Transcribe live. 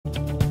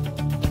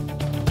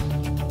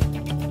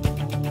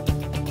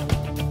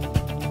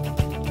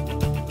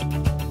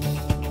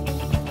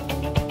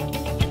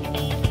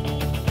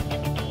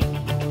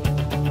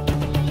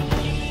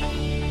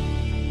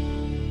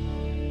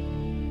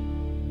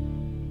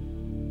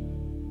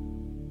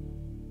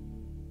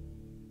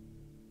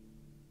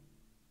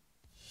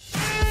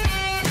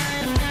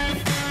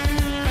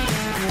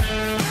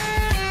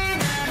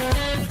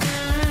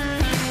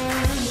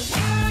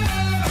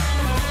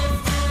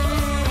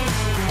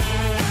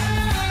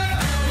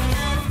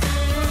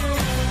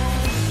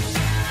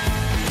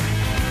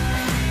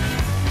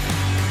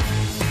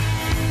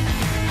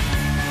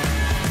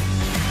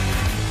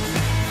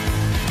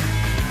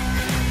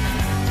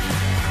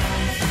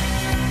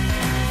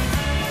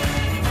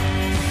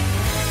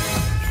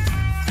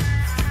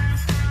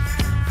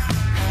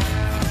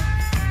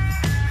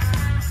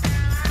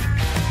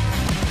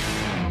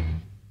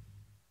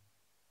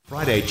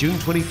Friday, June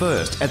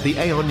 21st at the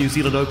Aon New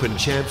Zealand Open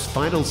Champs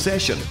final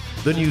session,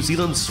 the New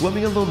Zealand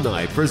Swimming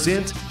Alumni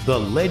present the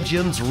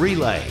Legends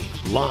Relay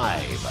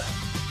live.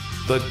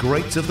 The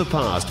greats of the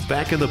past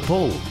back in the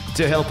pool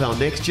to help our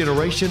next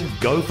generation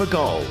go for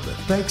gold.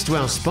 Thanks to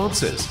our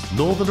sponsors,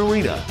 Northern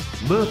Arena,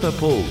 Merthyr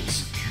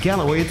Pools,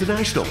 Galloway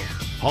International,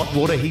 Hot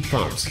Water Heat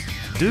Pumps,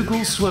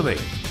 Dougal Swimming,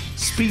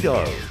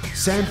 Speedo,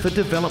 Sanford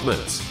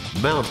Developments,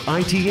 Mount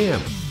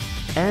ITM,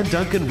 and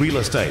Duncan Real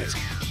Estate,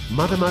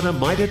 Matamata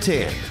Maida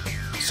 10,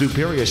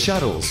 Superior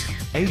Shuttles,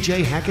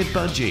 AJ Hackett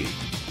Bungee,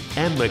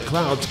 and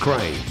McLeod's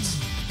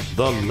Cranes.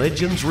 The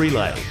Legends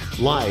Relay,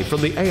 live from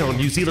the Aon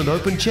New Zealand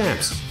Open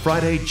Champs,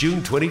 Friday,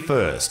 June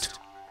 21st.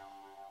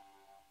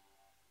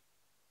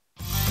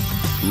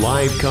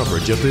 Live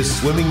coverage of this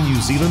Swimming New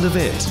Zealand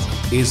event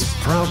is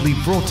proudly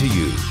brought to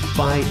you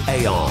by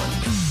Aon.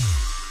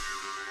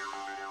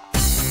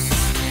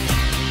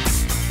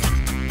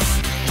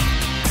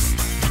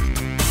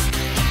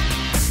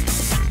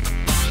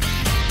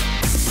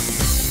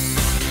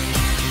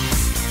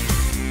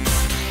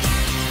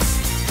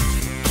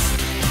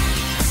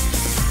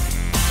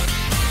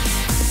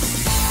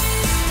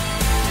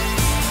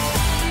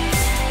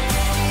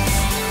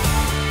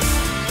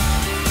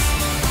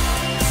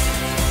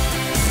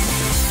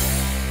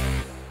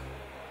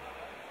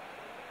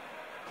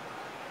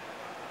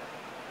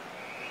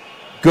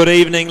 Good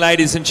evening,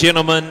 ladies and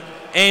gentlemen,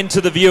 and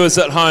to the viewers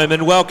at home,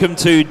 and welcome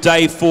to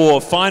Day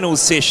 4, final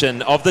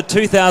session of the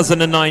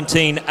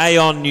 2019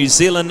 Aon New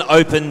Zealand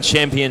Open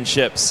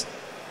Championships.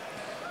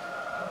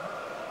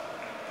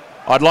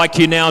 I'd like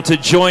you now to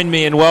join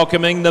me in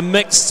welcoming the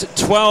mixed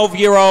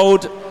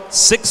 12-year-old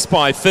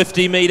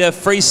 6x50 metre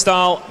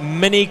freestyle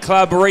mini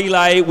club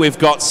relay. We've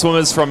got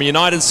swimmers from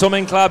United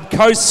Swimming Club,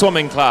 Coast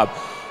Swimming Club,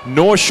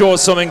 North Shore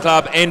Swimming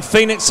Club, and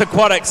Phoenix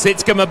Aquatics.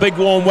 Let's give them a big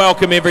warm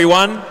welcome,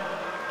 everyone.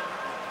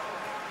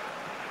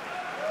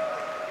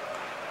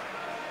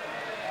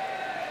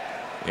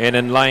 And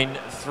in lane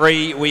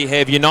 3 we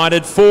have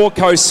United, 4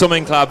 Coast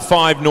Swimming Club,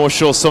 5 North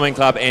Shore Swimming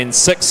Club, and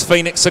 6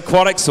 Phoenix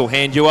Aquatics. We'll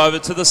hand you over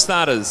to the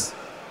starters.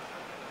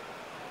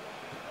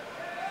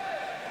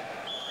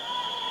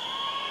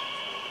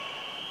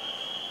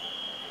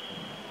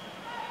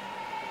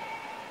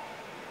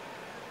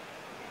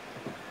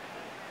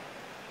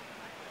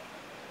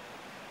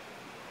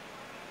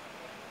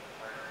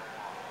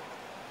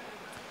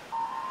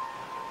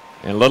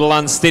 And a little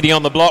unsteady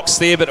on the blocks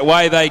there, but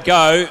away they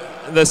go.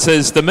 This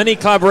is the mini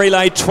club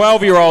relay,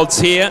 12-year-olds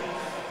here,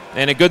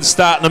 and a good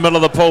start in the middle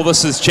of the pool.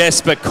 This is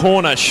Jasper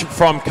Cornish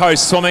from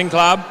Coast Swimming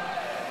Club.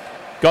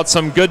 Got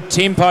some good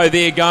tempo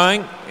there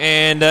going,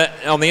 and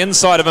on the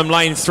inside of him,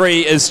 lane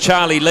 3 is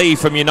Charlie Lee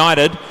from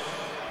United.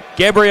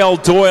 Gabrielle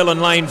Doyle in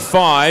lane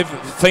 5.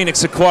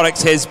 Phoenix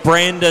Aquatics has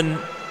Brandon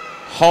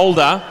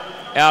Holder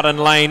out in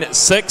lane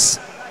 6.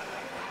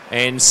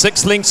 And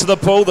 6 lengths of the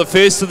pool, the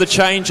first of the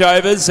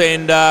changeovers,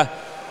 and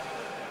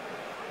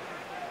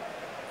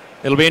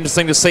it'll be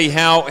interesting to see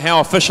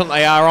how efficient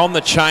they are on the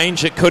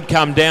change. It could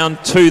come down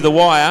to the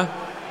wire.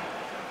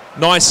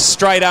 Nice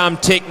straight arm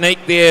technique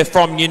there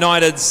from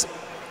United's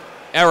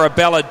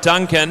Arabella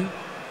Duncan.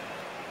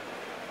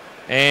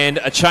 And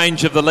a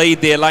change of the lead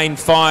there, lane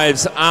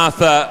 5's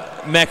Arthur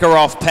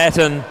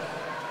Makaroff-Patton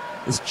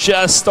is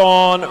just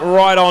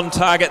right on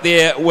target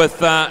there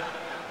with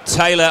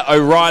Taylor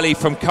O'Reilly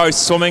from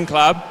Coast Swimming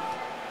Club.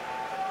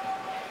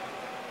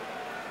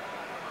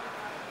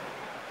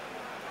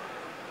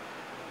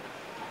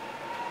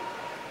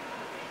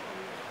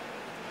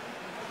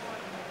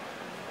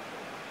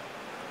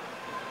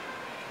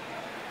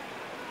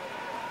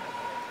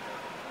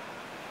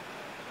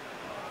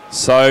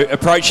 So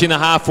approaching the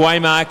halfway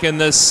mark in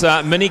this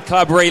mini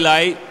club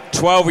relay,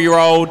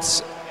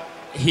 12-year-olds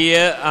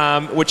here,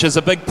 which is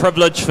a big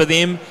privilege for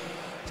them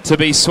to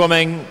be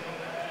swimming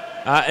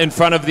in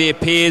front of their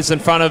peers, in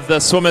front of the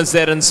swimmers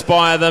that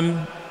inspire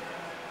them.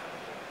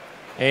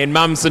 And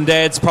mums and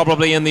dads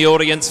probably in the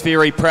audience,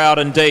 very proud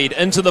indeed.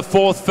 Into the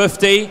 4th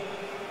 50.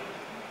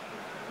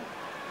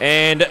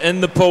 And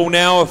in the pool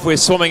now, if we're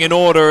swimming in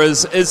order,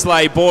 is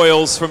Islay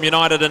Boyles from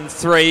United in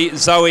 3,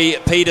 Zoe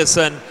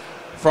Peterson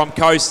from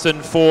Coast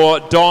in 4,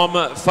 Dom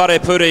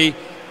Wharepuri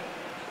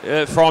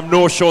from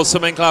North Shore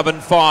Swimming Club in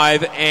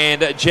 5,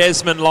 and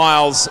Jasmine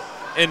Lyles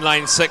in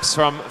lane 6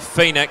 from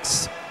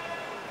Phoenix.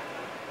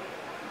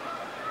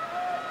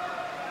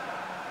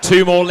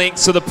 2 more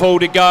lengths of the pool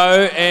to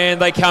go, and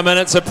they come in.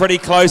 It's a pretty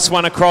close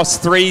one across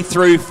 3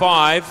 through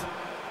 5.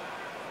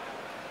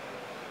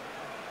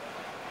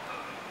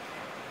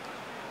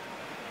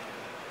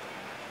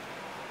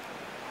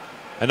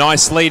 A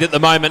nice lead at the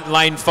moment,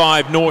 lane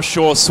 5, North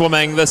Shore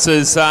Swimming. This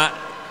is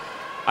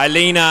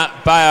Elena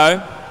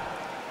Bao.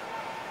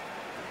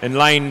 In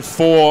lane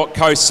 4,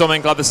 Coast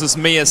Swimming Club, this is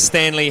Mia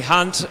Stanley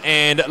Hunt.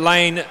 And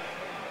lane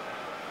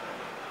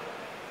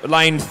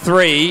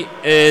 3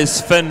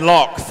 is Finn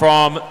Locke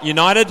from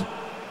United.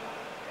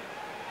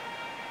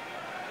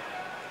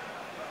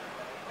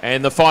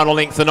 And the final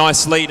length, a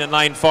nice lead in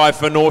lane 5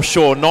 for North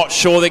Shore. Not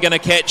sure they're going to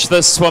catch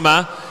this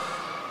swimmer,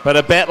 but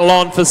a battle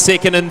on for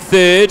second and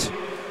third.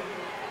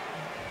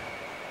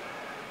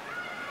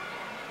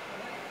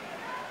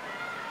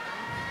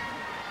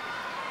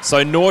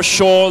 So North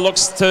Shore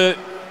looks to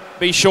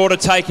be sure to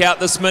take out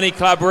this mini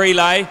club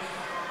relay.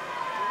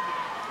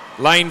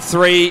 Lane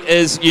 3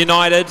 is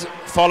United,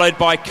 followed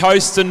by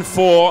Coast in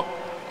 4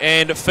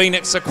 and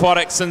Phoenix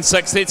Aquatics in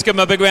 6. Let's give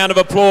them a big round of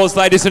applause,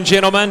 ladies and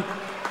gentlemen.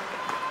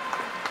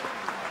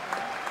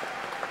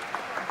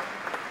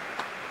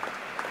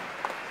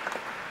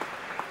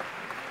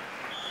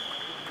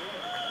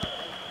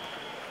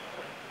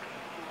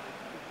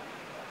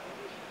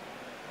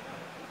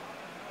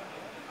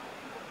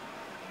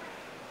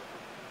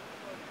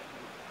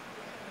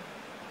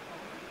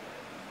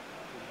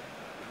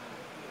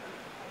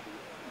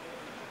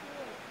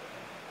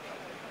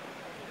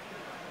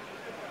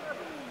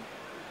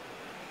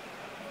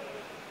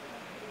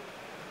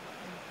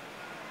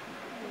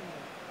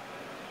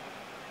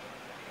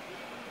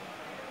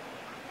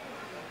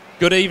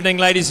 Good evening,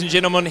 ladies and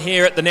gentlemen,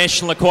 here at the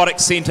National Aquatic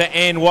Centre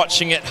and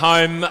watching at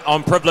home.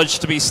 I'm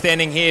privileged to be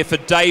standing here for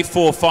Day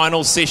 4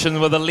 final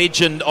session with a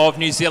legend of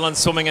New Zealand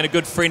swimming and a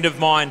good friend of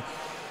mine,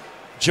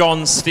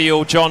 John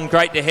Steele. John,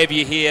 great to have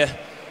you here.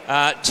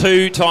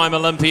 Two-time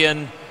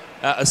Olympian,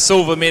 a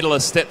silver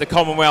medalist at the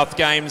Commonwealth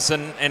Games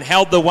and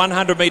held the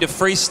 100-metre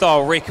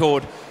freestyle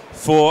record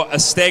for a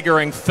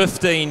staggering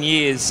 15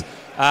 years.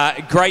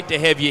 Great to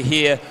have you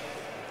here.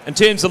 In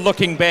terms of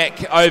looking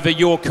back over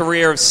your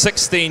career of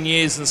 16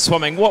 years in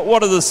swimming,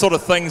 what are the sort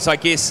of things, I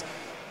guess,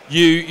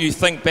 you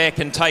think back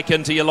and take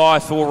into your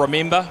life or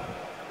remember?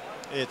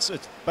 It's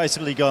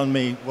basically gotten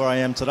me where I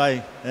am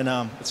today, and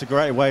it's a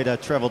great way to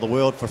travel the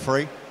world for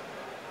free.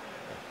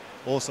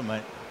 Awesome,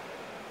 mate.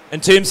 In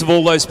terms of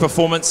all those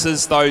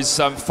performances, those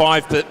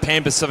 5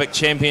 Pan-Pacific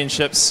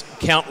Championships,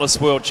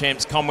 countless World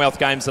Champs, Commonwealth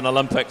Games and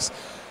Olympics,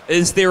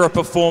 is there a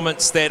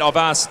performance that, I've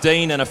asked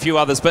Dean and a few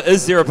others, but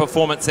is there a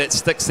performance that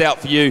sticks out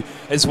for you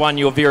as one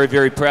you're very,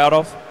 very proud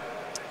of?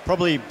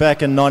 Probably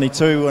back in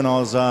 '92 when I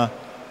was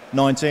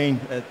 19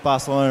 at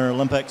Barcelona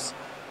Olympics.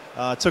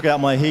 Took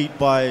out my heat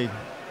by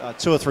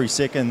 2 or 3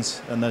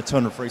 seconds in the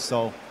 200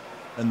 freestyle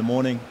in the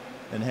morning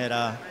and had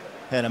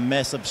a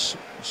massive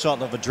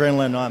shot of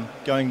adrenaline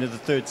going to the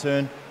 3rd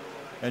turn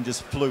and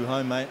just flew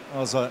home, mate. I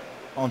was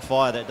on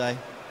fire that day.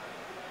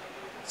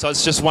 So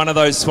it's just one of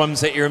those swims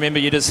that you remember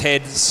you just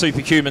had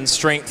superhuman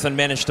strength and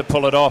managed to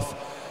pull it off.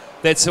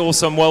 That's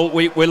awesome. Well,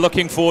 we're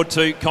looking forward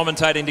to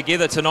commentating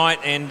together tonight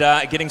and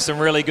getting some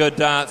really good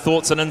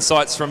thoughts and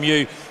insights from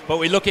you. But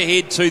we look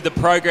ahead to the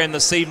program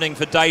this evening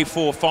for Day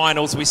 4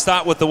 finals. We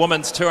start with the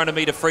women's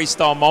 200-metre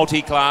freestyle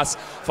multi-class,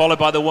 followed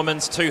by the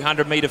women's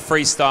 200-metre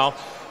freestyle.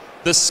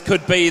 This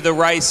could be the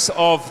race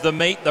of the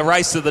meet, the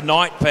race of the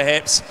night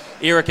perhaps.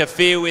 Erica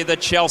Fairweather,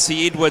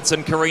 Chelsea Edwards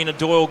and Karina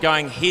Doyle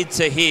going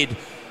head-to-head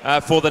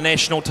for the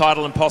national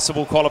title and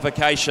possible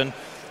qualification,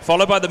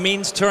 followed by the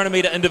men's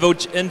 200-metre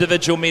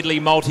individual medley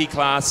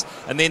multi-class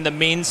and then the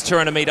men's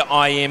 200-metre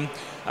IM.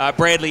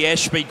 Bradley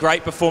Ashby,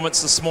 great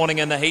performance this morning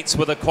in the heats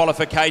with a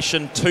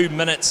qualification 2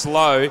 minutes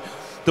low.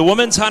 The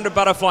women's 100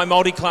 butterfly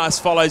multi-class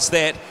follows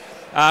that.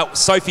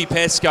 Sophie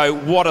Pascoe,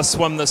 what a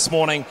swim this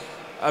morning,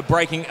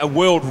 breaking a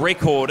world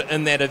record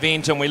in that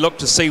event, and we look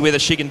to see whether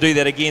she can do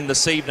that again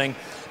this evening.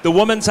 The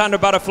women's 100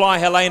 butterfly,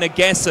 Helena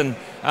Gasson,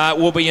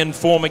 will be in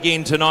form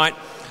again tonight.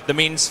 The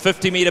men's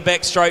 50-metre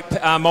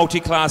backstroke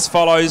multi-class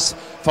follows,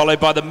 followed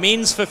by the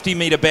men's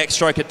 50-metre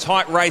backstroke, a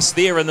tight race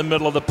there in the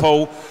middle of the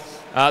pool.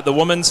 The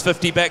women's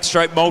 50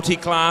 backstroke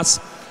multi-class,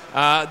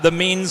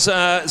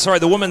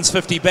 the women's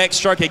 50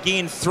 backstroke,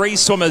 again, 3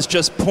 swimmers,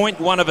 just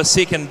 0.1 of a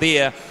second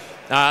there.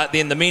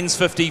 Then the men's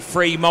 50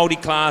 free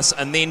multi-class,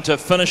 and then to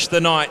finish the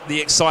night,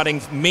 the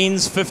exciting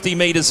men's 50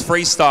 metres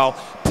freestyle,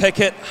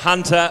 Pickett,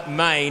 Hunter,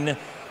 Main,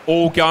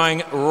 all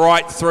going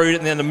right through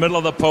in the middle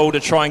of the pool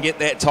to try and get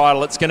that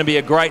title. It's going to be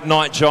a great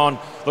night, John.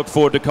 Look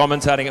forward to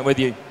commentating it with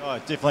you. Oh,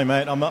 definitely,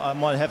 mate. I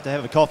might have to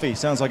have a coffee.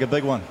 Sounds like a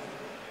big one.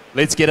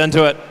 Let's get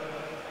into it.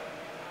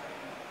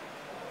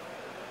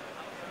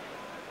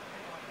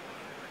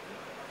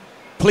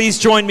 Please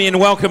join me in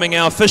welcoming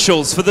our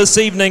officials for this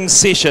evening's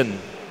session.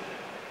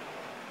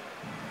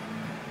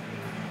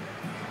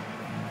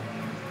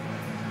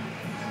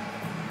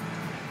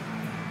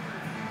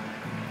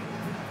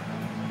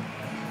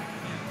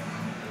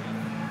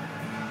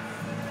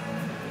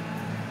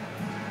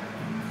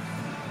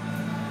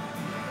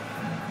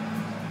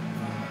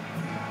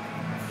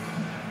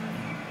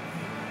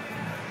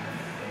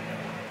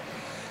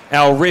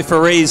 Our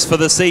referees for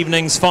this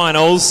evening's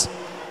finals,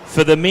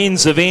 for the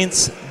men's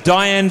events,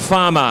 Diane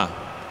Farmer.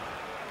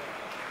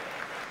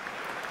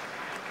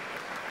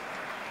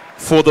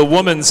 For the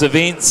women's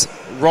events,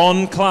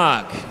 Ron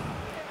Clark.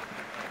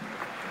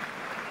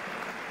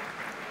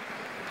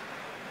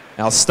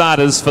 Our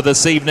starters for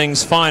this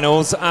evening's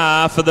finals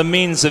are, for the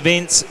men's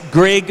events,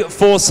 Greg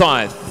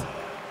Forsyth.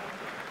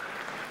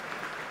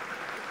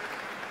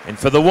 And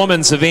for the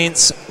women's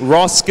events,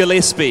 Ross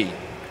Gillespie.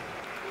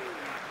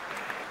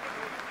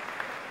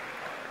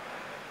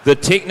 The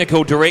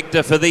technical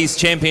director for these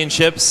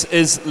championships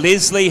is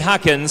Leslie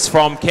Huckins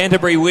from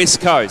Canterbury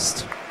West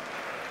Coast.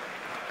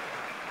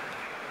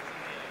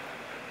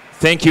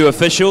 Thank you,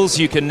 officials.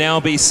 You can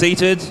now be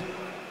seated.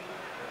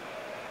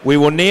 We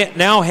will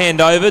now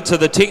hand over to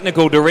the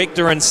technical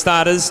director and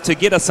starters to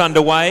get us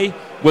underway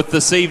with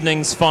this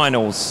evening's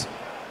finals.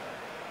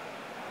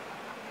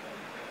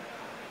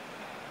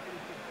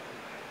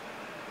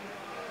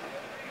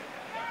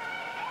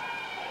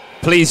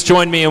 Please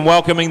join me in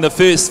welcoming the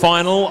first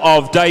final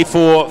of Day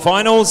 4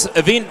 finals,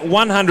 event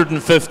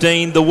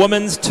 115, the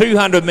women's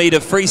 200 metre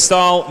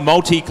freestyle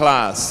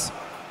multi-class.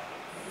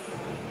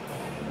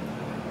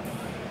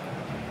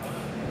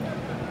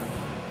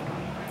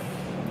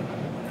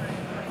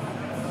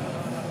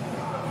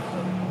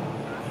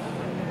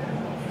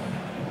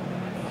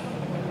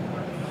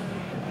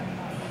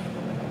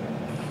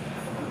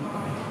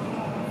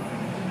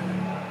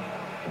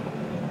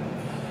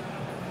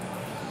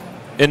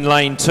 In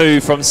lane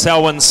 2 from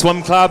Selwyn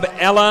Swim Club,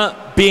 Ella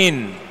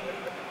Ben.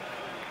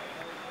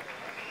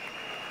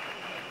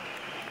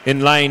 In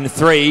lane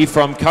 3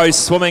 from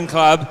Coast Swimming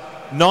Club,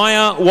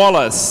 Nia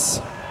Wallace.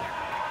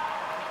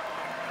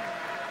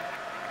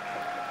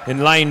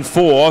 In lane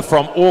 4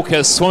 from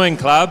Orca Swimming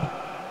Club,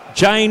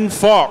 Jane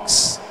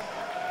Fox.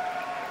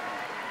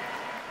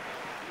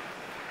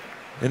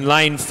 In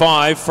lane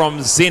 5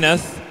 from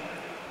Zenith,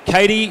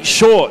 Katie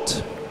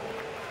Short.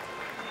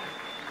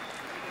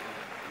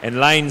 In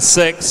lane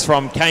 6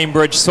 from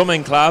Cambridge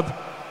Swimming Club,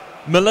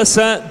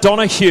 Melissa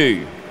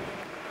Donahue.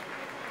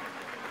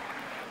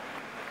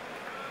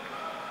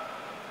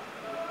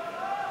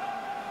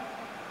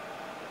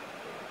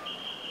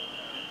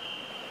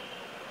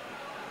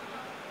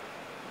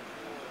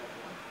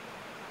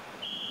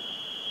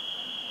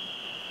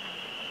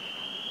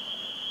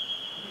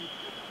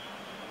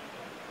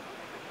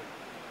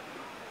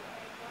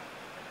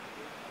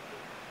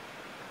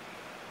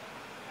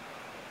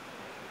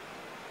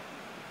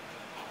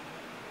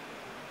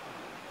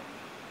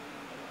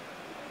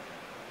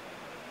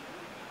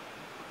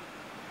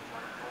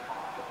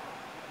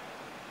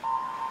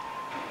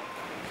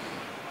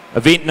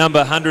 Event number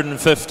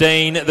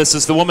 115, this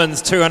is the women's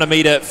 200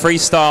 metre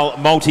freestyle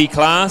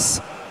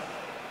multi-class.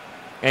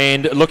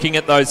 And looking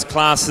at those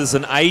classes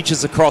and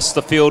ages across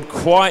the field,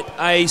 quite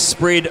a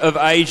spread of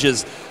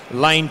ages.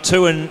 Lane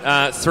 2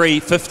 and 3,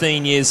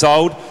 15 years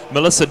old.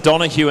 Melissa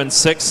Donahue in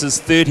 6 is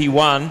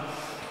 31.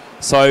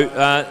 So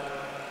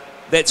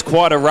that's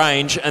quite a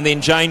range. And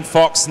then Jane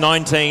Fox,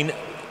 19.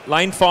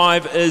 Lane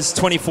 5 is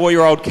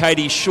 24-year-old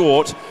Katie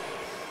Short.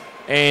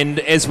 And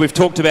as we've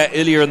talked about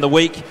earlier in the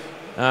week,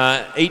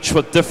 each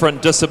with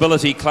different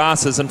disability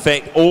classes, in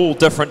fact all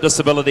different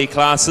disability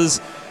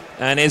classes,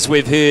 and as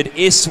we've heard,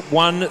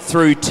 S1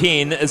 through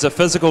 10 is a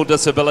physical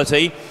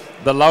disability.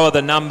 The lower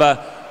the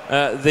number,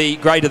 the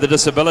greater the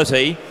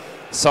disability.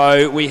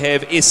 So we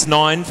have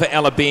S9 for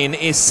Ella Ben,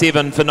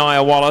 S7 for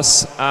Nia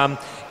Wallace,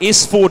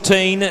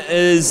 S14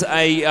 is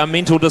a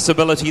mental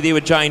disability there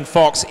with Jane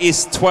Fox,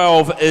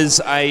 S12 is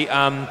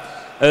a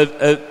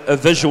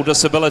visual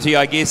disability,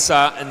 I guess,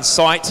 in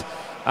sight.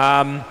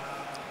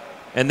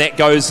 And that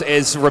goes,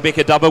 as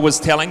Rebecca Dubber was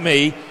telling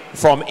me,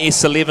 from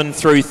S11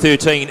 through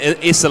 13.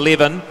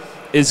 S11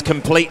 is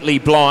completely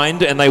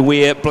blind and they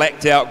wear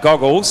blacked out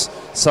goggles.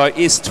 So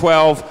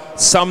S12,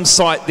 some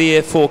sight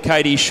there for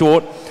Katie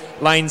Short.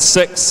 Lane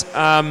 6,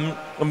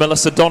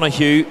 Melissa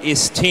Donahue,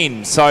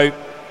 S10. So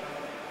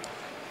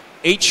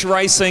each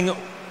racing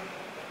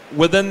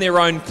within their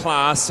own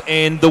class,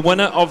 and the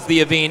winner of the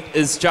event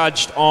is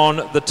judged on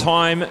the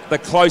time the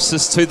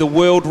closest to the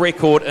world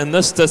record in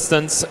this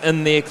distance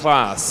in their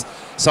class.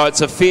 So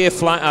it's a fair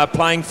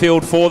playing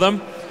field for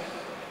them.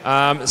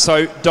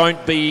 So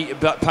don't be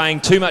paying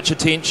too much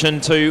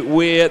attention to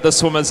where the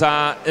swimmers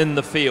are in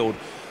the field.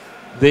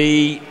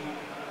 The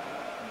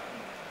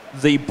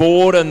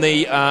board and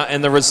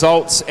the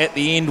results at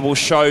the end will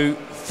show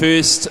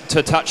first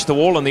to touch the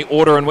wall and the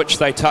order in which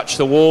they touch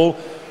the wall,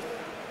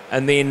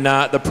 and then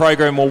the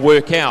program will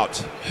work out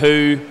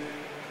who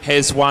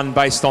has won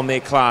based on their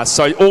class.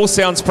 So it all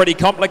sounds pretty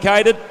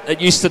complicated. It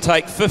used to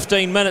take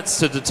 15 minutes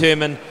to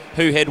determine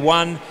who had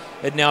won.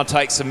 It now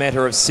takes a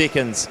matter of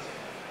seconds.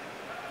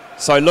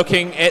 So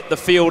looking at the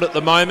field at the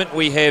moment,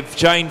 we have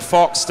Jane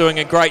Fox doing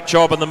a great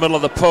job in the middle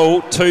of the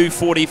pool.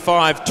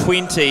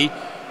 2:45.20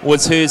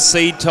 was her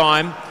seed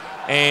time,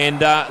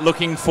 and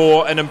looking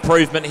for an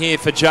improvement here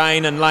for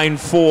Jane in lane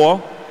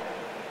 4.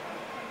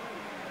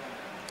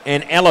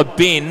 And Ella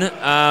Ben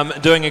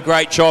doing a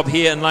great job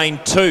here in lane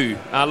 2,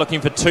 looking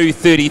for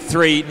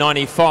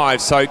 2:33.95.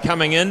 So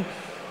coming in,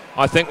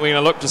 I think we're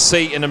going to look to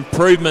see an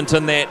improvement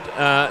in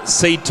that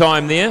seed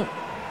time there.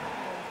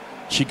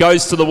 She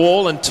goes to the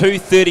wall in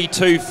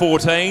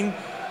 2:32.14.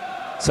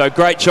 So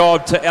great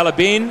job to Ella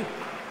Ben.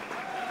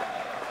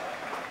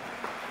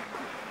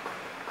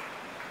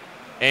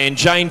 And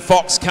Jane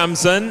Fox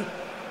comes in.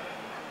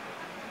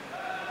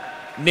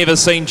 Never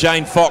seen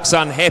Jane Fox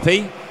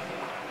unhappy.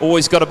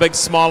 Always got a big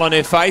smile on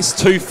her face.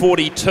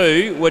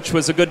 2:42, which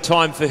was a good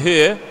time for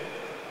her.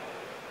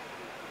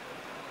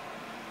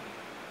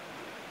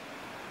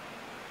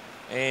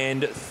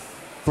 And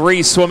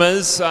 3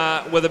 swimmers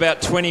with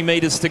about 20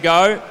 metres to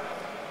go.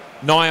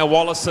 Nia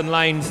Wallace in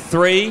lane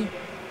 3.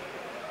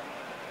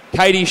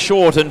 Katie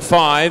Short in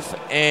 5.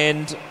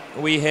 And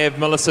we have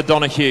Melissa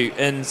Donahue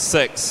in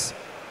 6.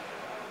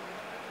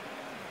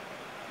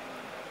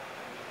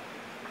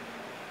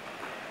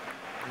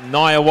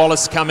 Nia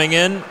Wallace coming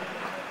in,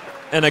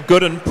 and a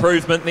good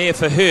improvement there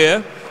for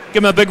her.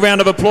 Give them a big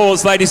round of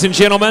applause, ladies and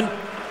gentlemen.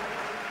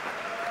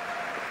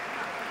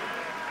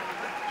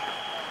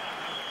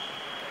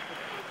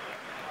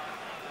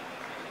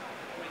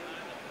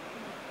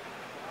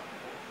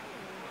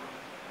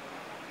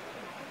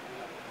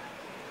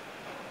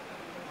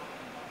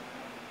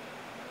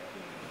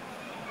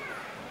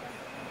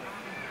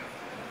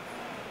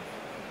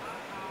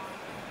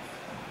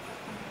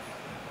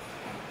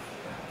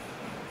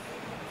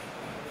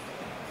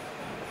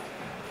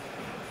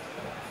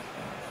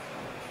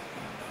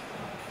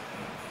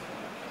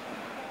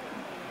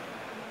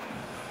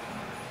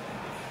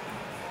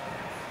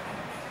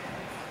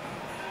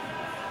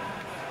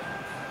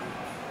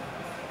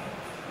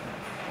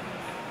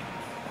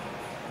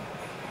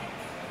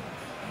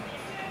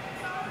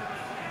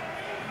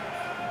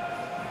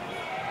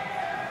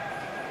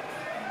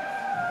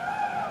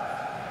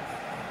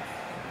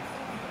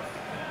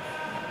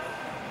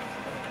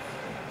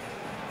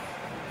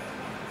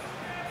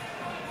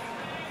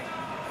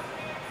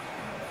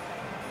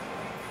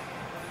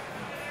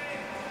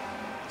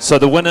 So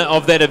the winner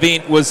of that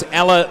event was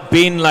Ella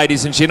Ben,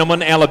 ladies and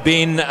gentlemen. Ella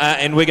Ben,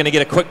 and we're going to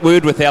get a quick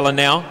word with Ella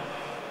now.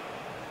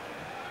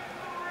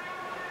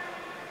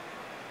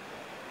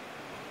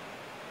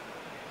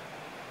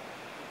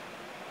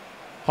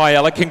 Hi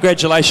Ella,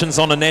 congratulations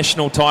on a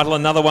national title,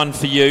 another one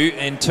for you,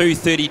 and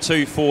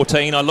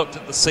 2:32.14. I looked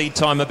at the seed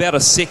time, about a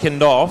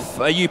second off.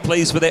 Are you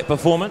pleased with that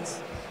performance?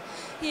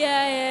 Yeah,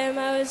 I am.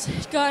 I was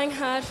going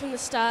hard from the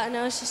start and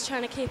I was just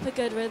trying to keep a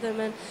good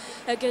rhythm and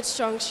a good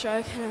strong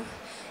stroke, and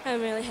I'm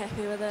really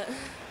happy with it.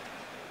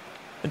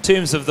 In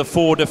terms of the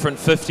 4 different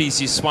 50s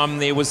you swum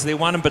there, was there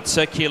one in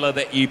particular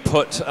that you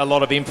put a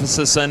lot of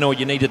emphasis in or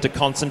you needed to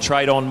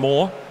concentrate on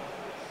more?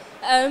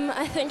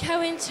 I think I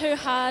went too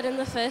hard in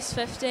the first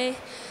 50,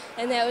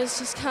 and that was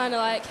just kind of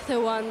like the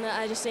one that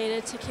I just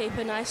needed to keep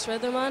a nice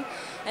rhythm on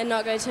and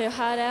not go too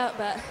hard out,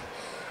 but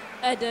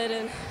I did,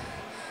 and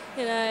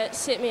you know, it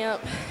set me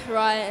up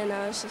right, and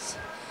I was just,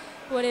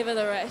 whatever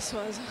the race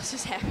was, I was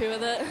just happy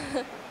with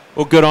it.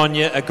 Well, good on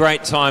you, a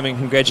great time, and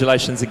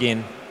congratulations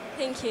again.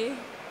 Thank you.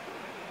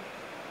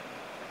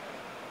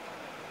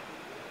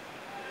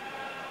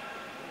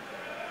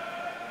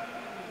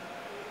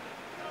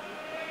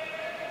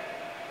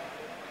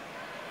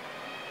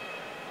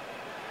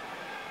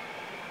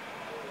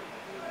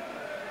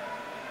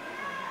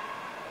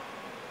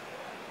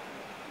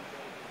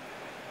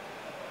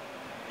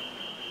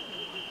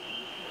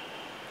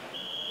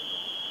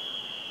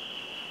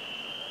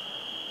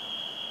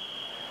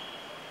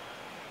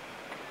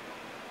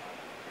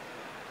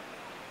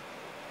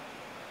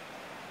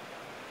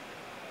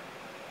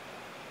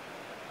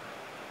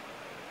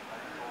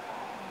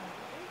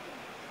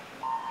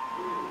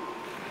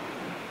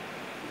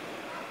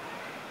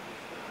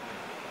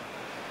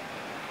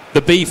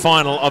 The B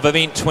final of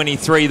event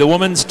 23, the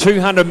women's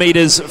 200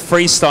 metres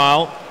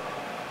freestyle.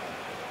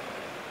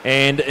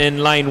 And in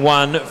lane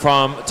 1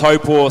 from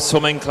Taupō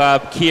Swimming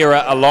Club,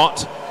 Kira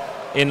Alott.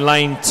 In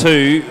lane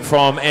 2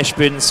 from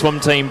Ashburton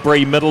Swim Team,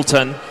 Bree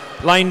Middleton.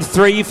 Lane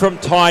 3 from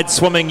Tide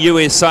Swimming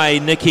USA,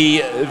 Nikki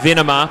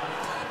Venema.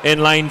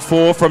 In lane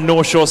 4 from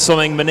North Shore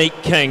Swimming,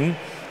 Monique King.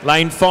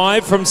 Lane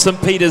 5 from St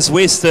Peters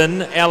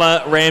Western,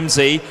 Ella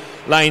Ramsey.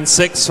 Lane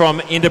 6 from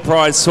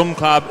Enterprise Swim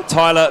Club,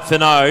 Tyler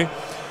Finau.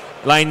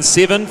 Lane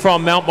 7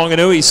 from Mount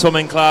Maunganui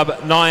Swimming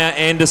Club, Nia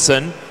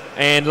Anderson.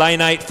 And lane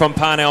 8 from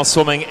Parnell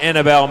Swimming,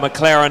 Annabelle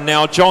McLaren.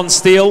 Now, John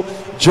Steele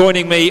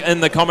joining me in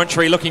the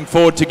commentary. Looking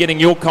forward to getting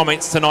your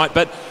comments tonight.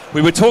 But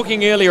we were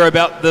talking earlier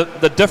about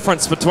the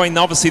difference between,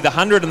 obviously, the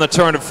 100 and the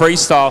 200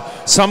 freestyle.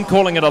 Some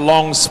calling it a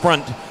long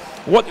sprint.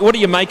 What do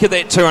you make of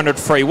that 200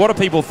 free? What are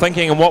people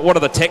thinking, and what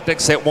are the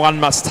tactics that one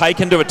must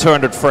take into a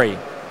 200 free?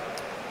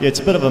 Yeah, it's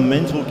a bit of a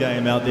mental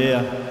game out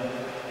there.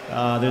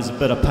 There's a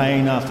bit of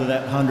pain after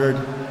that 100.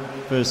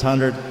 First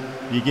 100,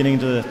 you're getting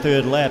into the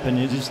third lap and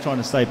you're just trying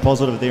to stay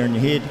positive there in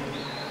your head.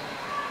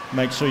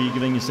 Make sure you're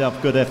giving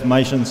yourself good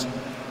affirmations.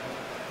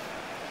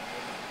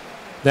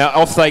 Now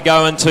off they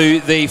go into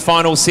the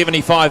final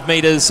 75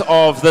 metres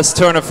of this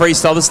 200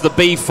 freestyle. This is the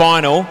B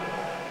final,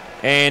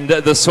 and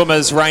the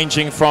swimmers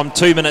ranging from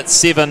 2 minutes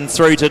 7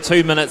 through to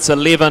 2 minutes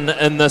 11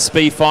 in this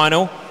B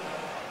final.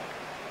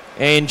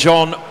 And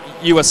John,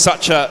 you were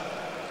such a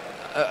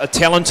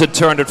talented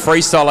 200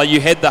 freestyler.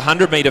 You had the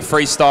 100 metre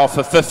freestyle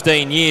for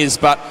 15 years,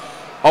 but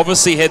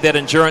obviously had that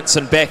endurance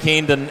and back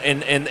end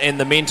and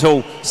the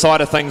mental side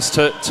of things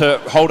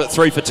to hold it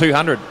through for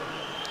 200.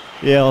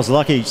 Yeah, I was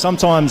lucky.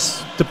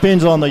 Sometimes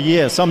depends on the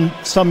year. Some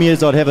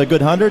years I'd have a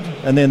good 100,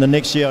 and then the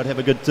next year I'd have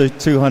a good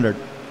 200.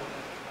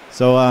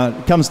 So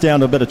it comes down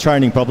to a bit of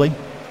training probably.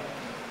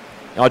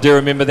 I do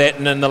remember that,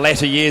 and in the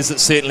latter years it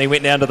certainly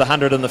went down to the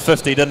 100 and the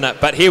 50, didn't it?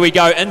 But here we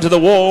go into the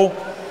wall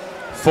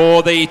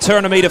for the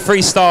 200 metre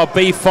freestyle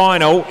B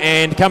final,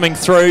 and coming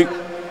through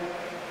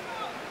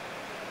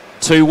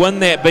to win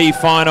that B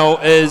final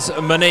is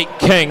Monique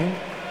King.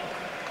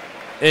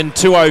 in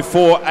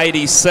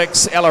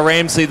 2:04.86. Ella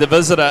Ramsey, the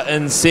visitor,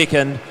 in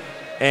second.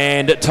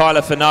 And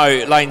Tyler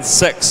Finot, lane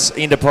 6,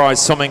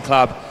 Enterprise Swimming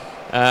Club,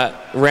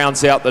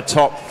 rounds out the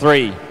top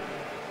 3.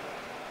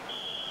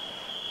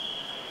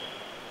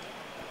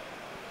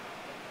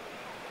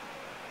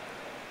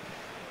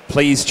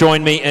 Please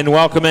join me in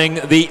welcoming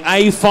the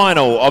A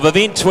final of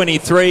event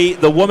 23,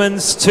 the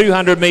women's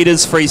 200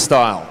 metres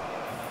freestyle.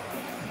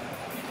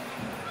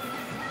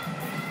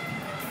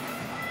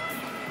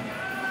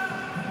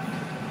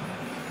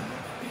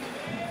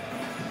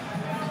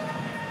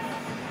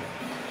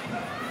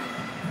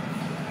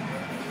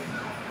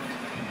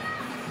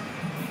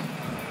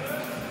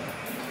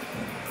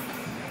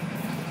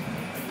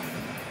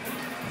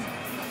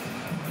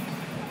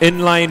 In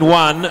lane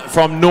 1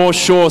 from North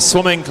Shore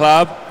Swimming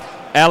Club,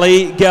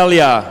 Ali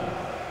Gallia.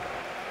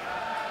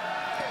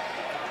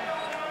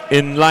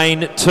 In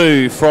lane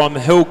 2 from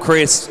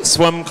Hillcrest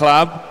Swim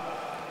Club,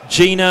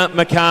 Gina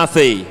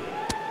McCarthy.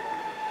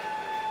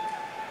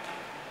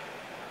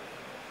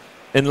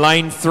 In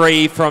lane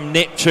 3 from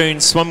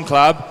Neptune Swim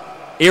Club,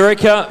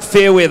 Erica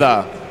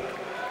Fairweather.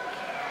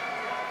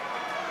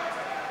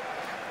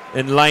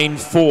 In lane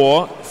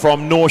 4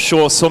 from North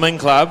Shore Swimming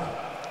Club,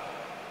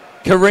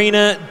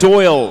 Karina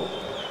Doyle.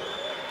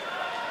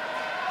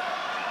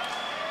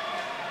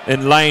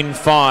 In lane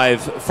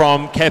 5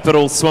 from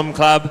Capital Swim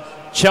Club,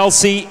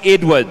 Chelsea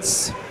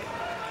Edwards.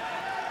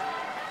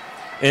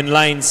 In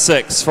lane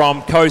 6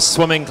 from Coast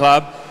Swimming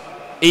Club,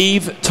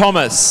 Eve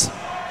Thomas.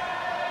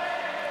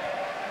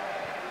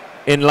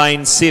 In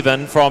lane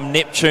 7 from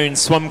Neptune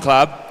Swim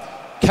Club,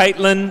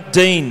 Caitlin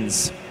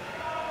Deans.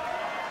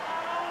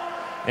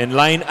 In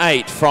lane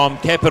 8 from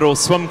Capital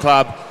Swim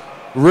Club,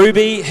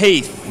 Ruby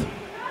Heath.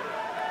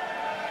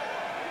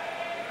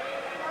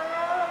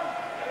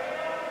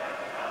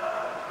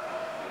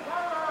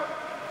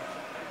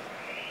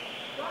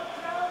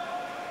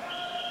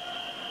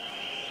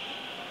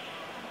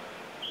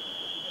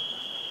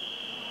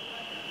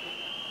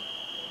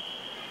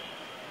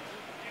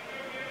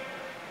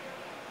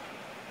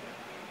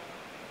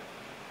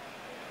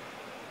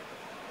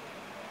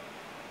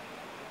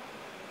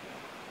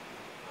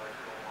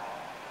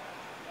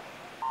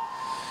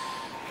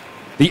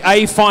 The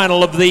A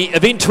final of the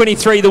event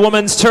 23, the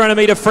women's 200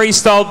 metre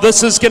freestyle.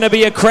 This is going to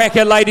be a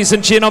cracker, ladies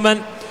and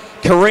gentlemen.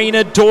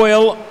 Karina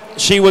Doyle,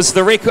 she was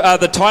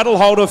the title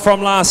holder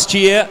from last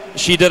year.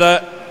 She did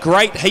a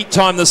great heat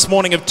time this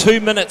morning of 2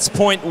 minutes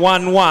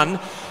 .11.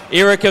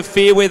 Erica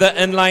Fairweather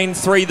in lane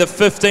 3, the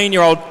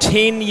 15-year-old,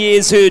 10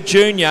 years her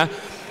junior,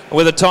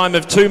 with a time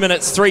of 2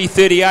 minutes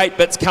 3:38,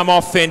 but's come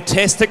off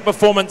fantastic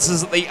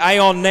performances at the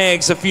Aon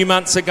Nags a few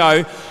months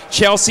ago.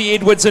 Chelsea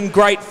Edwards in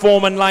great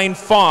form in lane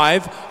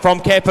 5 from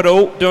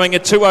Capital, doing a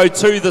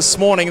 2:02 this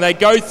morning. They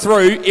go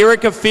through,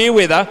 Erica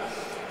Fairweather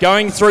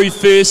going through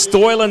first,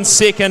 Doyle in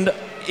second,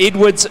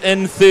 Edwards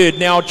in third.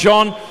 Now,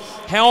 John,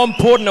 how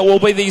important it will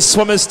be these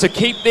swimmers to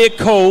keep their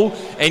cool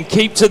and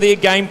keep to their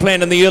game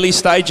plan in the early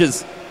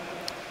stages.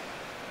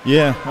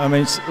 Yeah, I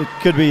mean, it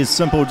could be as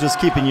simple just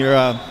keeping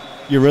your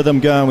rhythm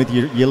going with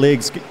your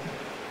legs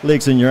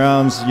and your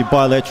arms, your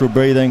bilateral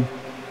breathing.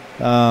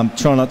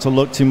 Try not to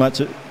look too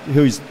much at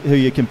who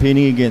you're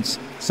competing against.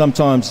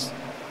 Sometimes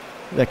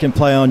that can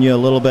play on you a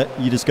little bit.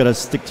 You just got to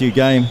stick to your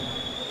game.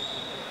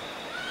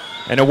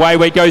 And away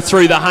we go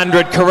through the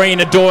 100.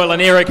 Karina Doyle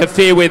and Erica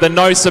Fairweather,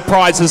 no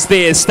surprises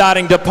there,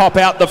 starting to pop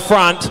out the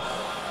front.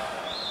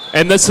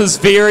 And this is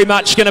very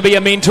much going to be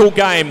a mental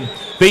game.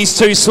 These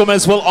two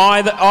swimmers will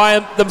eye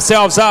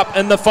themselves up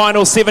in the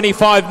final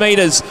 75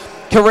 metres.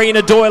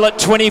 Karina Doyle at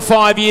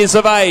 25 years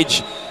of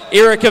age,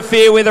 Erica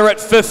Fairweather at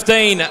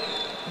 15,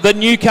 the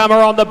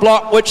newcomer on the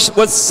block, which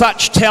was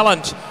such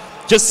talent,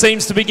 just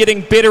seems to be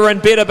getting better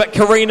and better, but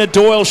Karina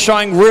Doyle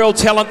showing real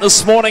talent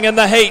this morning in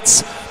the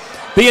heats.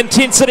 The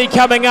intensity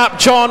coming up,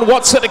 John,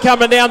 what's it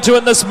coming down to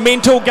in this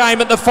mental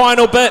game at the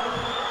final bit?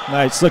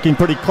 Mate, it's looking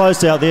pretty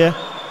close out there.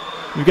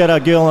 We've got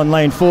our girl in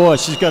lane 4,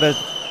 she's got a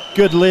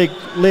good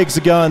legs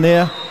are going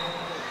there.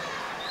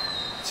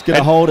 She's going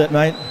to hold it,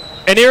 mate.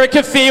 And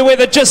Erica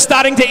Fairweather just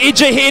starting to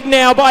edge ahead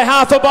now by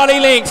half a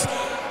body length.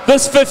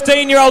 This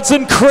 15-year-old's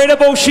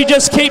incredible. She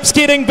just keeps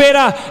getting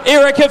better.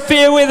 Erica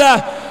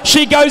Fairweather,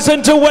 she goes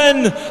in to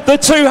win the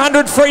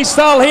 200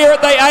 freestyle here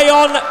at the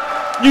Aon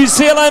New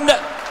Zealand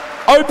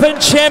Open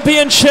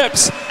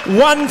Championships.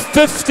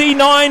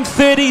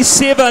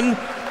 1:59.37.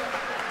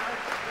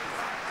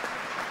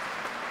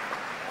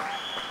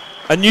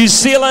 A New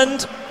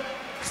Zealand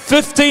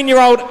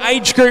 15-year-old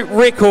age group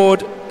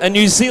record, a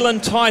New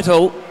Zealand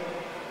title.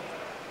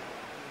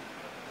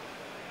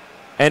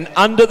 And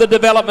under the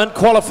development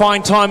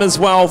qualifying time as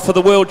well for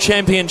the World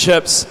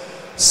Championships.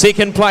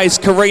 Second place,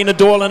 Karina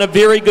Doyle, in a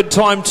very good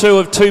time too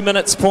of 2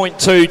 minutes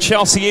 .2.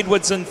 Chelsea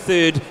Edwards in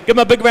third. Give them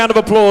a big round of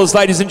applause,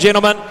 ladies and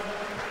gentlemen.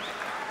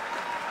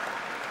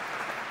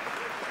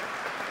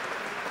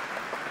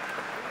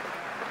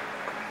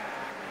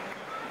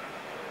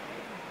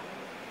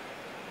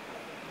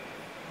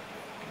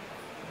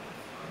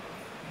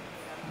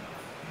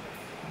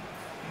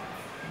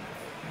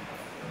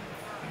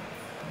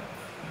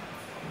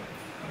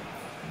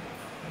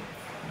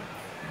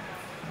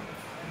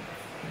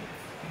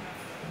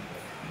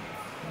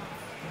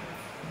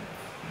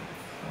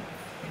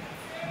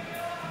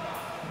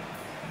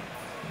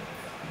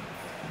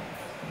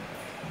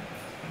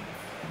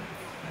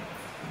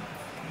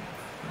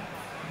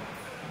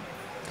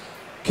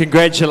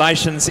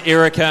 Congratulations,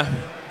 Erica.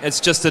 It's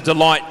just a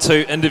delight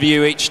to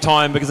interview each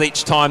time, because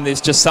each time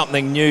there's just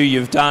something new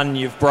you've done,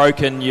 you've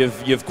broken,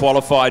 you've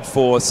qualified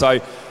for. So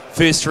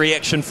first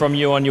reaction from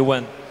you on your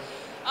win?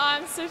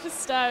 I'm super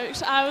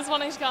stoked. I was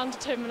wanting to go under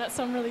 2 minutes,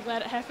 so I'm really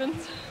glad it happened.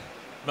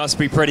 Must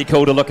be pretty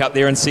cool to look up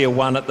there and see a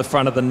 1 at the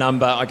front of the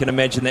number. I can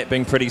imagine that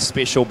being pretty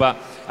special, but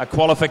a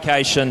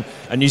qualification,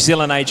 a New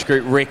Zealand age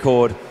group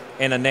record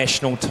and a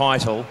national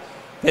title,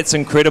 that's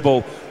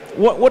incredible.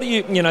 What do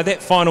you know,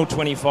 that final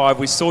 25,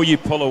 we saw you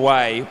pull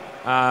away.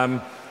 The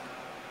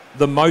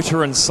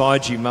motor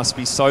inside you must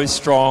be so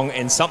strong,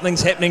 and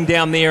something's happening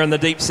down there in the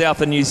deep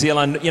south of New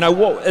Zealand. You know,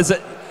 what is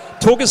it?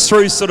 Talk us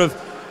through sort of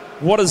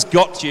what has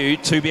got you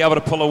to be able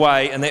to pull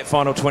away in that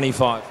final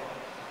 25.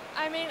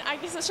 I mean, I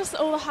guess it's just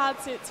all the hard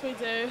sets we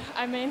do.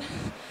 I mean,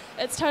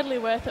 it's totally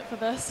worth it for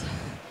this.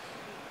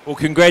 Well,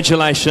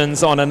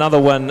 congratulations on another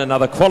win,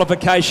 another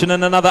qualification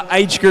and another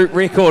age group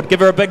record. Give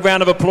her a big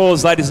round of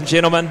applause, ladies and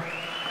gentlemen.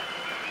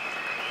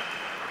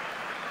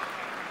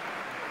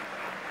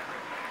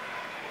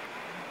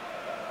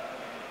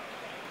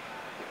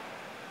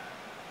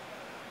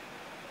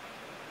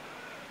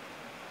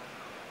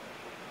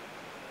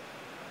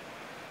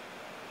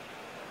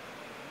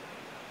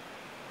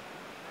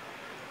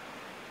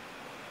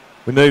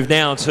 We move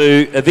now to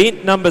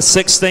event number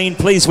 16.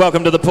 Please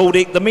welcome to the pool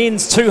deck the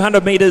men's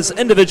 200 metres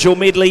individual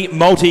medley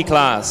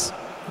multi-class.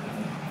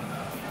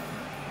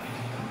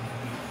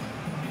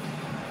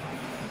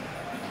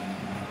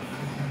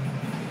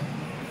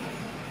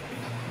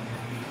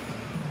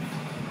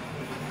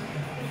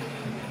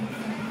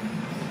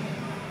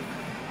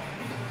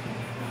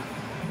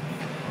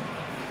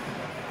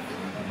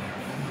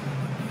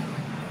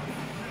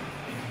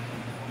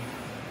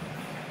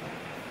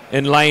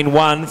 In lane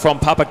 1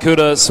 from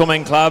Papakura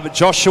Swimming Club,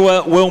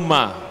 Joshua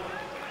Wilmer.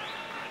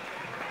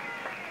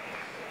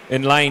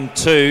 In lane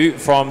 2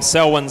 from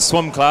Selwyn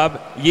Swim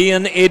Club,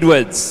 Ian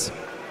Edwards.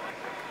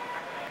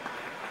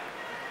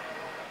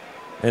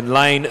 In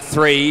lane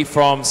 3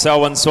 from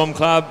Selwyn Swim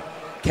Club,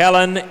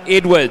 Callan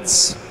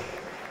Edwards.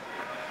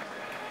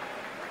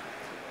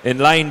 In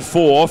lane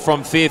 4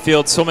 from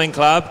Fairfield Swimming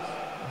Club,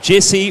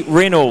 Jesse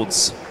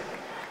Reynolds.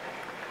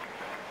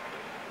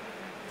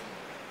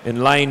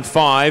 In lane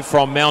 5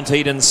 from Mount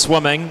Eden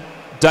Swimming,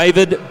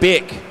 David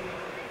Beck.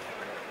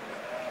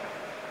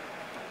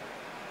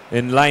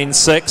 In lane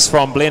 6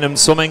 from Blenheim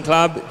Swimming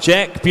Club,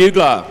 Jack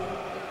Bugler.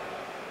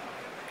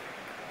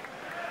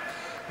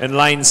 In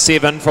lane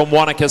 7 from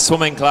Wanaka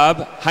Swimming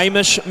Club,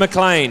 Hamish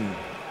McLean.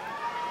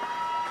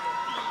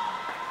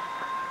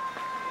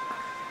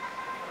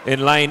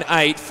 In lane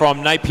 8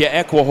 from Napier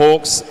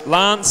Aquahawks,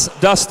 Lance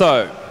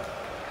Dusto.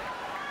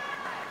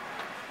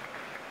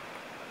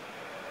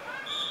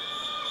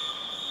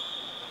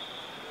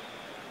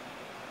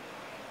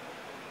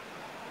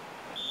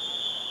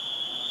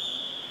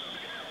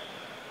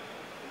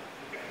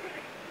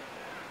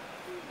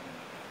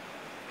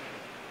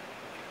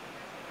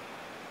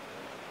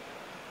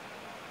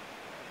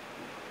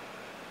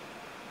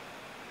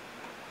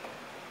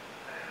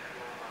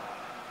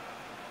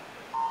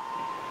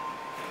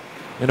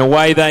 And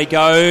away they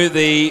go,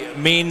 the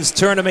men's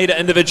 200 metre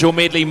individual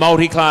medley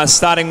multi-class,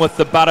 starting with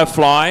the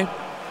butterfly.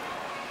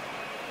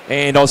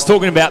 And I was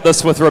talking about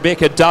this with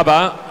Rebecca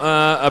Dubber,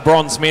 a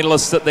bronze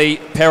medalist at the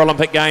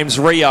Paralympic Games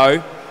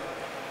Rio,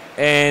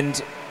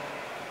 and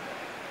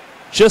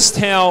just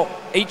how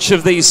each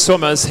of these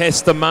swimmers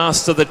has to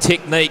master the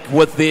technique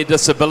with their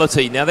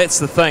disability. Now that's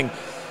the thing,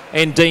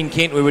 and Dean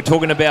Kent we were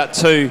talking about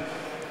too,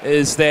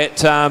 is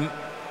that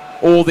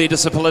all their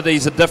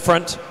disabilities are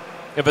different.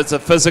 If it's a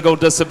physical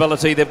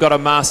disability, they've got to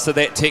master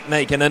that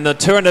technique. And in the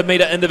 200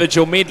 metre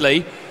individual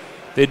medley,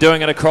 they're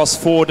doing it across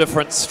 4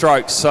 different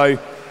strokes. So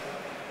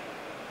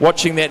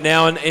watching that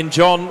now, and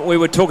John, we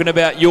were talking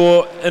about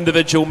your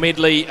individual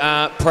medley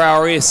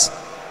prowess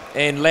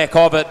and lack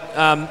of it,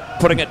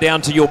 putting it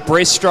down to your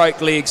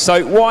breaststroke leg.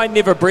 So why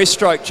never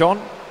breaststroke,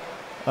 John?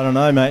 I don't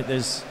know, mate.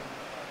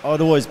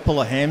 I'd always pull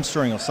a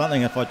hamstring or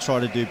something if I try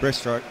to do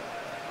breaststroke.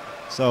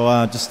 So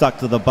just stuck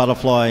to the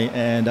butterfly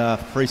and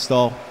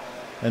freestyle,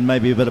 and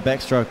maybe a bit of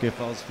backstroke if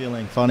I was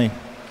feeling funny.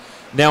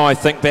 Now I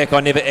think back,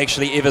 I never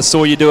actually ever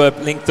saw you do a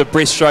length of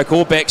breaststroke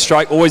or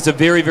backstroke. Always a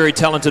very, very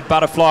talented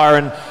butterflyer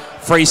and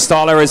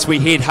freestyler as we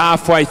head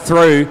halfway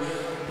through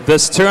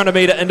this 200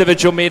 metre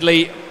individual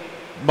medley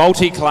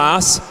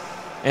multi-class.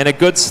 And a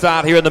good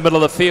start here in the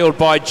middle of the field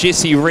by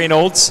Jesse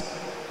Reynolds.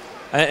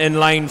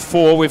 In lane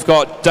 4, we've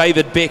got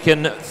David Beck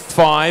in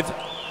 5,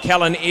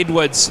 Callan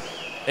Edwards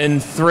in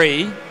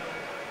 3.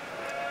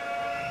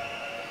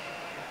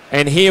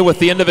 And here with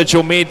the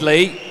individual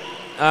medley,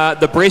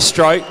 the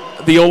breaststroke,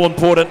 the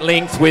all-important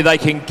length where they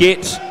can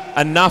get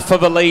enough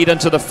of a lead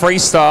into the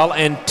freestyle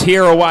and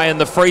tear away in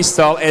the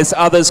freestyle as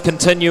others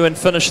continue and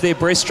finish their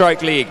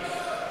breaststroke leg.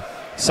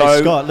 So hey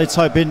Scott, let's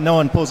hope no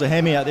one pulls a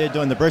hammy out there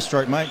doing the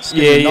breaststroke, mate.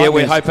 Yeah,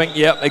 we're hoping.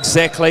 Yep,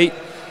 exactly.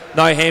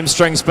 No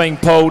hamstrings being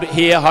pulled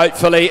here,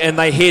 hopefully, and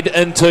they head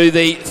into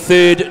the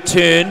third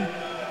turn.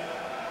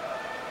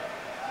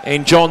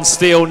 And John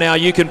Steele, now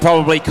you can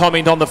probably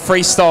comment on the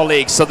freestyle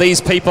legs. So these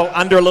people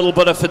under a little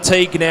bit of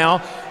fatigue now.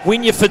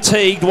 When you're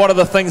fatigued, what are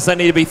the things they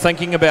need to be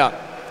thinking about?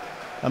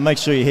 And make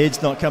sure your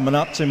head's not coming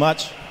up too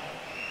much.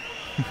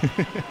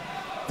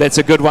 That's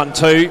a good one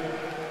too.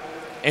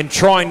 And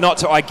trying not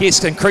to, I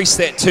guess, increase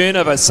that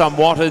turnover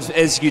somewhat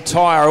as you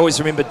tire. I always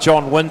remember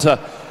John Winter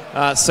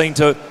seemed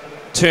to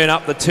turn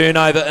up the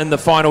turnover in the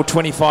final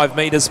 25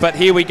 metres. But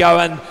here we go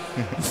in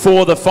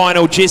for the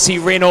final. Jesse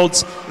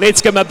Reynolds.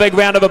 Let's give him a big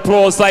round of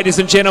applause, ladies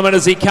and gentlemen,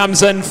 as he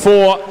comes in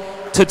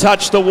to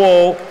touch the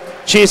wall.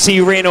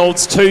 Jesse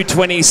Reynolds,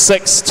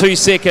 2:26,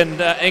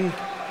 2-second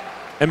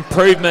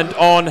improvement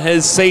on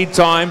his seed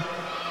time.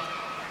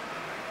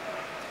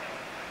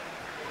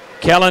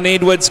 Callan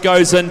Edwards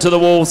goes into the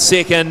wall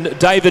second.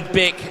 David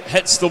Beck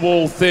hits the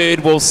wall third.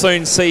 We'll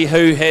soon see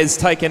who has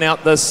taken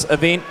out this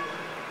event.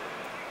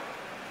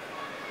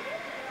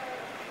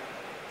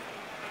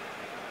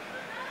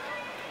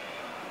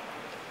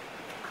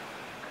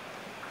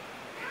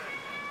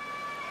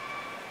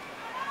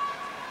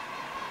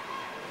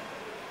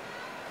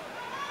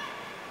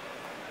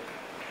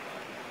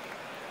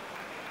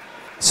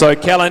 So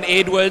Callan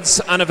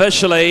Edwards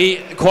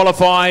unofficially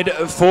qualified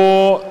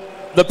for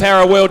the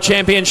Para World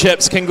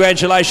Championships.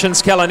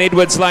 Congratulations, Callan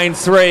Edwards, lane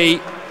 3.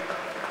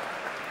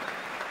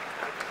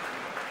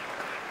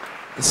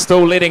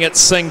 Still letting it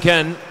sink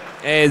in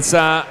as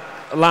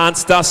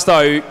Lance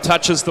Dusto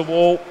touches the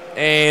wall,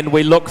 and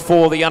we look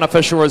for the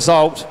unofficial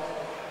result,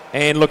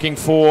 and looking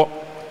for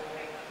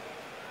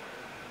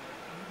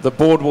the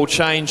board will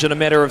change in a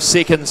matter of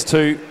seconds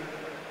to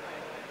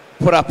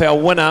put up our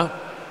winner.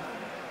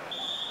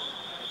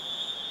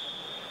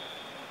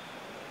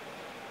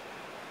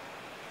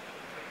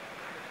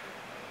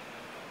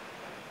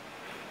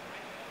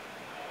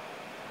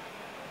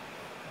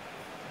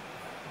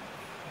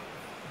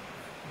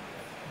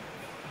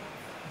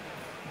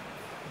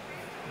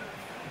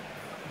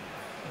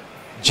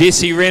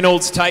 Jesse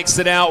Reynolds takes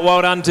it out.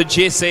 Well done to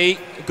Jesse.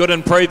 Good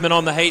improvement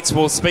on the heats.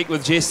 We'll speak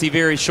with Jesse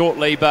very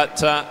shortly,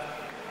 but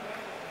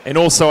and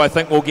also I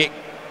think we'll get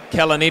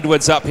Callan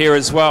Edwards up here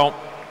as well,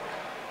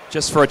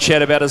 just for a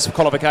chat about his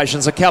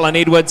qualifications. So Callan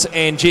Edwards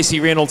and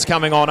Jesse Reynolds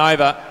coming on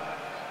over.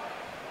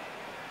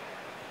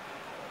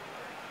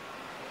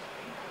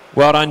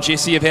 Well done,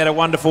 Jesse. You've had a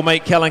wonderful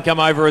meet. Callan, come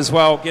over as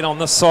well. Get on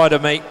this side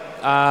of me.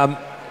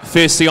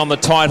 Firstly on the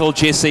title,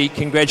 Jesse,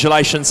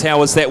 congratulations. How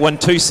was that win?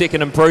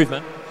 2-second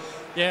improvement.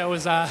 Yeah, it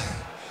was a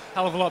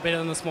hell of a lot better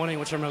than this morning,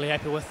 which I'm really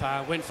happy with.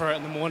 Went for it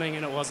in the morning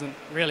and it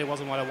really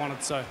wasn't what I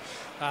wanted, so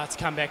to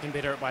come back and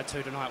better it by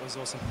 2 tonight was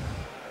awesome.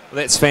 Well,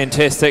 that's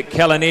fantastic.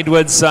 Callan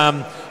Edwards,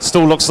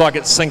 still looks like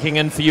it's sinking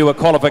in for you, a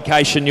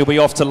qualification. You'll be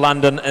off to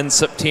London in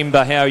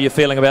September. How are you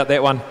feeling about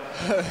that one?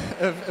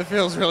 It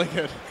feels really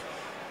good.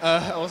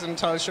 I wasn't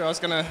entirely sure I was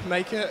going to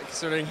make it,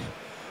 considering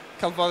a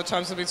couple of other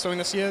times I've been swimming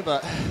this year,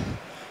 but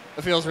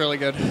it feels really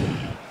good.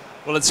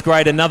 Well, it's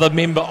great. Another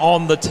member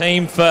on the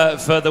team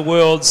for the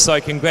Worlds,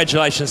 so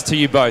congratulations to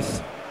you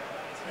both.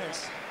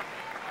 Thanks.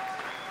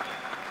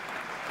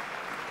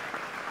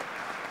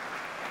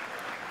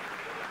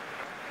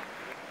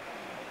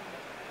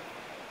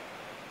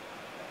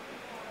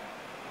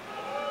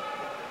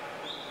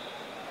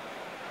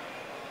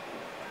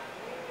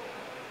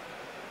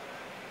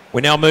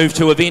 We now move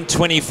to event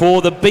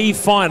 24, the B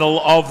final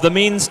of the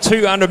men's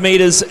 200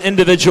 metres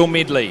individual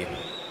medley.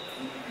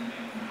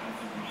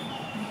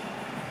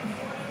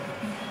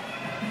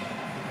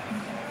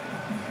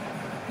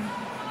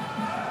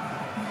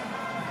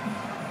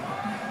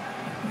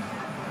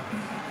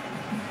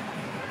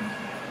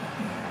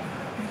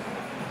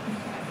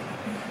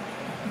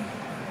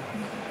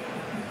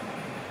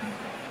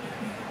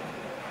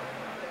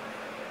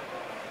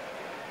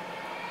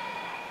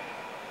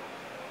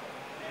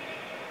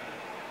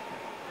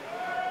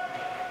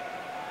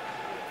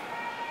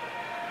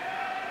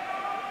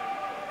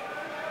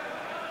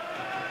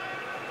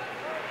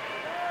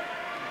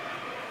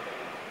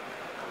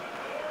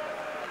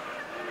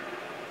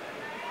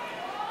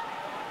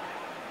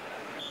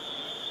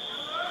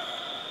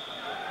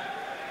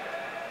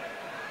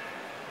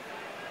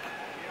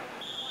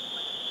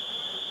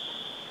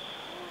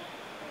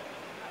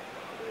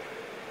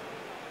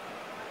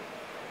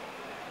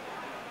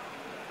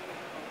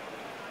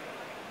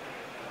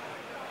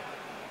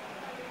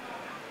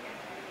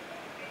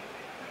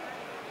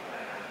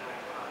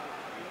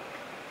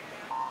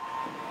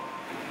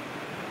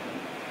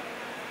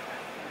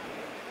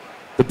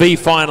 The B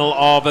final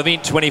of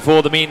event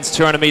 24, the men's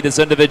 200 metres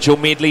individual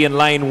medley. In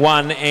lane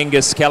 1,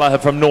 Angus Callagher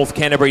from North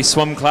Canterbury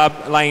Swim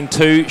Club. Lane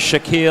 2,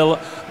 Shaquille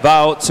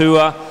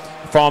Vautua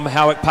from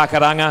Howick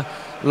Pakaranga.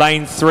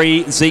 Lane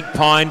 3, Zeke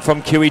Pine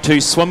from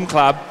QE2 Swim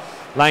Club.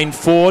 Lane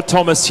 4,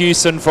 Thomas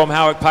Hewson from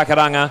Howick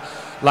Pakaranga.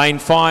 Lane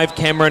 5,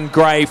 Cameron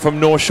Gray from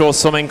North Shore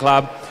Swimming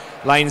Club.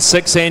 Lane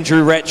 6,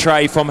 Andrew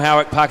Rattray from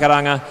Howick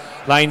Pakaranga.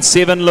 Lane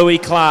 7, Louis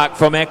Clark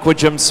from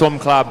Aquagym Swim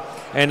Club.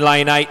 And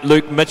lane 8,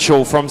 Luke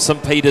Mitchell from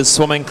St Peter's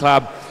Swimming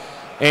Club.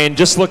 And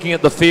just looking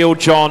at the field,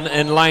 John,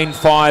 in lane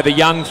 5, a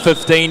young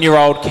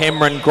 15-year-old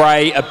Cameron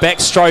Gray, a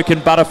backstroke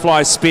and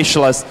butterfly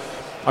specialist,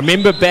 I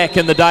remember back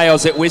in the day I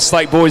was at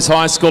Westlake Boys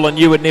High School and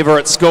you were never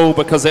at school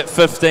because at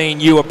 15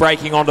 you were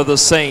breaking onto the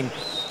scene.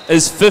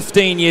 Is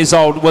 15 years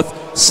old with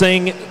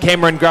seeing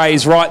Cameron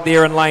Gray's right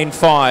there in lane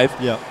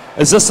 5. Yeah.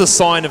 Is this a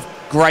sign of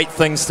great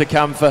things to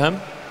come for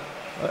him?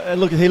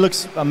 Look, he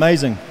looks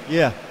amazing.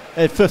 Yeah.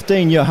 At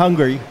 15 you're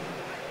hungry,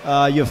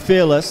 you're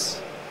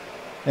fearless,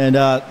 and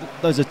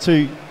those are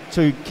two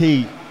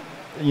key,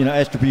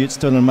 attributes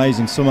to an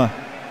amazing swimmer.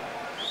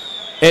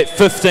 At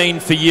 15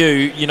 for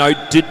you,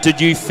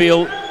 did you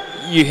feel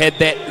you had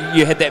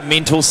that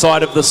mental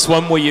side of the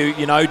swim? Were you,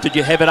 did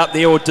you have it up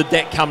there, or did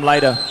that come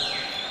later?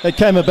 It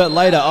came a bit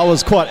later. I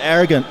was quite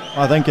arrogant,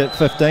 I think, at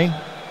 15.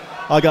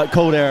 I got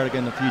called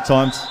arrogant a few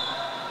times,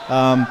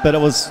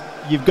 but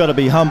you've got to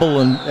be humble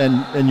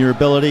in your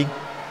ability,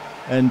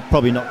 and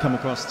probably not come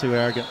across too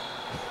arrogant.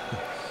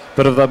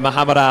 Bit of the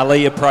Muhammad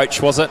Ali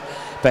approach, was it?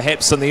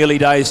 Perhaps in the early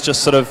days,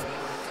 just sort of.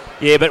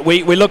 Yeah, but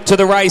we look to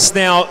the race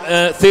now,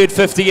 third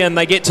 50 in,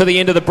 they get to the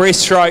end of the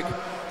breaststroke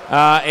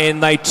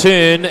and they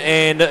turn,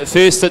 and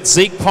first it's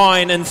Zeke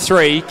Pine in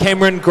 3,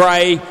 Cameron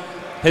Gray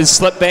has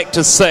slipped back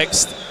to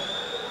 6th.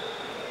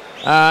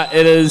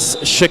 It is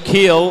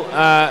Shaquille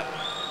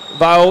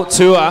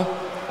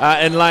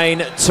Vaotua in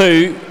lane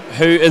 2,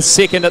 who is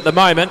second at the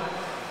moment.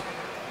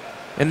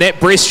 And that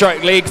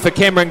breaststroke leg for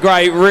Cameron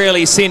Gray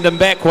really sent him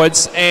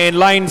backwards, and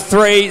lane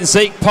 3,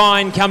 Zeke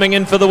Pine coming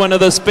in for the win of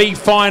this B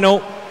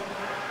final.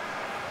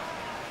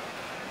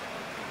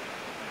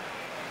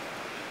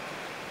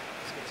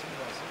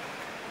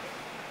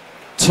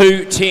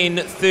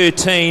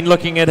 2:10.13,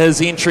 looking at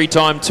his entry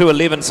time,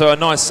 2:11, so a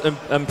nice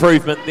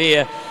improvement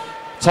there.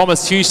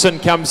 Thomas Hewson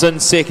comes in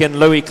second,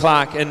 Louis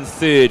Clark in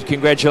third.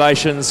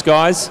 Congratulations,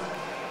 guys.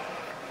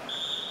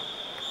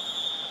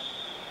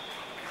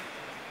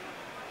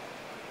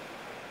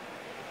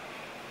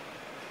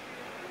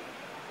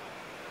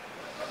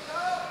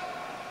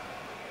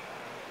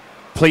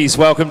 Please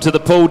welcome to the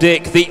pool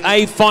deck the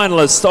A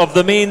finalist of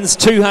the men's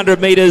 200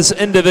 metres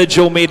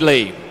individual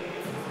medley.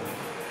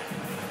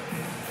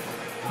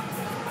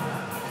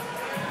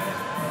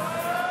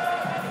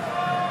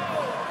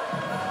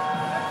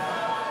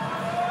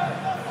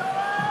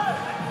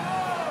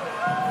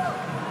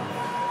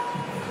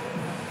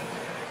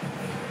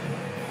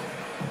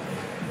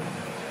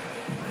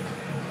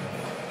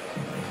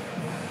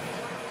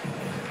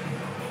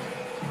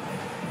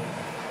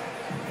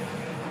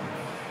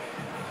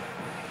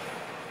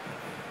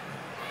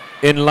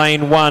 In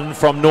lane 1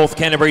 from North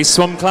Canterbury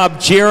Swim Club,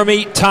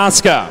 Jeremy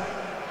Tasker.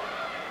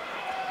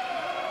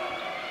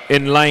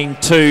 In lane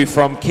 2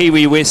 from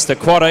Kiwi West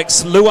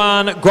Aquatics,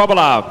 Luan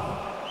Grobela.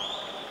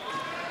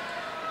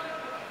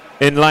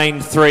 In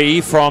lane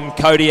 3 from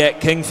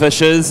Kodiak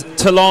Kingfishers,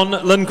 Talon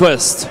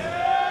Lindquist.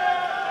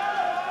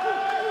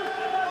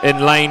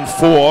 In lane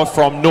 4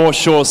 from North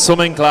Shore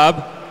Swimming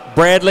Club,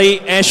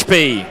 Bradley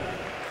Ashby.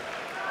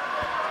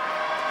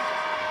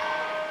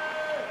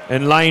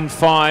 In lane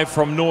 5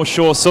 from North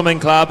Shore Swimming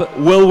Club,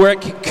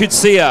 Wilrick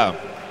Kutsia.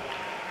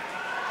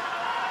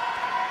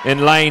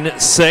 In lane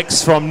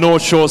 6 from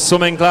North Shore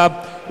Swimming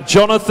Club,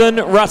 Jonathan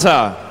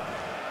Rutter.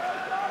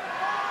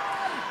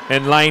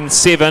 In lane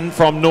 7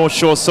 from North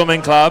Shore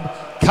Swimming Club,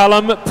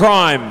 Cullum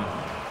Prime.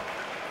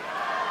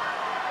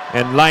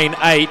 In lane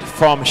 8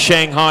 from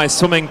Shanghai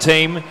Swimming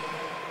Team,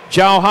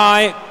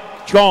 Zhao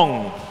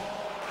Zhong.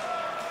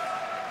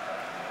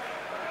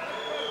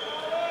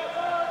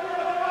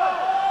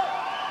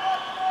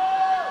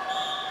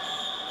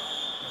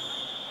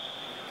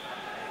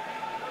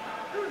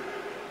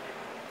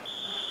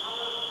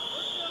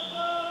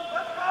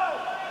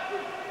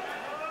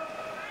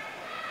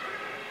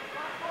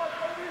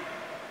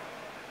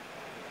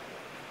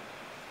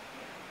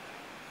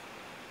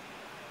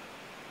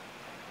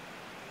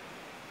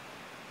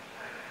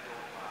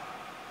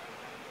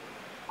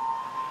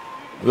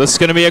 This is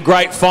going to be a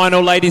great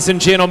final, ladies and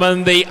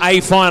gentlemen. The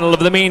A final of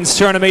the men's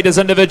 200 metres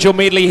individual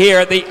medley here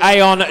at the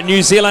Aon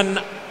New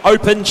Zealand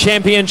Open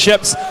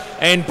Championships.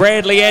 And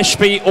Bradley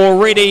Ashby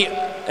already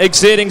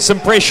exerting some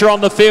pressure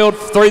on the field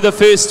through the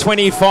first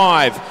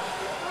 25.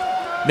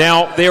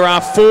 Now, there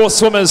are 4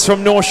 swimmers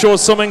from North Shore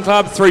Swimming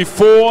Club through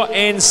 4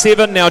 and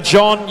 7. Now,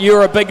 John,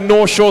 you're a big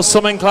North Shore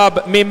Swimming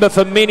Club member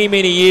for many,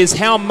 many years.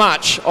 How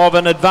much of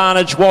an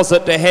advantage was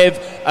it to have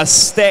a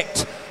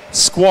stacked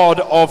squad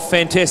of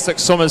fantastic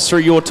swimmers through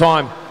your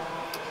time?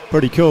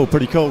 Pretty cool,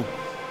 pretty cool.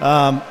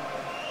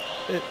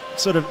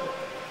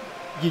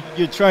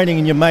 You're training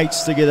and your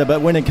mates together,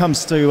 but when it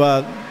comes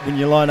to when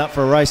you line up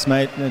for a race,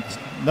 mate, it's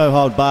no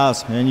hold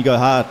bars, man. You go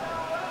hard,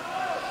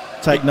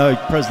 take no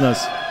prisoners.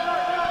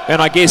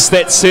 And I guess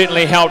that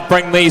certainly helped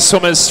bring these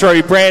swimmers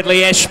through.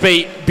 Bradley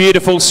Ashby,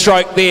 beautiful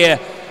stroke there.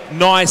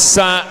 Nice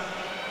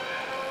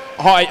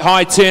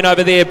high turn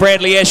over there.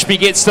 Bradley Ashby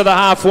gets to the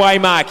halfway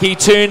mark. He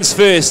turns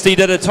first. He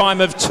did a time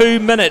of 2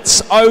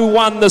 minutes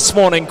 01 this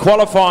morning,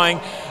 qualifying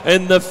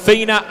in the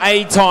FINA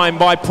A time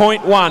by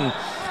 0.1.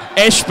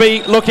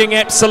 Ashby looking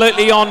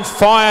absolutely on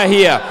fire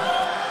here.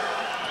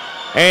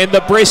 And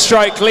the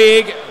breaststroke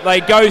leg,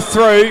 they go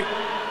through.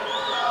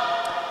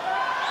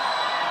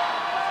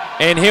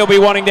 and he'll be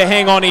wanting to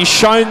hang on. He's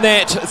shown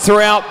that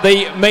throughout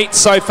the meet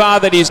so far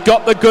that he's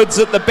got the goods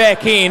at the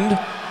back end.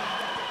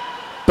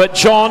 But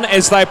John,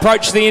 as they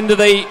approach the end of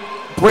the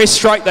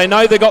breaststroke, they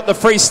know they've got the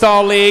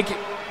freestyle leg.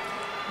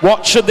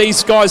 What should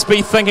these guys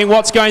be thinking?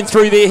 What's going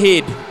through their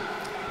head?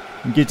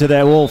 Get to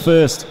that wall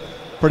first.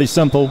 Pretty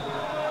simple.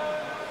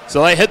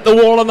 So they hit the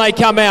wall and they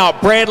come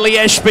out. Bradley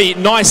Ashby,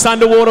 nice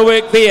underwater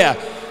work there.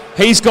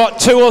 He's got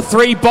 2 or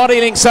 3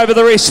 body lengths over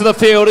the rest of the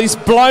field. He's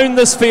blown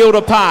this field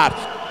apart.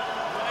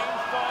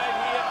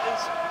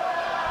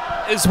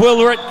 Is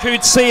Wilrit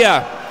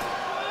Kutsia.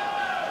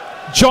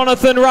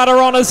 Jonathan Rudder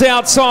on his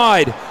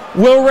outside.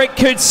 Wilrit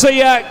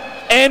Kutsia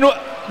and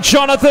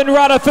Jonathan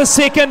Rudder for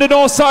second, and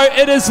also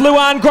it is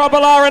Luan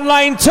Grobbelaar in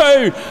lane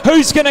 2.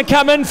 Who's going to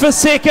come in for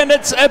second?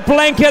 It's a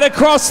blanket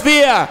across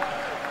there.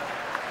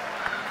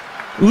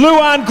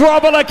 Luan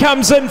Grobbelaar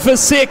comes in for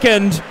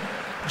second.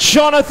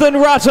 Jonathan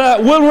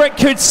Rudder, Wilrit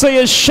Kutsia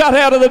is shut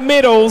out of the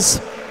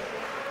medals,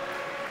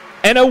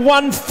 and a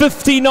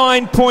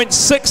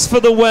 159.6 for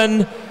the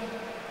win.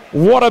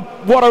 What a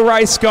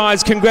race,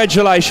 guys.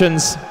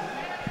 Congratulations.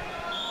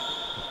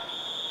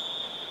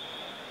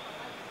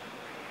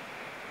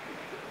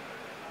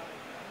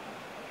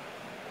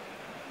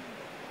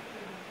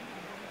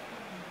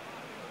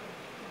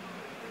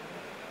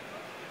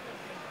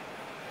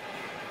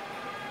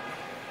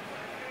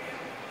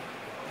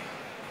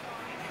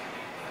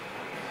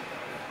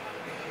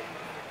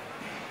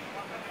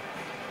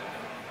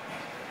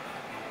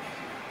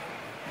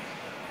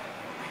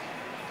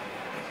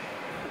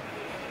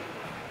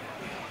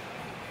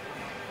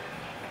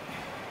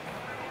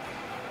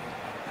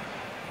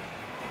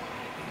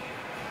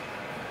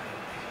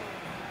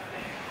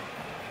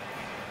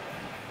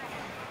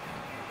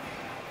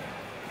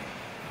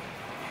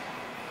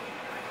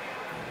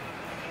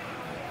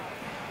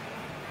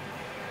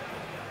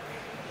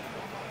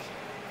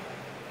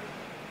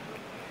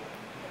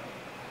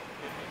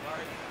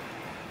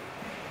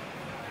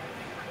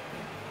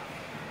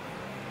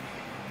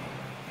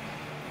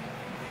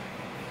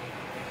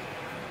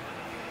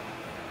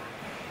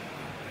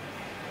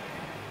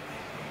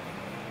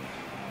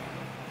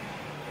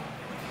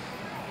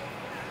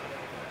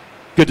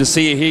 Good to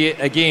see you here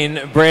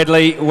again,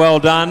 Bradley. Well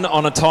done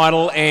on a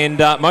title, and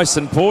most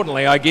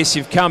importantly, I guess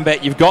you've come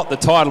back, you've got the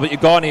title, but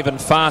you've gone even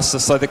faster,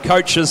 so the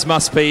coaches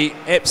must be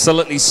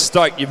absolutely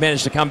stoked you've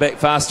managed to come back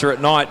faster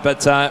at night.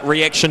 But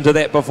reaction to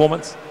that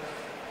performance?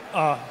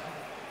 To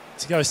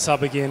go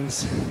sub again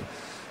is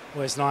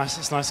always nice.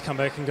 It's nice to come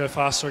back and go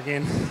faster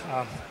again.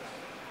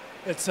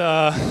 It's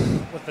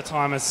with the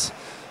time, it's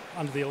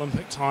under the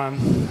Olympic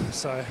time,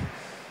 so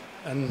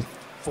and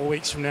 4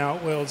 weeks from now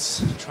at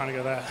Worlds, trying to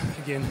go that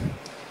again.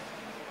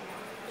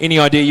 Any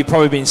idea? You've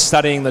probably been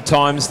studying the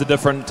times, the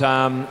different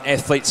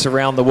athletes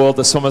around the world,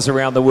 the swimmers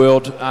around the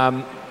world.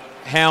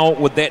 How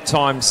would that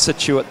time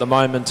sit you at the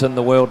moment in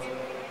the world?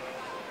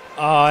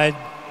 I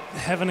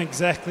haven't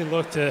exactly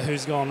looked at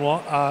who's gone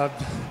what.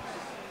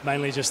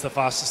 Mainly just the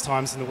fastest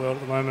times in the world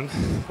at the moment,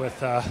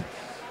 with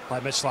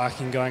like Mitch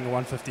Larkin going a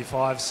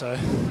 155, so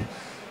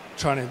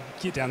trying to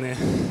get down there.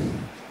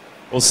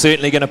 Well,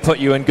 certainly going to put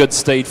you in good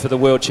stead for the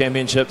World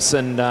Championships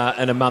in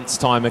a month's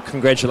time. And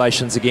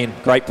congratulations again.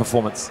 Great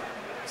performance.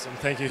 Awesome.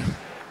 Thank you.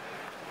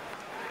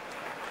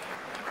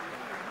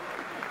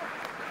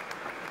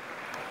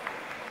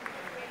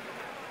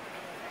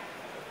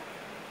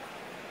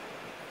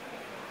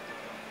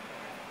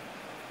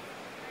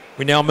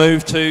 We now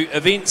move to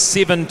event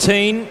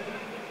 17,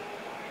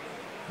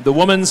 the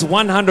women's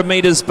 100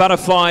 metres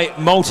butterfly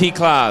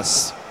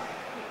multi-class.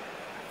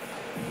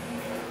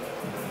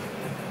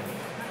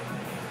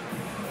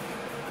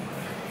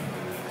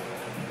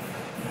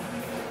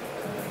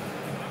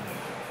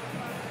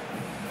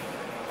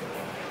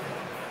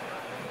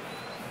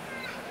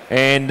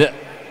 And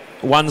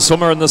one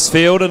swimmer in this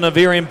field, and a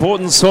very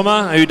important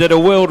swimmer who did a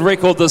world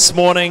record this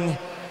morning.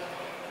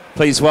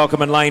 Please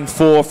welcome in lane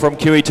 4 from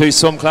QE2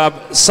 Swim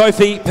Club,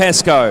 Sophie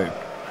Pascoe.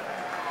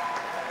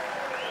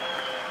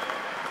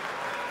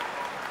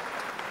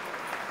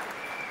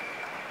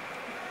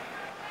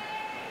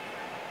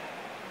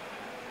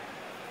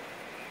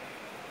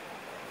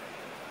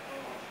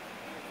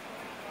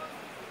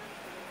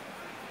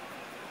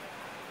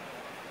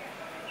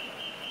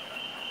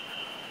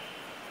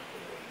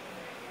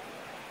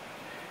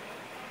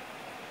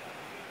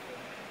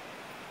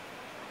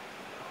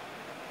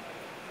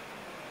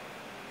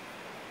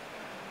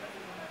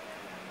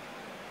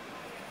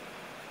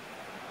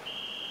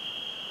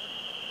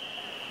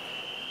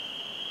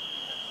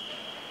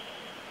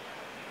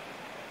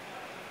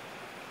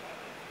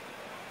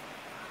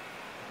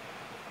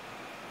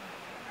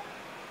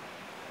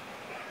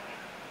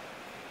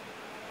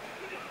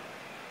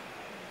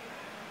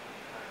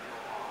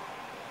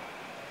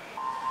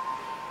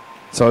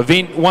 So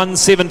event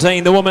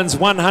 117, the women's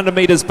 100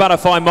 metres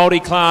butterfly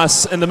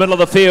multi-class. In the middle of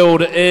the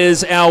field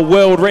is our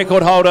world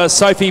record holder,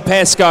 Sophie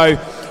Pascoe.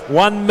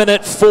 1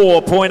 minute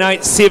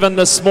 4.87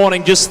 this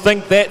morning. Just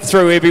think that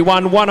through,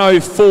 everyone.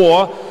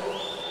 104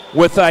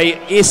 with a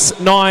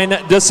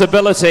S9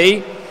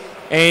 disability.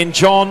 And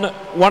John,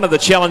 one of the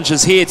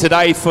challenges here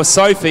today for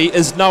Sophie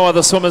is no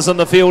other swimmers in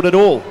the field at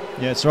all.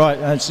 Yeah, that's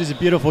right. She's a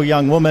beautiful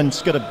young woman.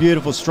 She's got a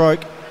beautiful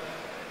stroke.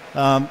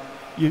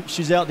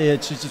 She's out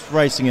there, she's just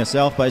racing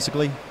herself,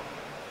 basically.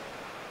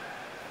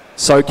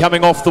 So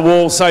coming off the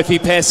wall, Sophie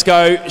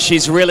Pascoe,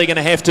 she's really going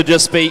to have to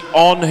just be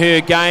on her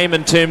game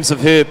in terms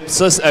of her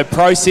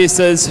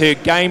processes, her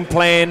game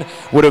plan,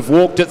 would have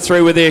walked it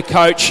through with her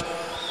coach.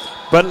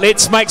 But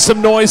let's make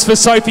some noise for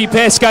Sophie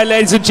Pascoe,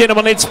 ladies and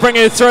gentlemen. Let's bring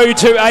her through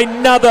to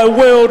another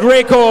world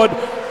record.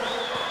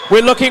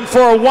 We're looking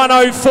for a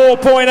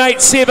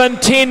 104.87,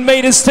 10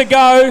 metres to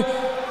go.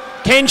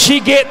 Can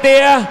she get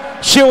there?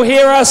 She'll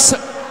hear us.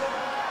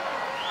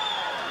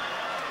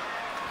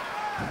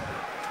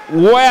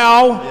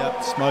 Wow. Yep,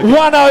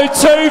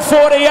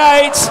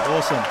 102.48.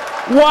 Awesome.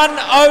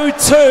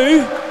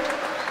 102.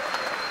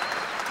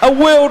 A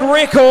world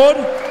record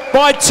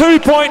by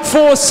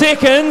 2.4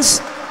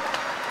 seconds.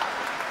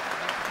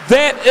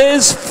 That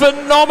is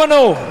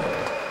phenomenal.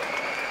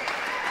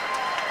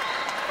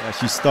 Yeah,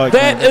 she's stoked.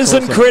 That is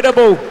awesome.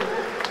 Incredible.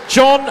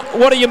 John,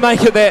 what do you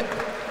make of that?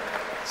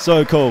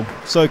 So cool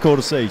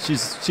to see.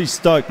 She's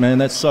stoked, man.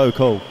 That's so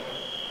cool.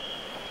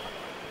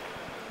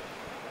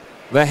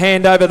 The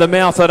hand over the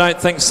mouth, I don't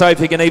think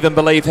Sophie can even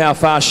believe how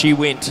far she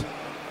went.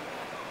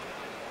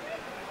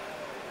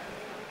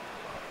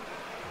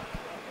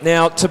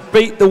 Now, to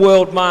beat the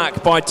world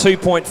mark by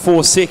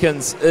 2.4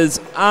 seconds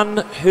is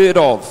unheard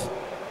of.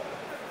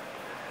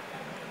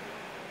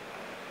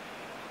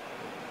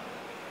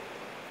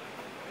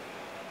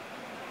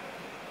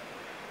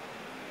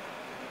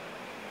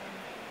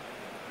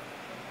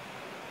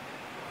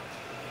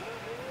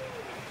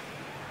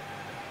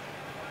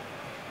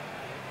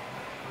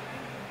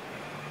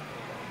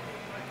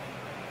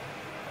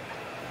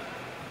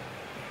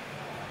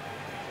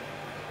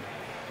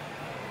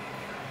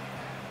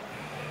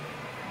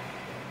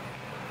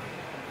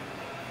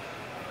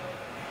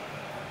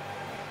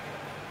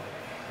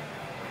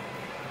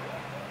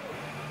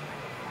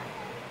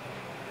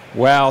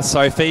 Wow,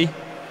 Sophie,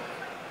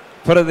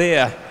 put it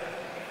there.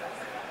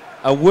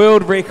 A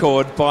world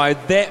record by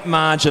that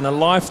margin, a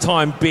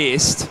lifetime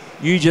best.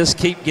 You just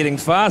keep getting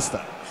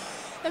faster.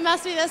 It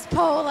must be this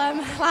pool.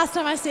 Last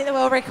time I set the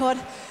world record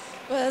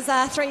was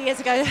 3 years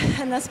ago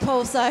in this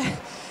pool, so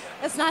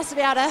it's nice to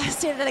be able to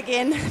set it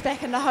again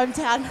back in the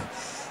hometown.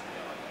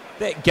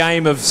 That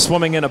game of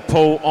swimming in a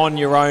pool on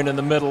your own in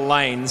the middle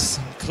lanes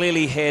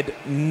clearly had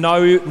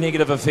no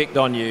negative effect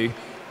on you.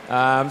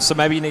 So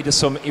maybe you need to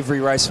swim every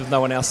race with no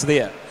one else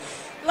there.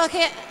 Look,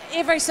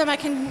 every swimmer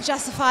can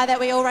justify that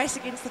we all race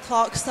against the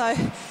clock, so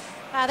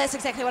that's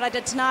exactly what I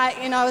did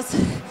tonight. You know, I was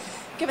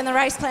given the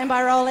race plan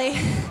by Rolly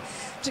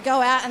to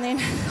go out and then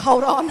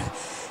hold on,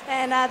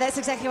 and that's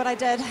exactly what I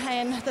did,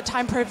 and the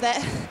time proved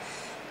that.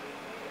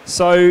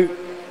 So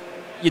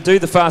you do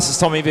the fastest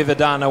time you've ever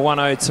done, a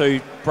 102,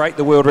 break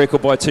the world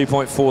record by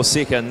 2.4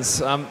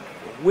 seconds.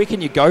 Where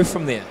can you go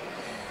from there?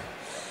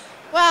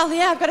 Well,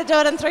 yeah, I've got to do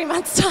it in 3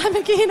 months' time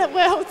again at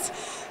Worlds.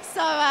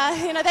 So,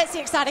 you know, that's the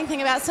exciting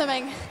thing about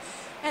swimming.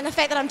 And the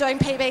fact that I'm doing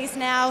PBs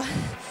now,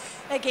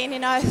 again, you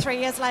know, 3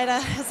 years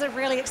later, is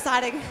really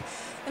exciting.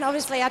 And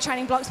obviously our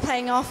training block's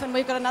paying off, and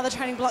we've got another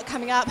training block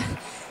coming up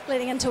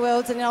leading into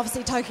Worlds and then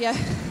obviously Tokyo.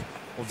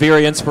 Well,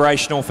 very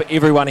inspirational for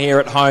everyone here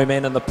at home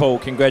and in the pool.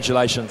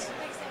 Congratulations.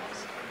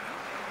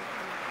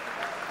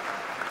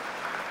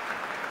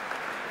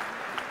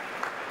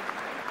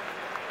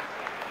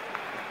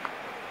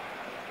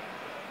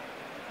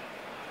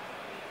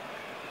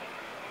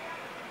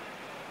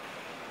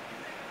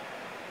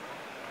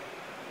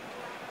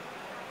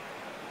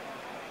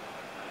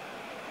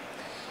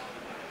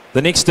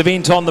 The next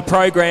event on the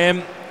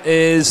program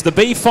is the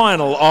B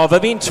final of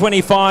event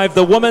 25,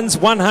 the women's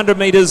 100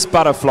 metres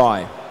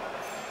butterfly.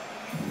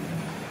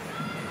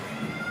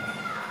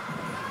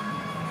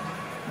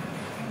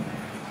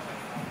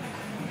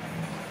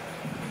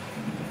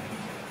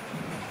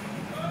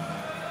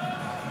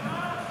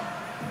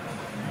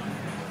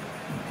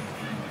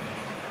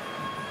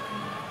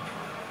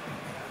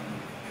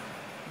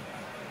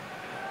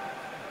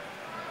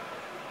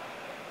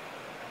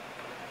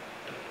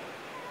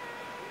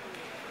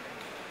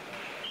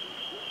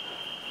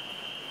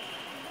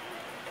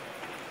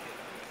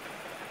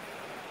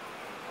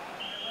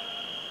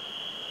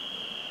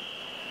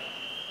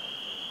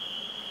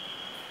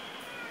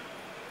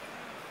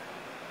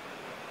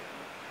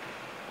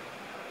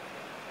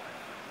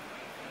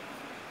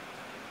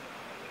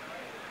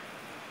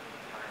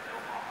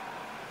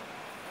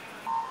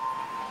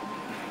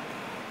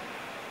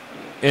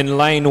 In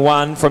lane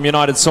 1 from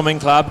United Swimming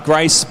Club,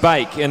 Grace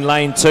Bake. In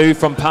lane 2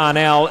 from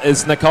Parnell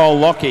is Nicole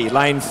Lockie.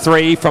 Lane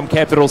 3 from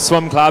Capital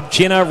Swim Club,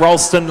 Jenna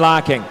Ralston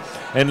Larking.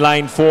 In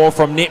lane 4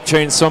 from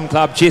Neptune Swim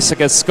Club,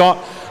 Jessica Scott.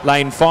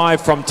 Lane 5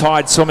 from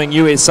Tide Swimming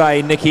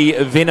USA, Nikki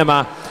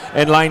Venema.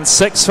 In lane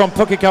 6 from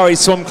Pukekohe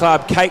Swim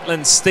Club,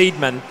 Caitlin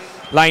Steedman.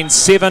 Lane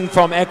 7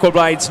 from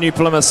Aquablades New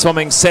Plymouth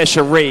Swimming,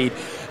 Sasha Reed.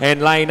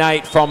 And lane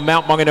 8 from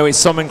Mount Maunganui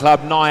Swimming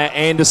Club, Nia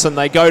Anderson.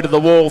 They go to the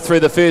wall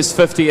through the first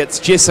 50. It's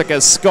Jessica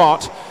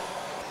Scott.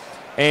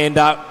 And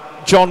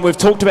John, we've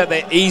talked about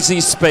that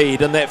easy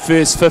speed in that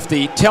first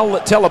 50. Tell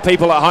the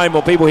people at home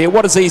or people here,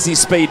 what does easy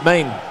speed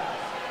mean?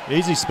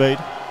 Easy speed.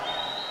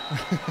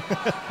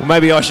 Well,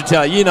 maybe I should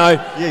tell you.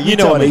 You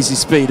know what easy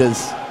speed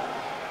is.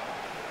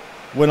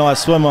 When I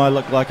swim, I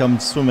look like I'm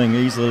swimming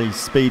easily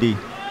speedy.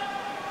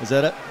 Is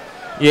that it?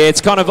 Yeah,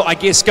 it's kind of, I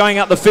guess, going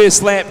up the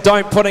first lap,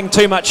 don't putting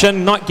too much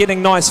in, not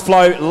getting nice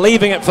flow,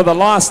 leaving it for the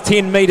last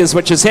 10 metres,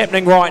 which is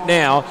happening right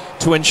now,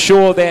 to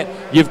ensure that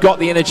you've got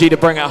the energy to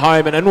bring it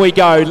home. And in we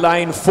go.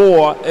 Lane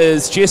 4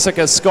 is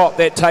Jessica Scott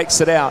that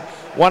takes it out.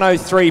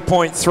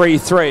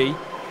 103.33.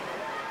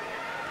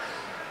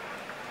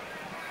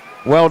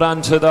 Well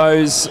done to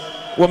those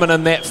women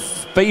in that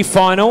B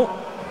final.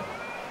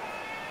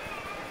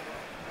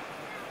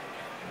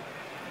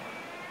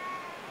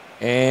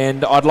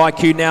 And I'd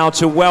like you now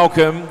to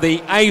welcome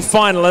the A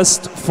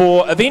finalist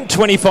for event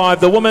 25,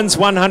 the women's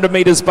 100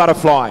 metres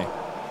butterfly.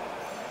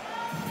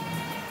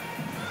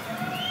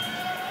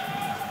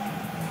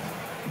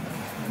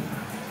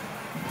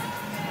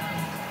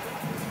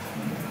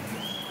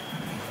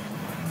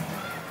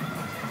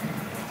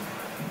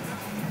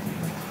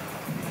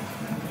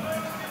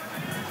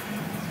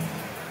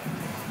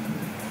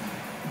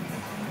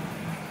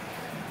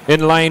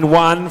 In lane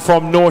 1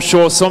 from North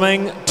Shore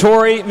Swimming,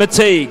 Tori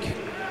Mateague.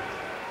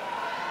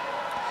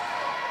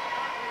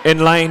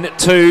 In lane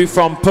 2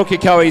 from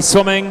Pukekohe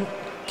Swimming,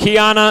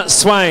 Kiana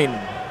Swain.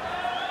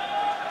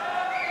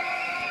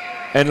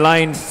 In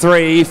lane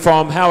 3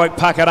 from Howick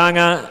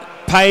Pakaranga,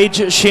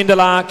 Paige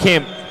Shendela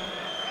Kemp.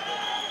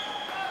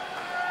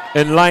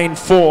 In lane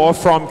 4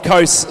 from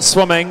Coast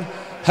Swimming,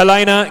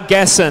 Helena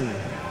Gasson.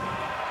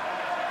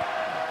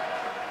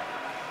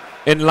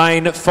 In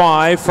lane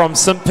 5 from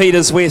St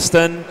Peters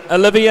Western,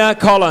 Olivia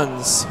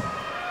Collins.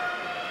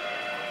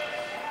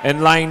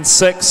 In lane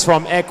 6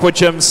 from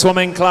Aquatic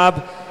Swimming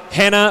Club,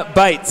 Hannah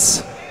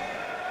Bates.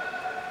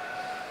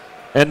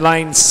 In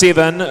lane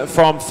 7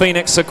 from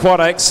Phoenix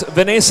Aquatics,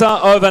 Vanessa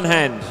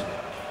Ovenhand.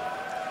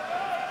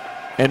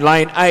 In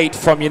lane 8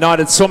 from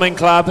United Swimming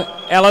Club,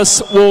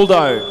 Alice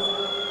Waldo.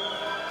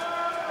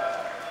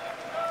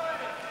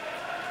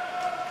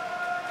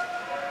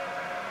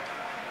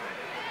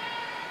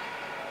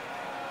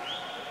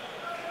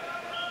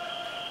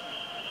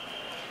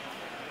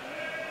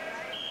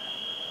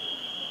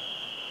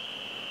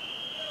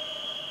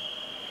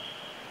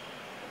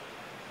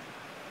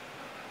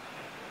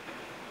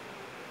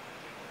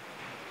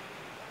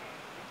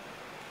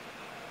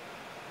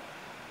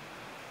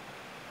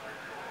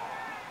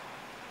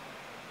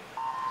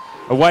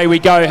 Away we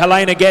go,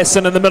 Helena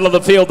Gasson in the middle of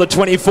the field, the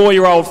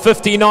 24-year-old,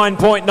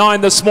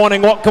 59.9 this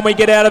morning. What can we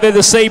get out of her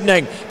this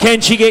evening? Can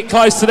she get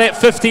close to that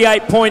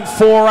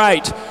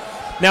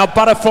 58.48? Now,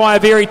 butterfly, a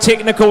very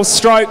technical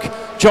stroke.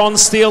 John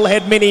Steele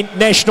had many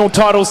national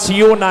titles to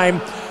your name.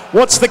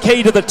 What's the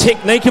key to the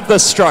technique of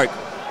this stroke?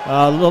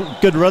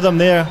 Good rhythm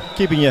there,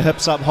 keeping your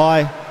hips up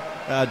high,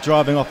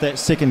 driving off that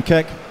second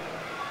kick.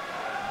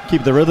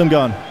 Keep the rhythm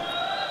going.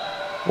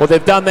 Well,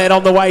 they've done that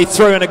on the way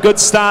through, and a good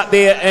start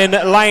there in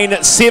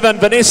lane 7.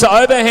 Vanessa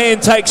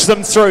Overhand takes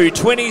them through,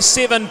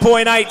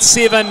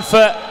 27.87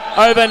 for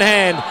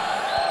Overhand.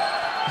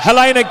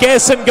 Helena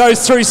Gasson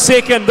goes through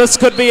second. This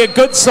could be a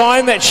good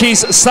sign that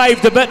she's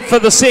saved a bit for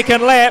the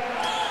second lap.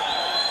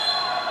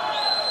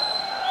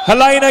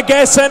 Helena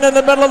Gasson in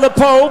the middle of the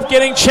pool,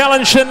 getting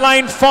challenged in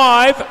lane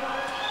 5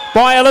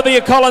 by Olivia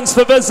Collins,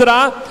 the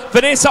visitor.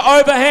 Vanessa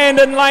Overhand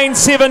in lane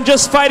 7,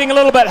 just fading a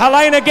little bit.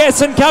 Helena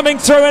Gasson coming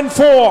through in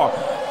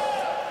 4.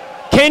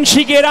 Can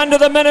she get under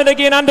the minute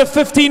again, under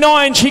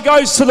 59? She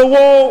goes to the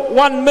wall,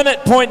 1 minute,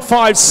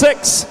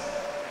 0.56.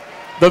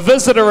 The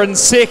visitor in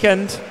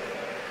second.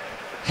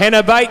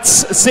 Hannah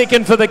Bates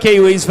second for the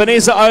Kiwis.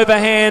 Vanessa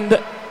Overhand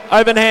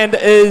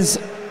is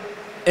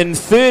in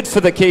third for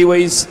the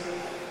Kiwis.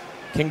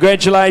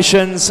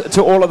 Congratulations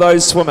to all of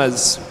those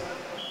swimmers.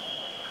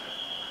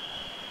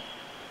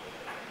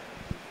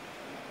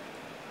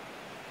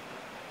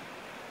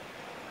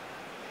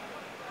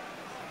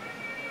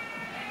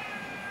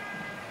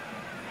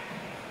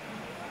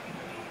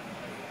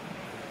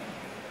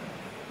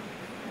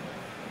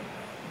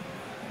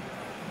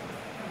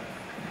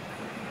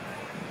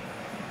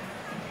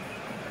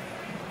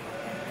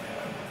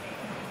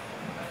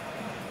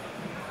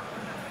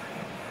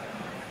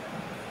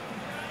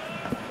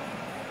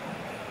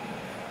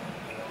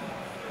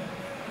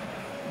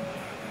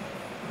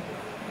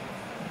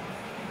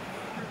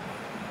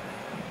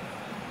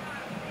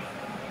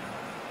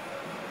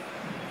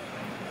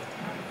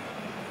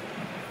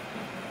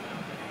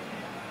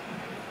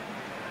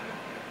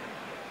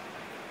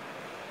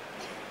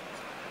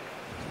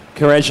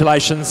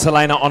 Congratulations,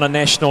 Helena, on a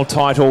national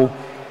title.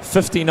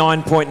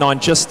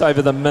 59.9, just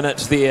over the minute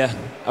there.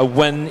 A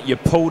win. You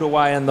pulled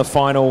away in the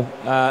final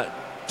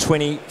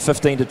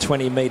 15 to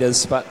 20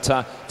 metres. But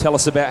tell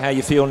us about how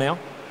you feel now.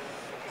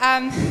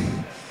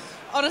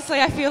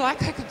 Honestly, I feel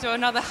like I could do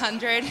another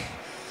 100.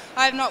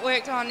 I have not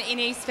worked on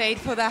any speed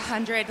for the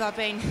 100. I've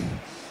been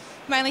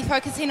mainly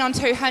focusing on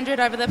 200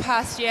 over the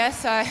past year.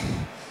 So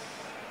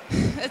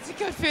it's a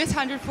good first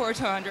 100 for a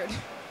 200.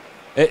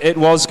 It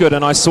was good,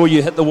 and I saw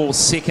you hit the wall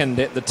second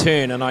at the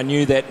turn, and I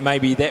knew that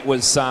maybe that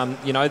was,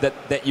 you know,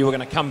 that you were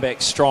going to come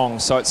back strong.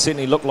 So it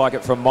certainly looked like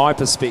it from my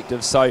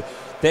perspective. So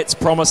that's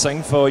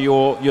promising for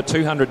your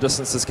 200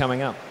 distances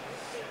coming up.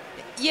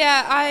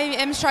 Yeah, I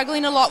am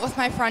struggling a lot with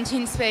my front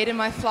end speed and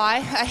my fly.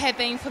 I have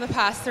been for the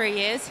past 3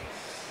 years.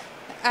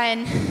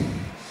 And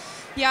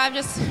yeah, I'm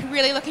just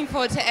really looking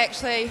forward to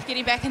actually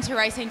getting back into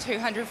racing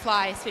 200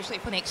 fly, especially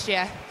for next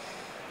year.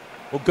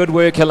 Well, good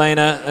work,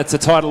 Helena. It's a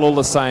title all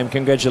the same.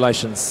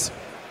 Congratulations.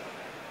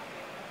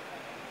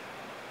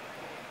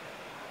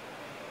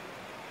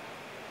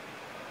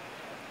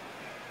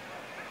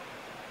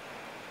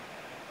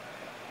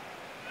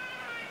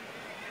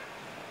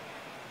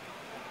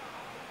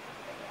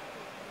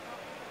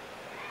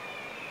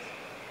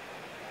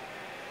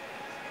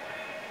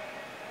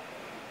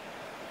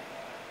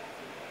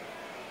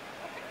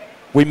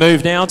 We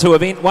move now to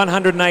event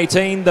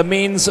 118, the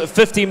men's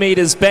 50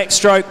 metres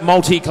backstroke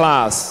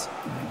multi-class.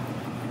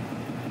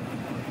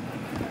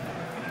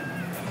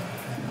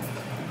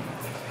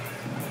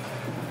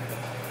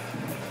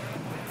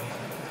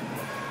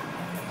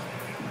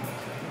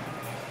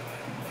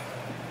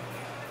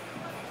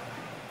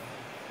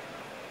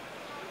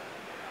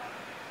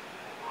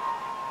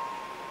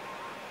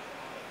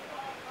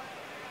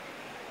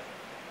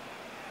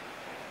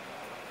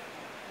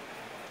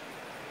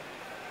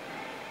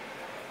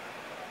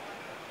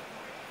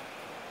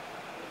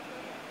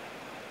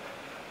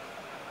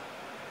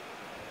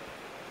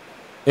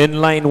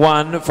 In lane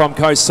 1 from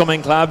Coast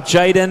Swimming Club,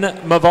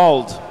 Jaden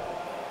Mavold.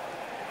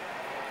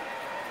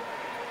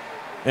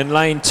 In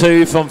lane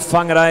 2 from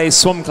Whangarei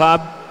Swim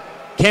Club,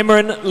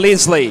 Cameron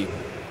Leslie.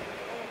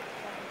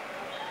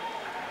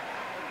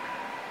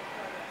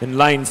 In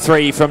lane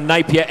 3 from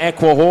Napier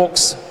Aqua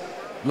Hawks,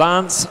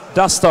 Lance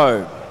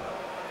Dusto.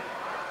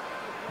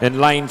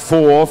 In lane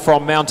 4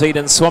 from Mount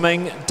Eden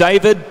Swimming,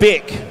 David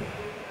Beck.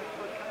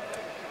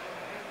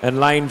 In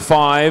lane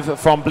 5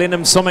 from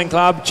Blenheim Swimming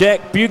Club,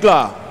 Jack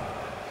Bugler.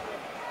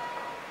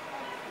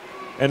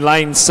 In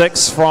lane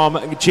 6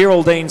 from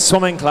Geraldine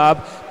Swimming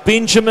Club,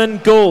 Benjamin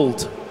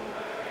Gould.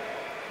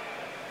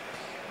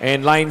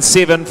 And lane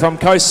 7 from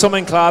Coast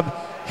Swimming Club,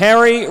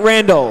 Harry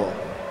Randall.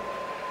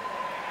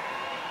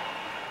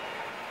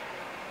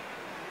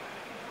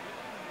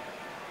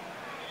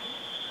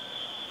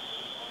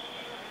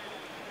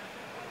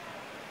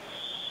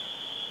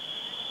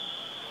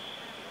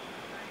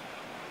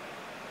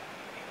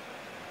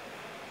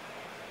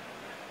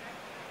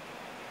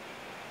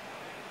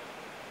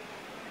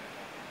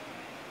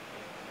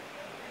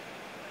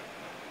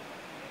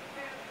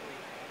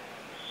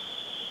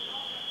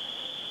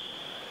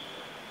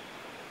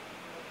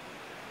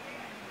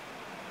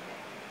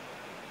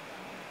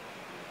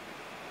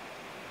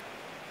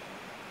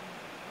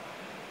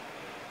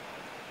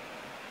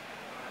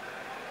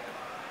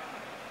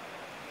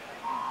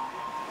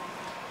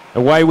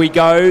 Away we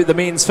go, the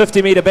men's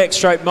 50 metre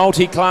backstroke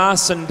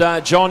multi-class, and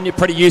John, you're a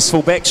pretty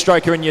useful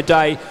backstroker in your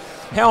day.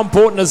 How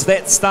important is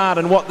that start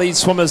and what these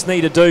swimmers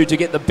need to do to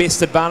get the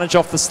best advantage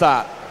off the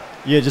start?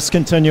 Yeah, just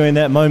continuing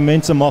that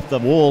momentum off the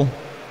wall.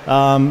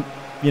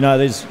 You know,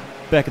 there's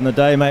back in the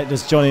day, mate,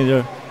 there's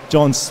John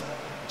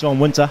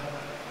Winter.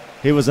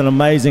 He was an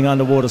amazing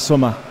underwater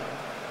swimmer.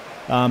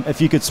 If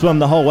you could swim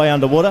the whole way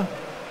underwater,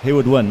 he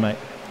would win, mate.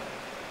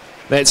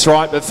 That's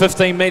right, but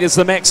 15 metres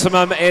the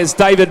maximum as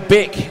David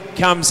Beck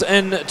comes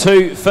in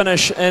to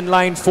finish in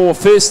lane 4,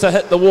 first to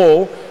hit the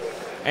wall.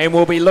 And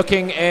we'll be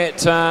looking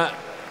at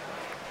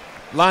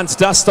Lance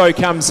Dusto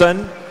comes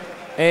in,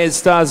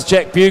 as does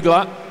Jack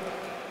Bugler.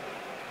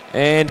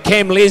 And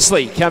Cam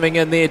Leslie coming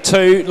in there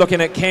too,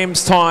 looking at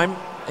Cam's time.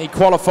 He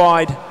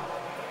qualified,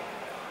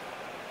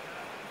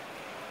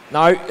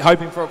 no,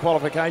 hoping for a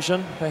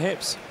qualification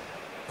perhaps.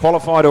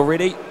 Qualified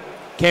already.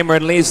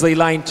 Cameron Leslie,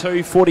 lane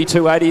 2,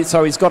 42.80,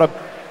 so he's got a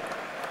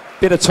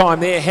better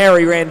time there.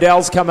 Harry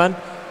Randall's come in,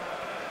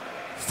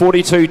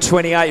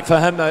 42.28 for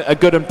him, a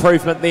good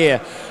improvement there.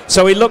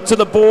 So we look to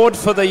the board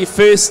for the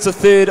first to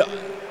third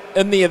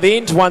in the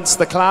event once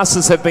the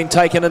classes have been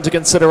taken into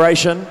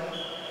consideration.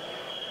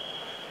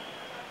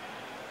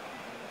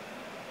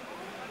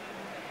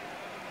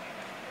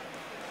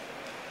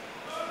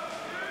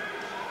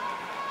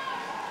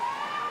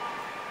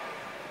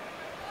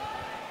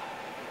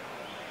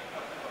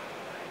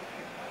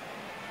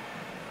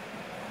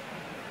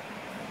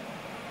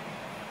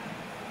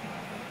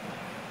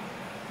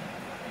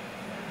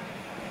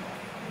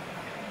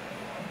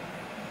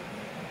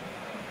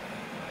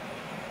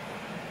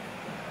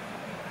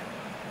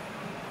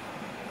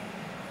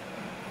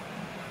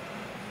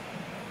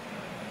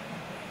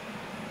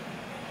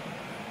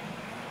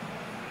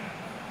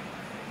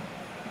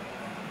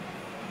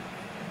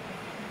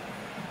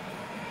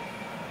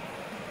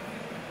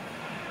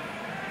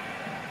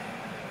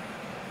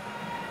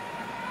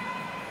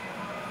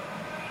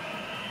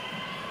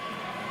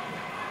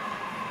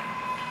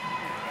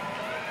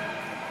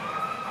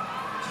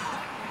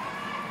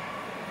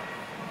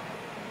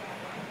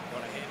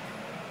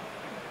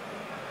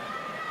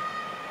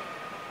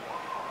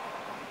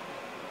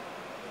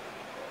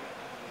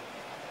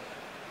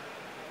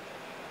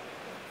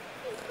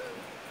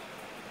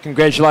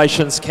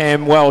 Congratulations,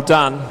 Cam. Well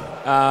done.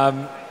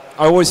 I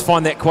always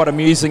find that quite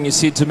amusing. You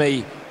said to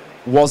me,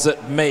 was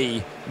it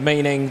me?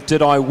 Meaning,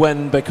 did I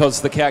win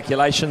because the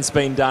calculation's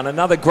been done?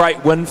 Another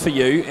great win for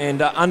you,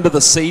 and under the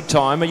seed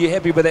time. Are you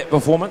happy with that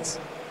performance?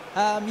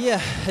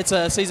 Yeah, it's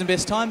a season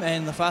best time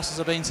and the fastest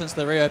I've been since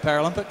the Rio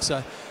Paralympics,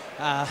 so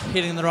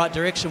heading in the right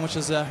direction, which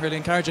is really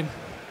encouraging.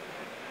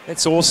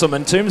 That's awesome.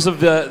 In terms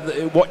of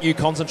what you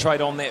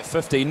concentrate on that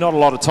 50, not a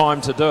lot of time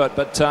to do it,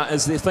 but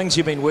is there things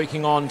you've been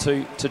working on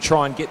to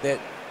try and get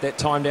that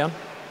time down?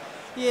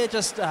 Yeah,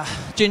 just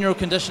general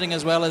conditioning,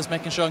 as well as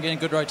making sure I'm getting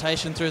good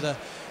rotation through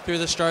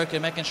the stroke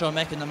and making sure I'm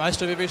making the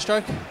most of every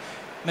stroke.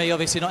 Me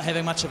obviously not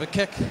having much of a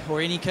kick or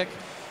any kick.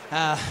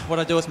 What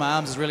I do with my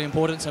arms is really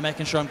important, so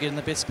making sure I'm getting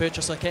the best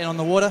purchase I can on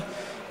the water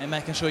and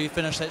making sure you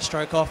finish that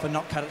stroke off and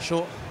not cut it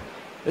short.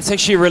 It's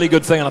actually a really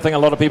good thing, and I think a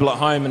lot of people at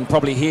home and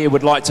probably here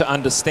would like to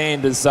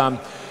understand is,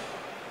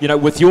 you know,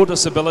 with your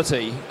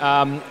disability,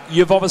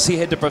 you've obviously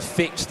had to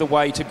perfect the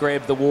way to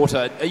grab the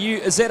water.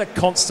 Is that a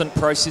constant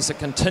process, a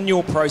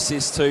continual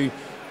process to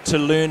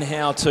learn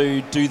how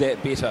to do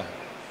that better?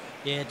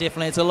 Yeah,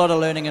 definitely. It's a lot of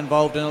learning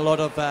involved and a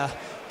lot of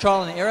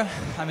trial and error.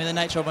 I mean, the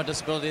nature of my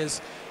disability is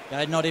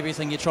not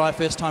everything you try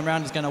first time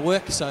round is going to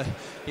work, so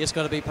you just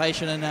got to be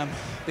patient and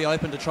be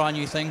open to try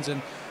new things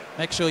and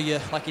make sure you,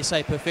 like you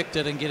say, perfect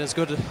it and get as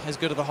good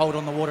of a hold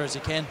on the water as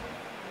you can.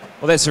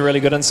 Well, that's a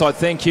really good insight.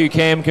 Thank you,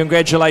 Cam.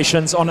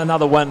 Congratulations on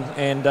another win,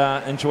 and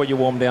enjoy your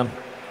warm down.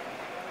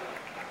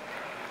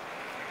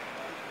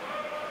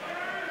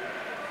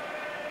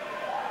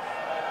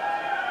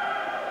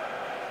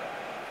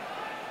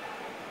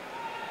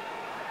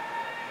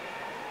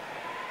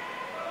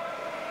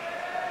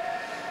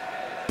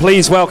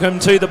 Please welcome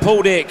to the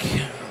pool deck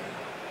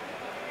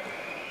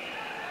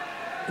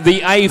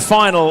the A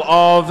final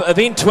of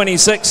event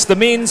 26, the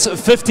men's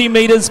 50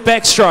 metres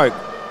backstroke.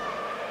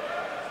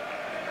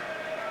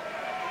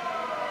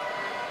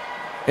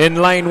 In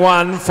lane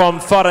 1 from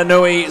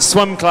Wharanui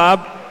Swim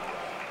Club,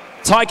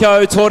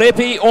 Taiko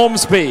Torepi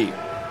Ormsby.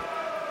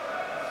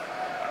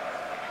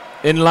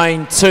 In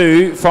lane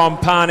 2 from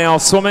Parnell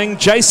Swimming,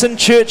 Jason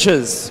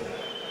Churches.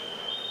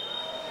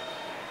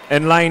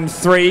 In lane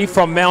 3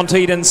 from Mount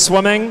Eden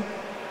Swimming,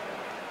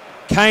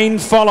 Kane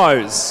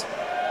Follows.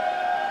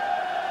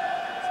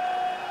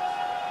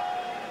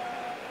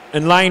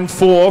 In lane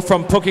 4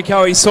 from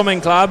Pukekohe Swimming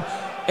Club,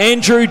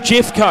 Andrew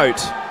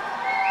Jeffcoat.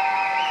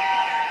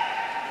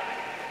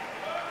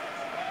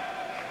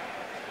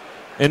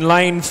 In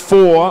lane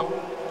 4,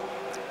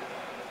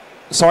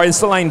 sorry, it's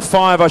the lane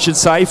 5 I should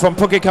say, from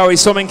Pukekohe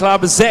Swimming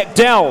Club, Zach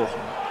Dell.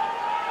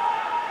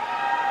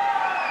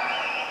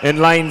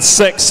 In lane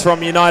 6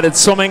 from United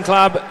Swimming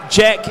Club,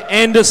 Jack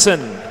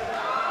Anderson.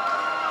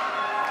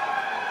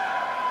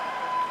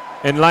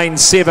 In lane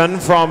 7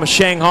 from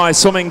Shanghai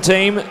Swimming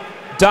Team,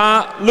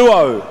 Da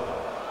Luo.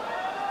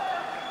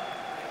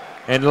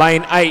 In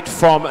lane 8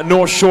 from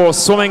North Shore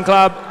Swimming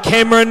Club,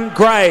 Cameron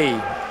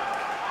Gray.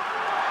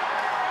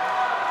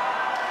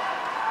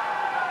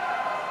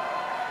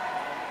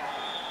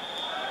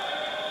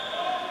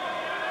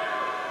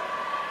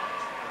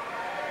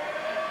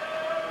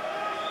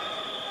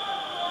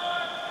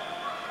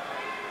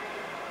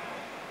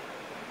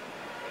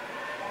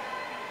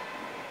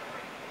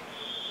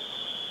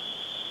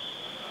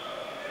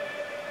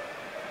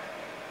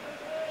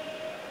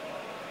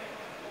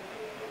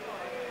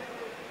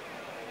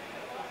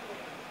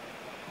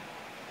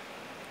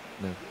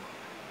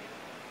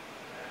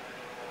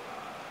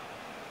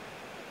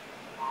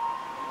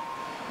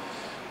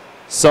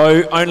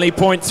 So only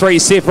 0.3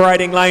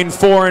 separating lane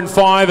 4 and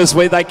 5 as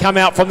they come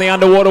out from the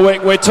underwater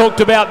work. We talked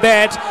about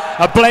that.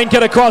 A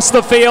blanket across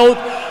the field.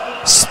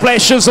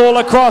 Splashes all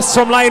across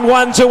from lane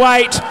 1 to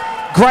 8.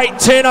 Great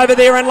turnover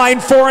there in lane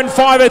 4 and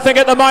 5. I think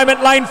at the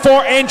moment lane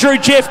 4, Andrew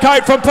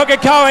Jeffcoat from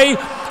Pukekohe.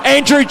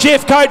 Andrew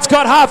Jeffcoat's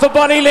got half a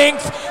body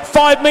length.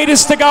 5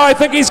 metres to go. I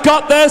think he's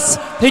got this.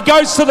 He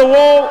goes to the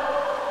wall.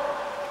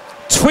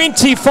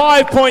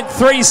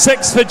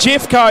 25.36 for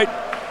Jeffcoat.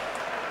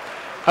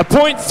 A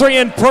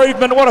 0.3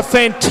 improvement. What a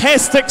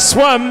fantastic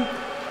swim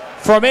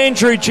from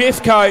Andrew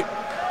Jeffcoat.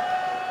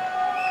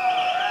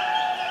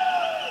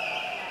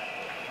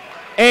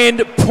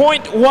 And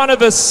 0.1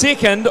 of a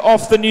second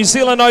off the New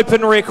Zealand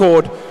Open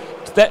record.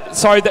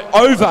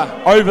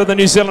 Over the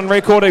New Zealand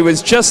record. He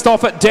was just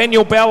off it.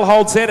 Daniel Bell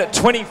holds that at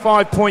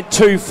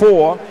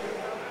 25.24.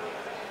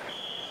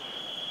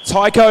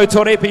 Taiko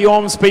Torepi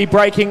Ormsby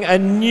breaking a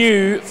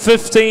new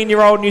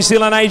 15-year-old New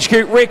Zealand age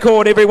group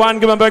record. Everyone,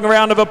 give him a big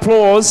round of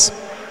applause.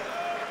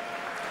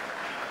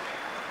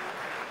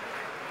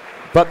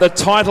 But the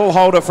title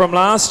holder from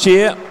last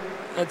year,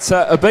 it's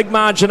a big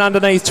margin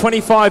underneath,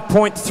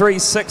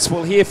 25.36.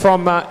 We'll hear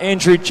from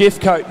Andrew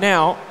Jeffcoat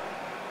now.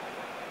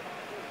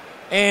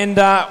 And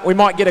we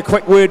might get a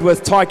quick word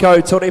with Taiko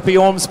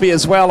Torepi Ormsby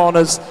as well on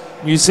his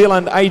New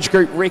Zealand age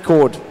group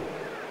record.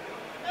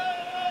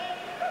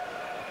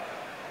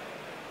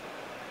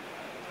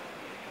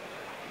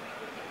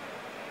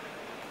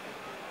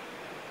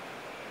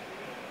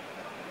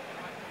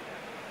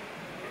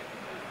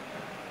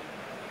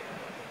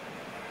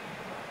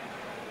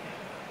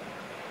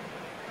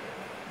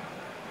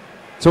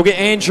 So we'll get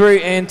Andrew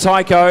and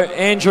Tycho.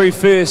 Andrew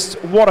first,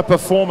 what a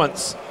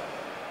performance.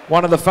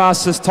 One of the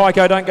fastest.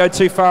 Tycho, don't go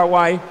too far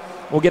away.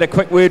 We'll get a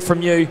quick word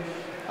from you.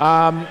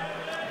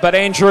 But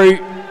Andrew,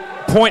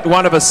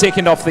 0.1 of a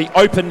second off the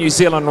Open New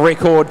Zealand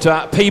record.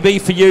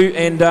 PB for you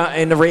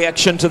and the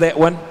reaction to that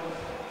win?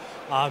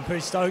 I'm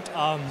pretty stoked.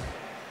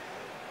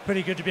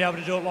 Pretty good to be able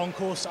to do it long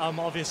course.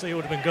 Obviously, it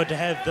would have been good to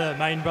have the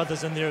main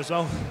brothers in there as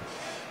well.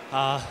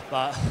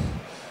 But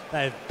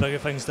they have bigger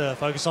things to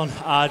focus on.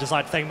 I'd just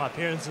like to thank my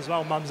parents as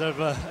well. Mum's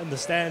over in the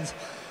stands,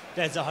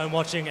 Dad's at home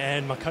watching,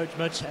 and my coach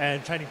Mitch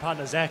and training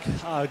partner Zach.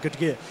 Good to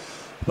get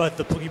both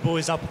the Pookie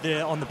boys up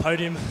there on the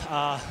podium.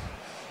 I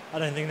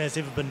don't think that's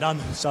ever been done,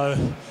 so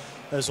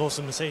it was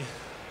awesome to see.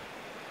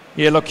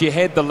 Yeah, look, you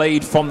had the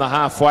lead from the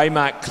halfway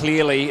mark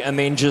clearly and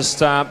then just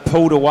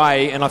pulled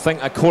away, and I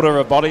think a quarter of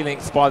a body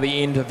length by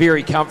the end. A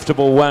very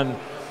comfortable win,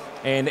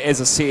 and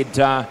as I said,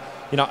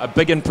 a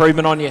big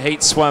improvement on your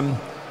heat swim.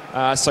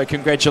 So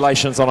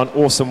congratulations on an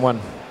awesome win.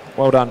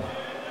 Well done.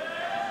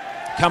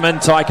 Come in,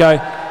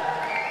 Tycho.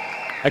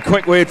 A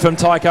quick word from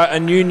Tycho. A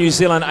New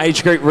Zealand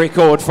age group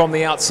record from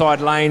the outside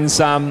lanes.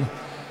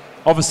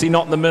 Obviously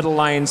not in the middle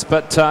lanes,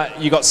 but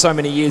you got so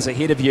many years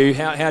ahead of you.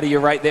 How do you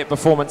rate that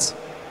performance?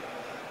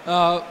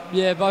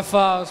 Yeah, by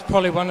far it was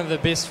probably one of the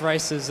best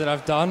races that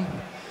I've done.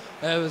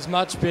 It was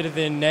much better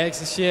than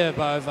Nags this year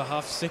by over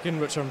half a second,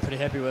 which I'm pretty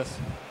happy with.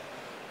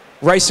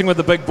 Racing with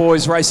the big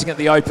boys, racing at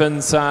the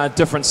Opens,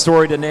 different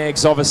story to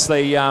Nags,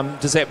 obviously.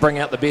 Does that bring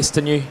out the best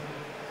in you?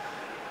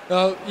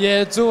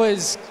 Yeah, it's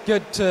always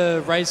good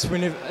to race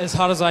as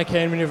hard as I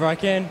can whenever I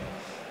can,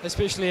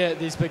 especially at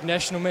these big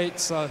national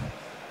meets. So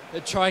I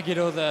try to get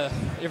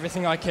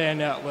everything I can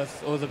out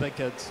with all the big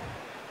kids.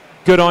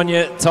 Good on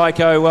you,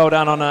 Tycho. Well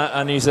done on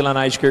a New Zealand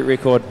age group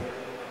record.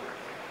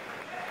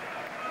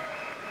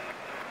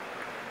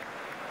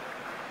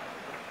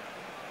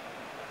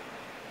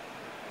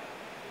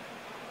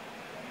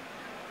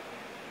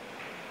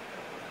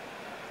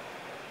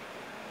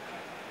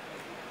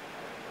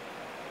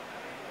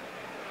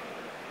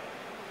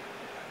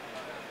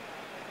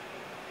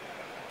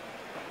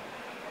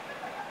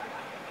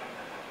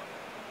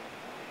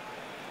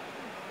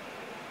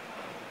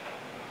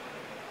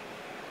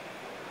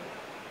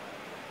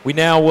 We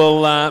now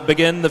will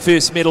begin the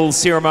first medal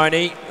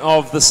ceremony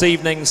of this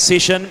evening's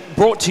session,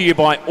 brought to you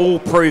by All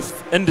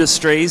Proof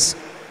Industries.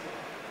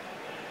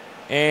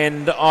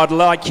 And I'd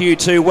like you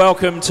to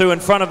welcome to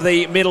in front of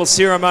the medal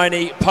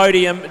ceremony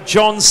podium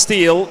John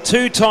Steele,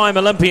 two-time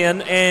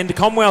Olympian and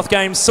Commonwealth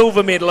Games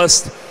silver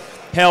medalist,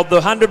 held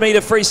the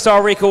 100-metre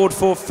freestyle record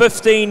for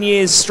 15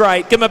 years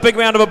straight. Give him a big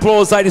round of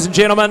applause, ladies and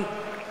gentlemen.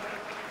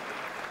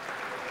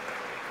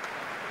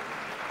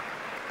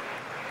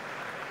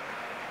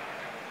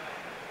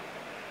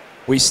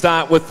 We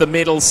start with the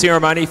medal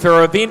ceremony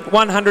for event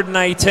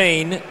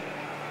 118,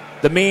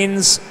 the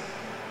men's,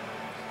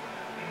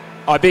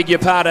 I beg your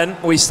pardon,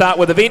 we start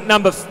with event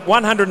number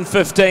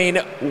 115,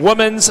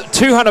 women's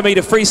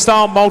 200-metre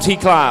freestyle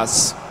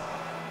multi-class.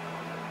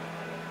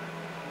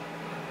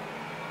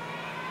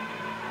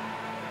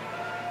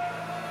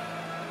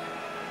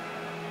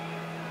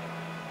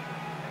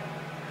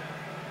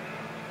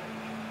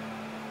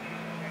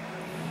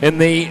 In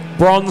the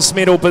bronze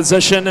medal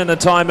position in a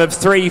time of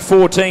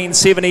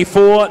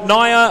 3:14.74,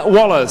 Nia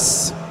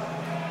Wallace.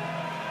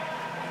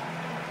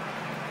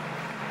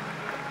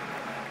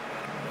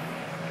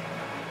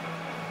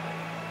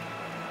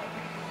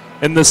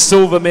 In the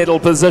silver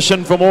medal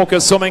position from Orca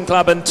Swimming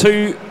Club in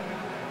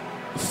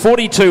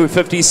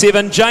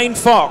 2:42.57, Jane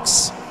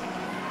Fox.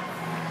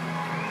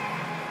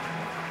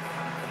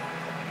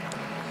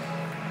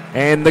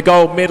 And the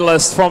gold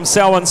medalist from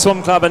Selwyn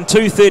Swim Club in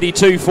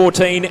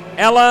 2:32.14,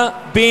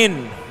 Ella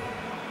Ben.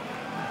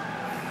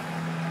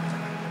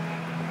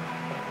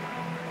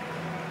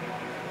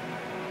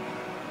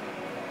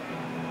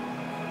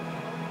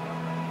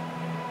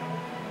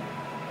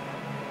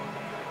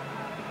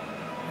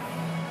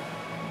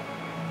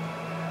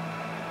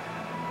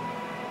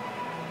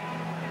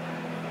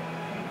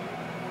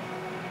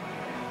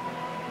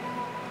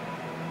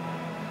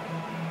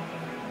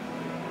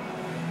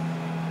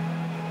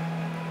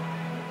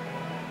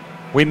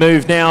 We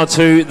move now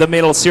to the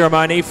medal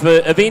ceremony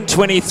for event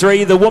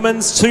 23, the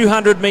women's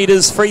 200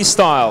 metres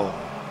freestyle.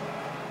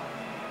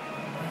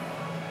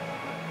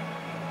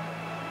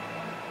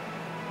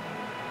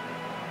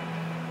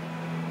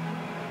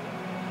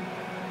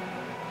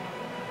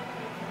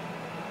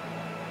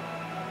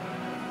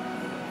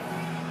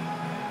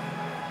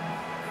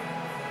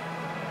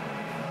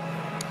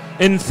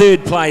 In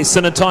third place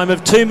in a time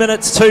of 2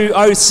 minutes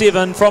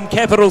 2:07 from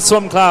Capital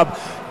Swim Club,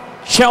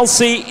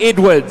 Chelsea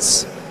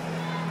Edwards.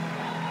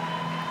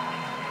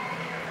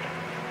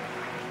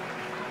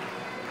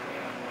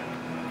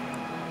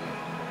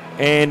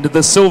 And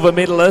the silver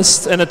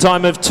medalist in a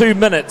time of 2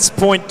 minutes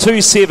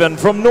 0.27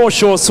 from North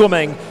Shore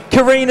Swimming,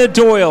 Karina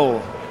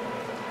Doyle.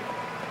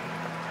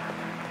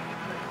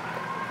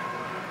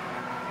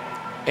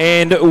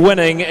 And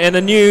winning in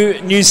a new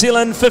New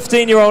Zealand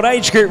 15-year-old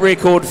age group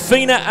record,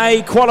 FINA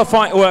A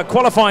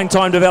qualifying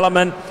time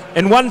development,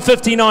 in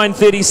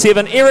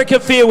 1:59.37, Erica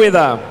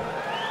Fairweather.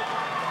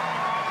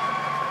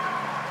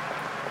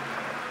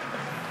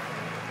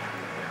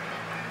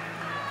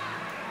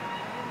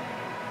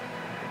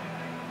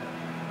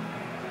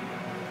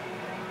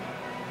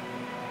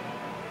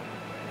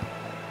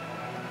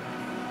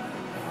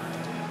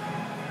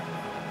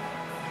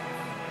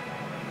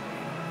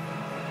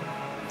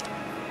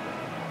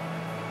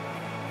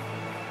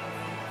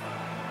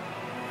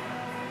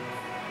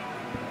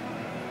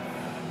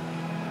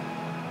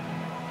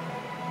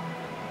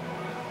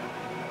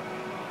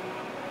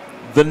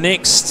 The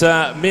next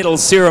medal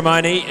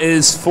ceremony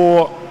is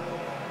for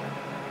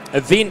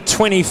event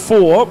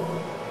 24,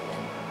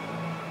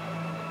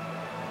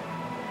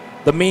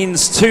 the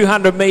men's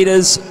 200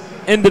 metres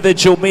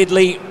individual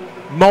medley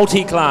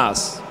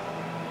multi-class.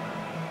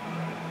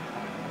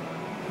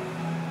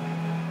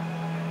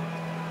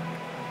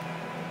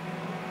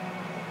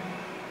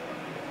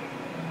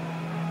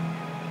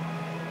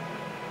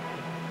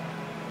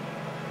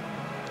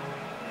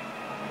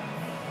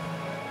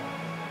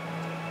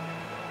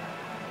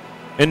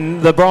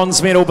 In the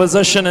bronze medal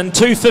position in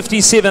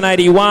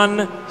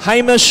 2:57.81,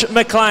 Hamish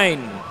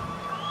McLean.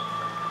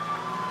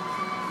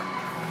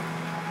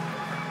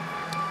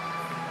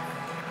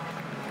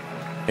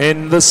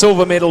 In the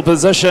silver medal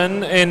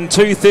position in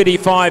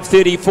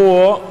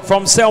 2:35.34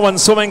 from Selwyn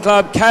Swimming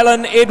Club,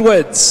 Kaylin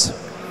Edwards.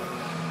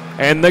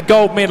 And the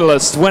gold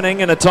medalist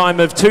winning in a time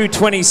of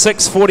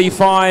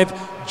 2:26.45,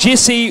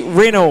 Jessie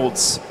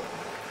Reynolds.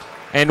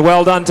 And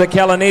well done to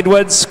Kaylin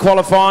Edwards,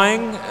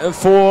 qualifying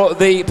for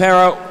the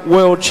Para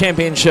World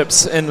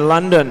Championships in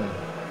London.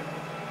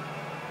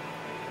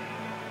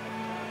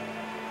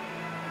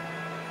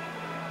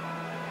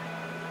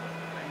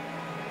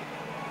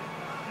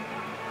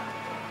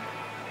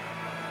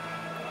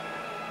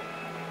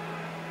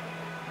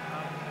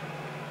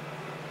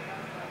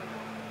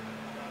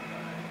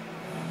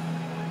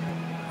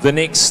 The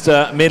next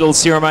medal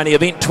ceremony,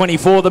 event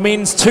 24, the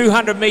men's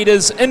 200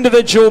 metres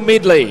individual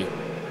medley.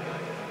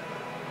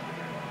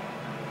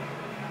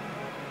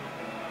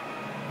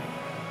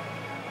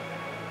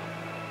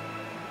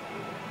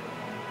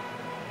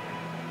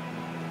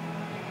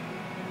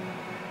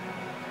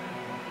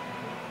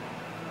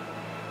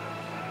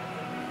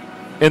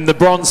 In the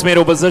bronze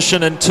medal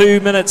position in 2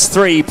 minutes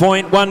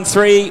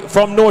 3.13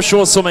 from North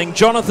Shore Swimming,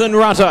 Jonathan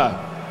Rutter.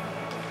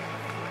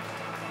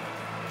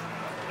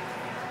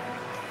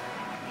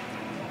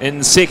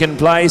 In second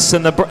place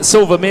in the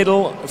silver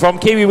medal from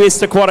Kiwi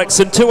West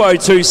Aquatics in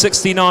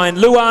 2:02.69,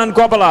 Luan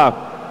Grobela.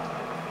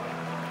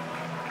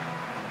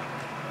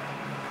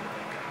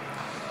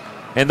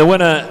 And the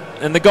winner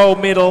in the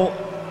gold medal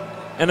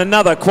in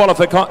another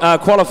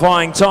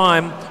qualifying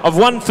time of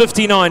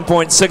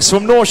 1:59.6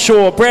 from North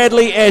Shore,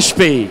 Bradley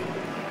Ashby.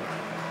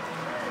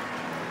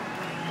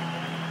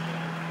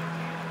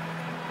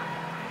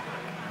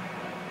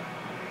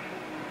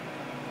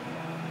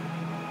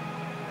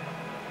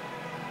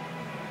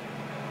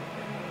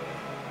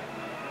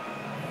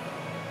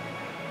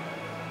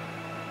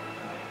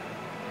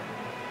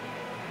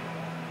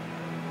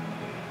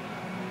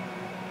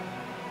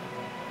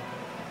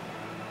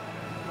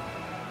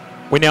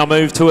 We now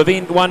move to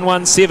event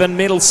 117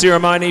 medal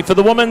ceremony for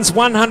the women's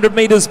 100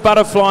 metres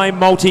butterfly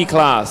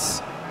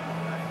multi-class.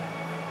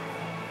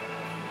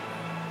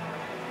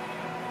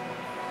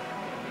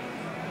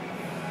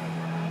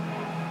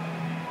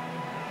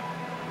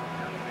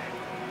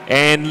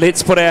 And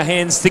let's put our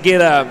hands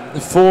together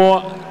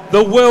for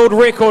the world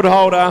record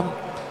holder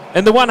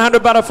in the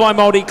 100 butterfly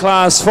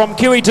multi-class from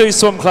Kiwi2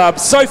 Swim Club,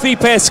 Sophie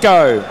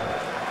Pascoe.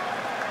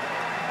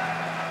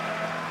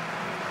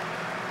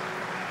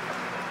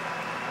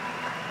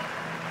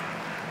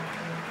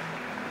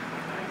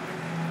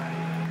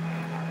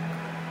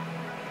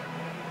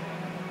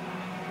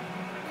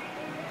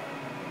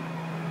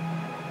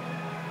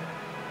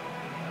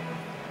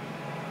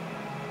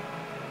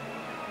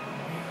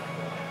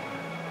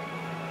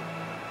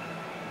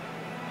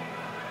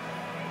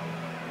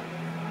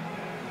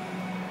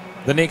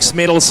 The next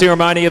medal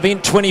ceremony,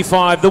 event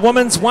 25, the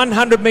women's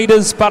 100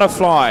 metres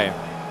butterfly.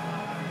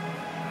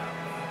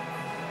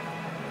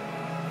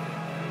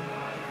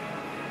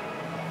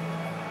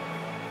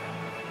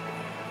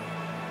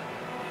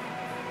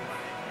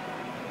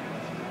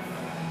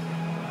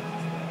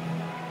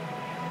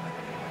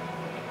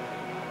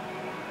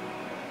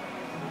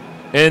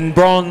 In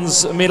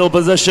bronze medal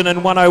position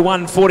in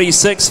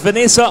 1:01.46,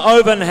 Vanessa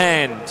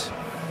Ovenhand.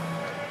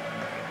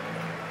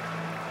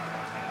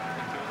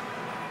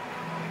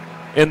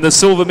 In the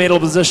silver medal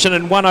position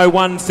in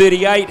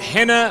 1:01.38,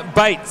 Hannah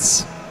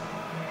Bates.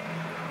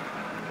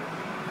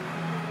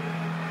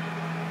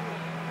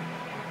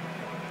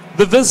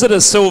 The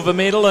visitor silver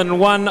medal in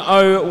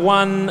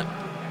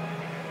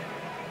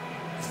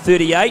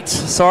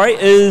 1:01.38,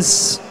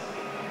 is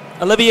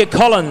Olivia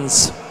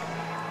Collins.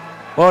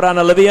 Well done,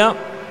 Olivia.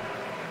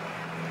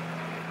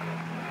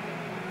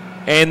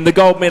 And the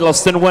gold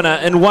medalist and winner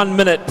in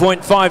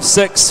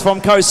 1:00.56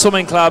 from Coast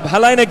Swimming Club,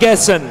 Helena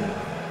Gasson.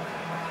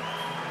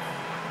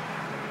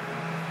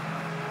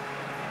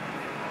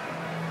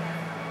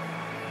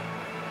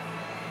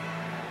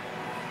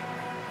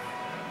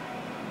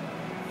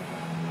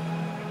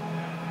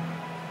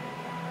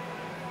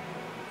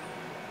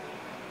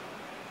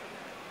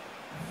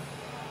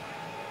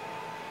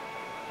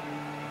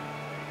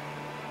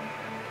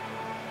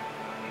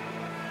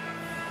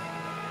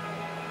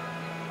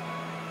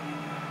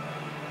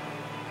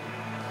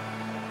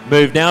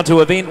 Move now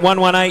to event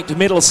 118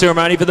 medal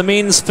ceremony for the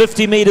men's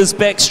 50 metres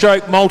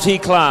backstroke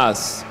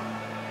multi-class.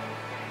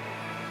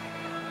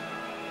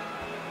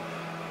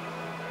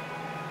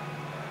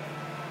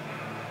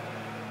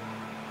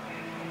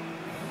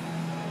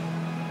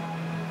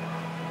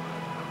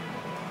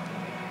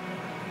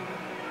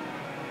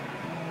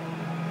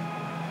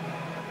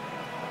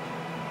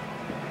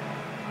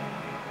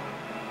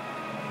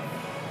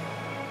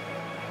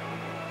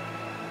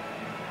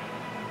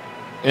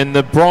 In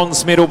the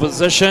bronze medal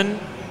position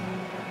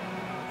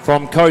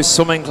from Coast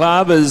Swimming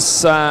Club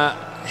is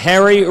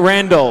Harry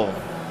Randall.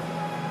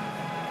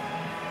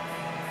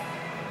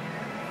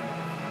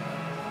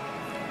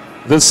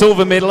 The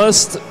silver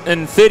medalist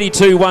in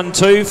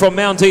 32.12 from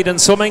Mount Eden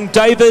Swimming,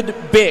 David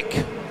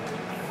Beck.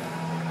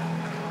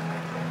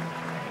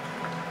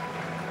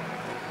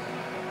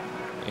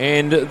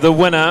 And the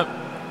winner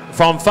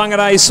from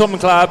Whangarei Swim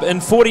Club in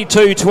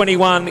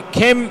 42.21,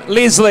 Cam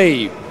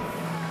Leslie.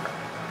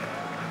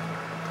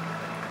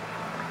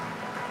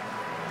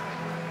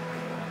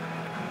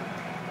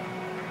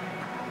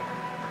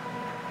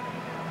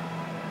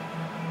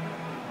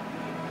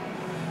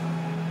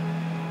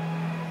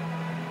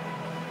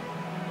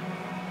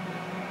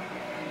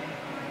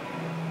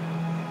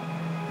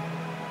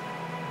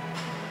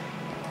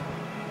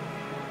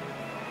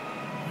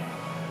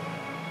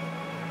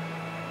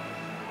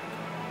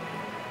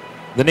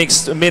 The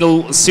next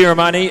medal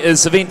ceremony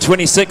is event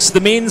 26, the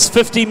men's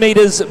 50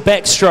 metres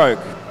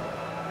backstroke.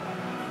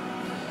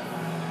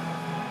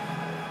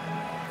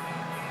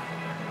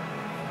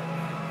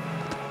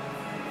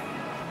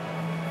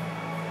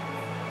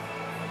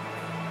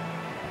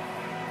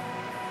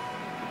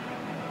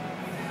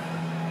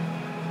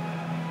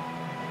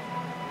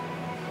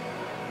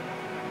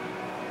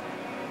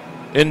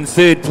 In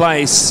third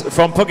place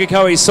from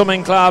Pukekohe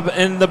Swimming Club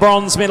in the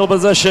bronze medal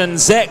position,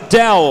 Zach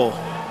Dowell.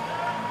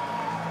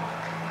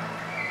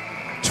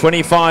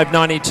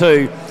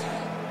 25.92.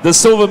 The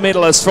silver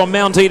medalist from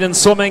Mount Eden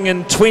Swimming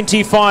in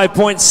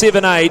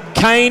 25.78,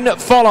 Kane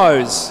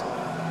follows.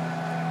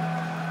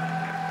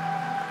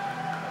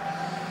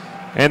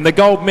 And the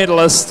gold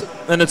medalist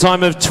in a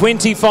time of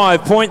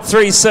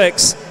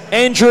 25.36,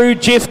 Andrew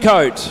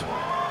Jeffcoat.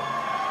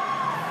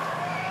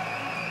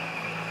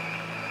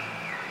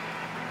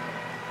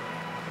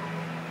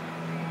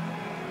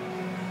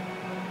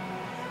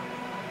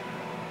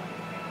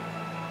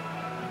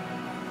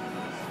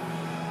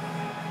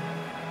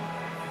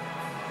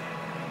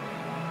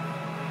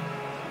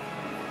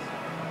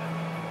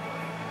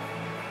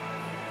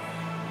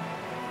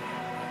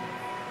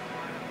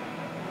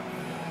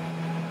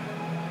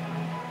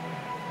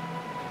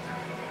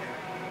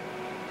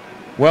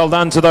 Well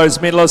done to those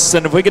medalists,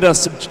 and if we could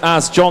just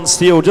ask John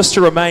Steele just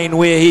to remain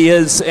where he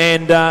is,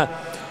 and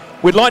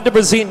we'd like to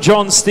present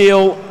John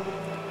Steele,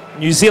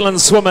 New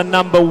Zealand swimmer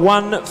number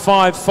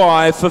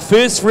 155, for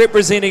first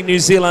representing New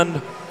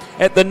Zealand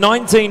at the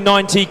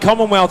 1990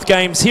 Commonwealth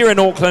Games here in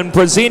Auckland,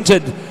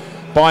 presented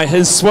by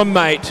his swim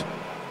mate,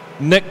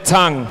 Nick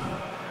Tung.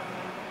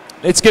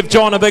 Let's give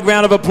John a big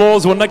round of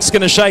applause. Well, Nick's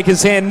going to shake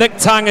his hand. Nick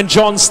Tung and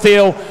John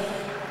Steele,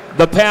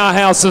 the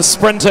powerhouse of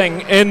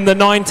sprinting in the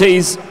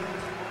 90s.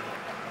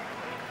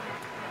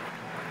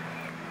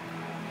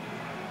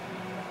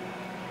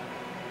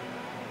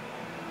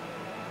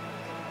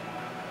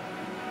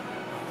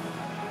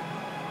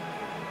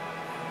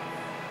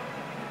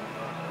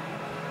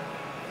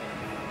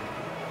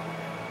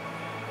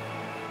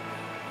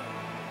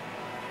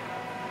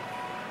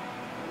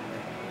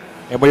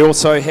 And we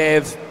also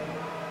have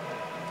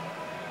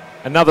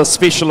another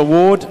special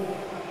award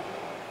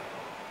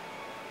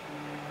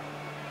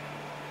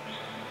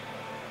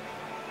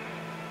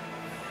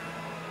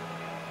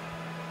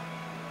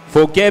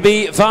for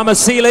Gabby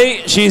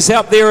Farmasili. She's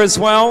out there as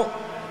well.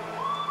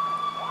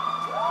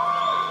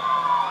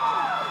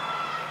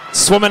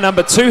 Swimmer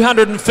number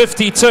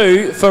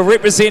 252 for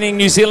representing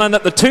New Zealand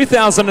at the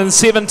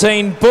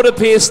 2017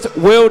 Budapest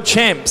World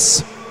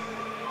Champs.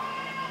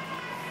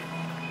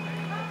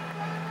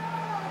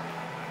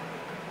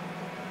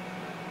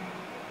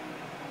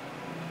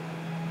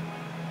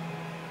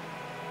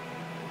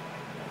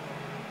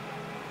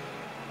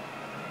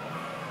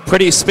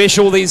 Pretty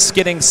special, these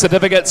getting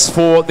certificates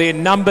for their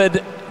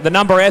the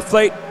number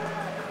athlete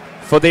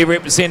for their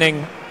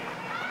representing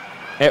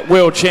at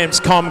World Champs,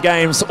 Com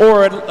Games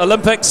or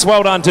Olympics.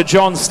 Well done to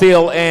John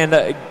Steele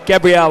and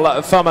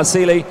Gabrielle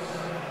Farmasili.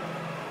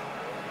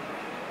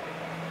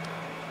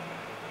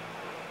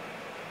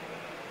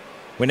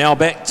 We're now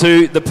back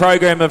to the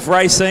program of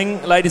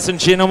racing, ladies and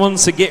gentlemen,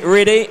 so get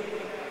ready.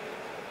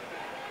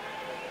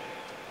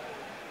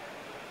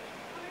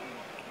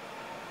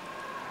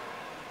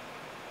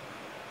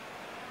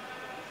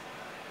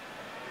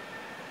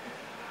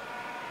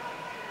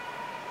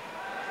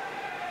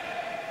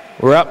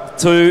 We're up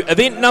to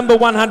event number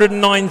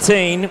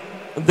 119,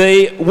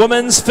 the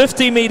women's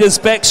 50 metres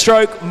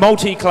backstroke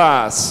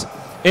multi-class.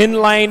 In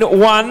lane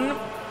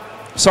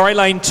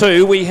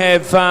 2, we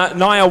have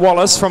Nia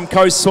Wallace from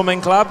Coast Swimming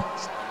Club.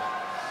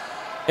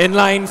 In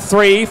lane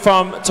 3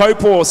 from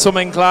Taupo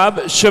Swimming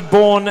Club,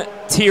 Siobhan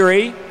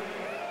Terry.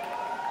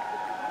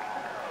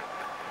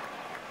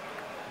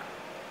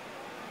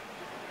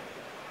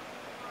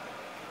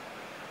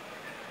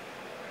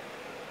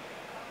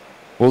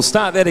 We'll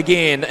start that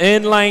again.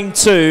 In lane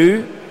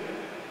 2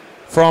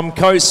 from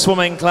Coast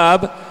Swimming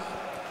Club,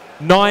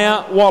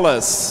 Naya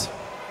Wallace.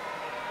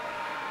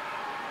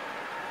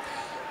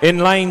 In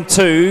lane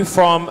 2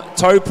 from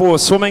Taupō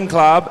Swimming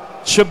Club,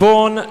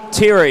 Siobhan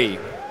Terry.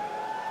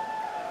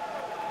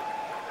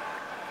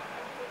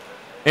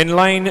 In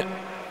lane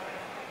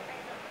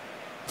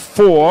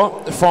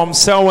 4 from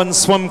Selwyn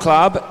Swim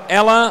Club,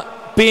 Ella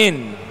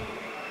Ben.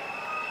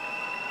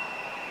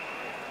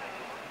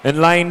 In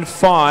lane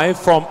 5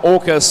 from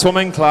Orca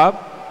Swimming Club,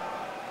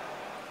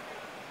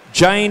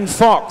 Jane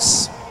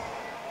Fox.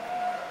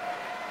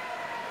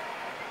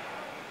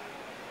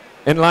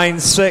 In lane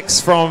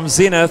 6 from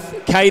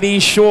Zenith, Katie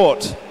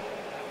Short.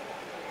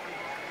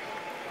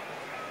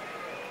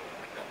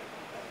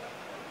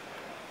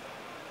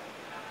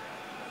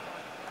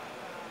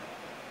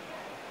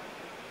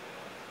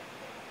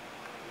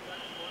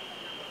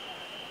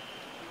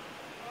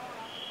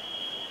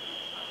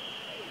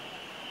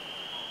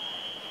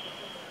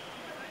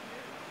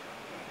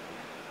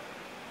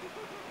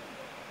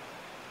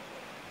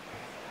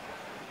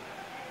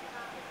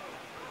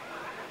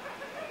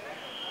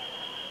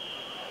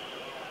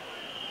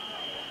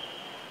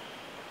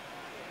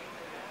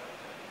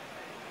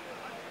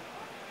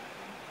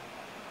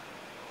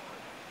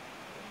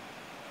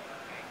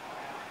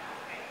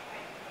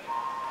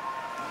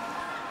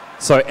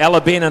 So Ella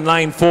Ben in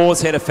lane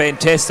 4's had a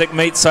fantastic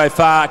meet so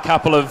far, a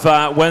couple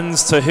of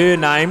wins to her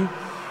name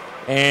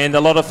and a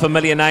lot of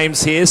familiar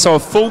names here. So a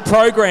full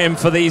program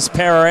for these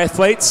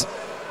para-athletes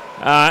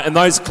in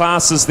those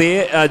classes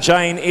there.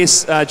 Jane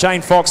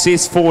Fox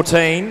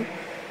S14,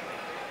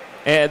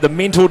 the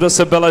mental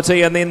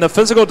disability, and then the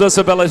physical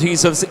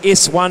disabilities of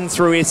S1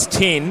 through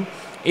S10.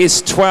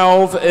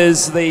 S12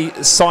 is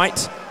the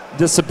sight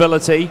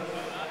disability.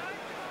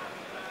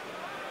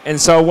 And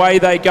so away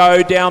they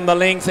go down the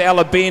length.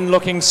 Ella Ben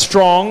looking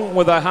strong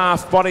with a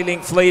half body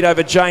length lead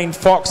over Jane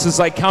Fox as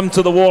they come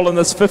to the wall in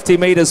this 50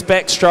 metres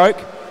backstroke.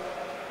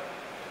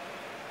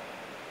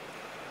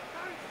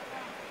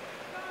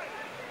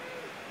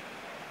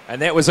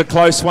 And that was a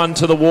close one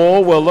to the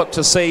wall. We'll look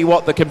to see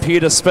what the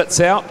computer spits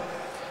out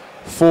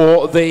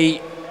for the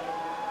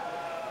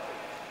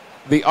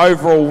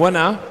overall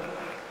winner.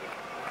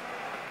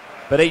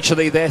 But each of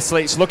these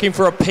athletes looking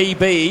for a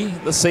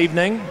PB this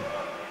evening.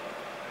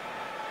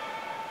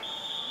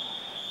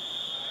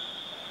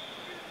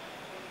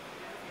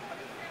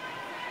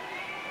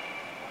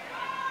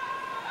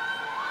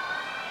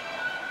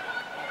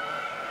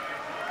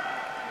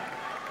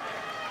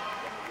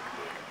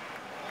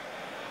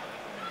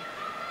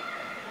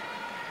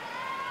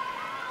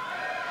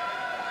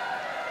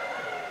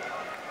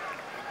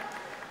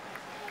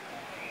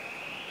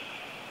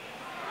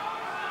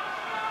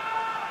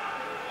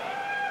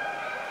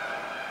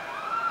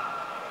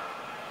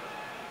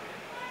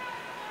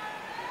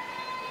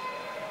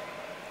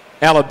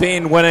 Ella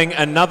Ben winning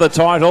another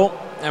title,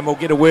 and we'll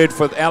get a word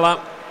with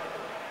Ella.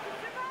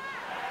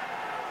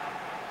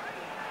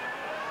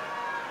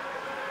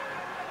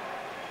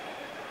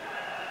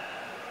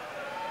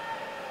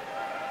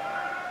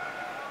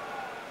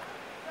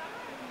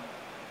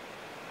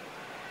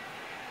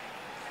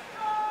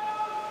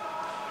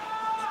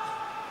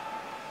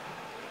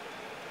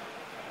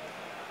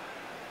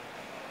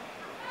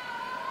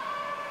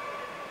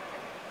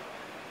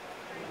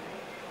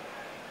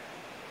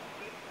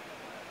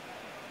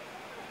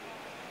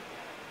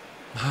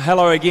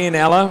 Hello again,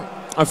 Ella.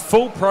 A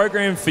full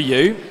program for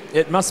you.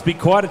 It must be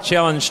quite a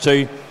challenge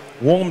to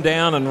warm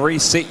down and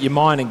reset your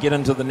mind and get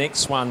into the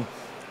next one.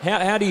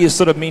 How do you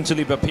sort of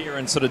mentally prepare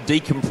and sort of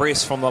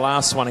decompress from the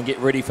last one and get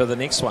ready for the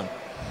next one?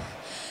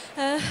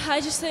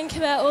 I just think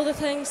about all the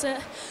things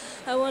that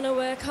I want to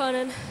work on,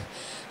 and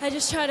I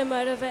just try to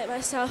motivate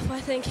myself by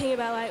thinking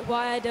about like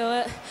why I do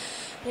it,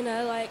 you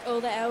know, like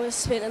all the hours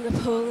spent in the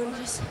pool, and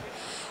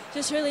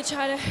just really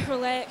try to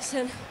relax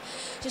and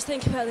just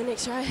think about the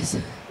next race.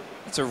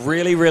 It's a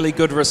really, really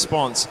good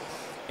response.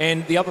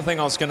 And the other thing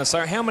I was going to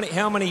say, how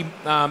many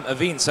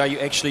events are you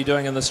actually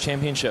doing in this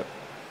championship?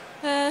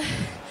 I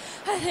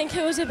think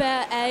it was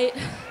about 8.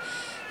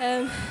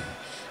 I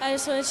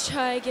just wanted to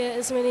try and get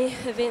as many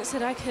events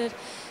that I could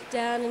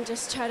down and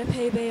just try to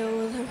PB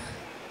all of them.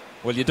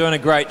 Well, you're doing a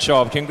great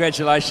job.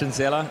 Congratulations,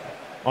 Ella,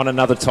 on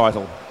another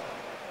title.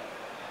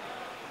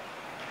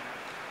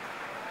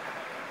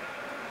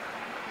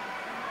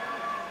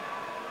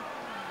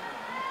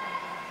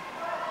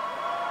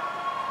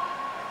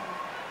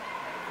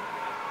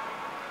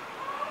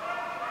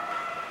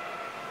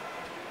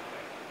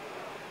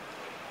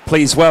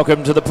 Please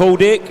welcome to the pool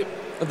deck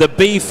the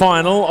B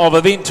final of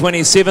event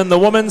 27, the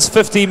women's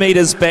 50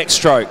 metres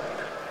backstroke.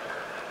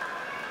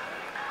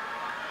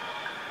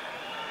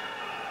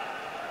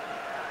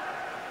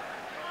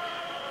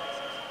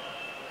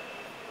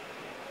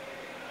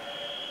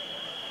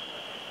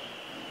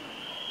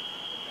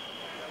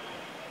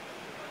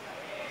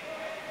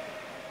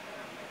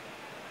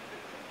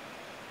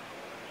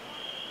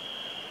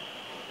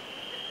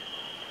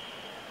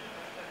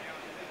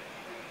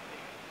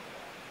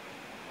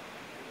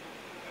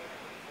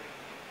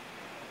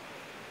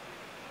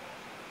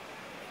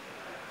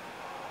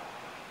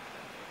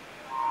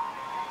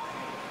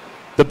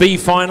 The B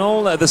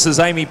final, this is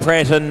Amy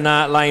Pratt in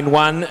lane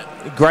 1,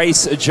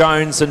 Grace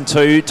Jones in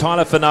 2,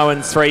 Tyler Fano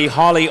in 3,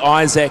 Holly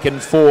Isaac in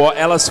 4,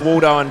 Alice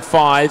Waldo in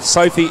 5,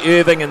 Sophie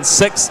Irving in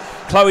 6,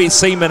 Chloe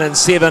Seaman in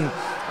 7,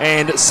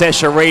 and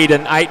Sasha Reed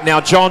in 8.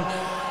 Now, John,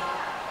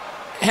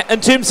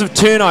 in terms of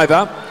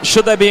turnover,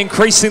 should they be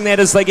increasing that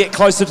as they get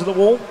closer to the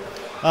wall?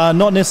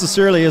 Not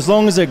necessarily. As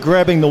long as they're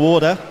grabbing the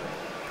water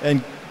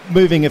and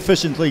moving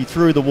efficiently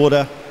through the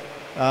water,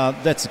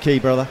 that's the key,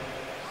 brother.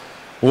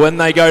 When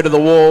they go to the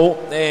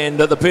wall, and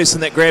the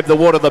person that grabbed the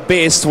water the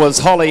best was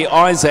Holly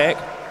Isaac,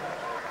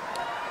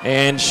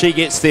 and she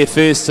gets there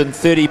first in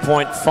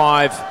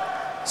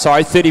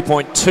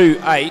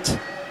 30.28.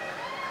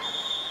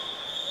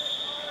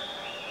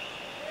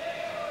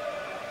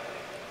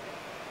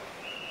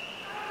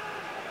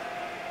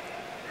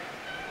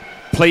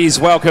 Please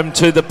welcome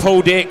to the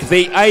pool deck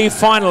the A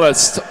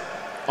finalist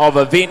of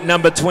event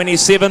number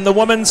 27, the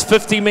women's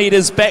 50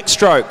 metres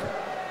backstroke.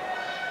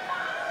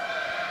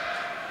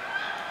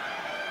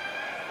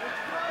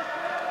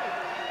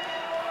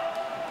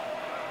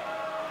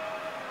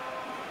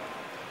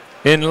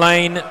 In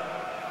lane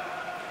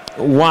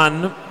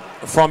 1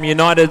 from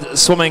United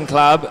Swimming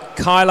Club,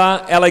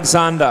 Kyla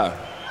Alexander.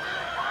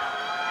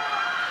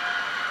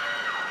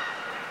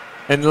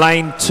 In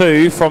lane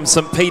 2 from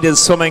St Peter's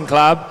Swimming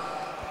Club,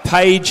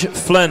 Paige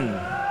Flynn.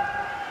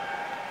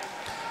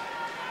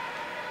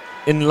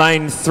 In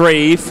lane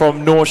 3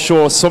 from North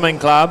Shore Swimming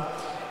Club,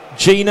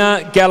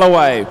 Gina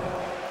Galloway.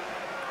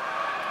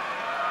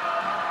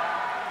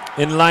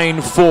 In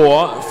lane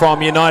 4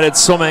 from United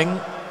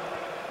Swimming,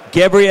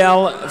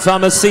 Gabrielle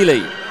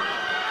Vamasili.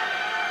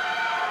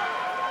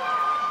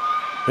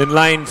 In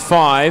lane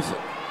 5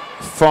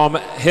 from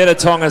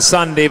Hiratonga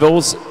Sun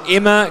Devils,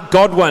 Emma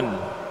Godwin.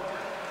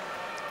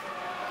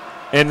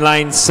 In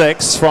lane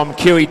 6 from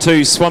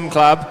QE2 Swim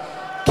Club,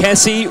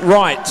 Cassie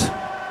Wright.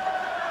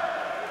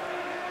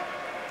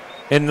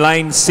 In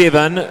lane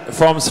 7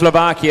 from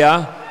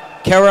Slovakia,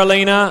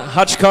 Karolina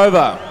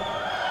Hachkova.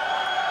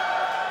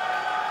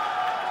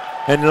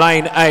 In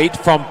lane 8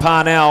 from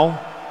Parnell,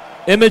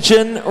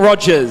 Imogen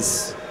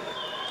Rogers.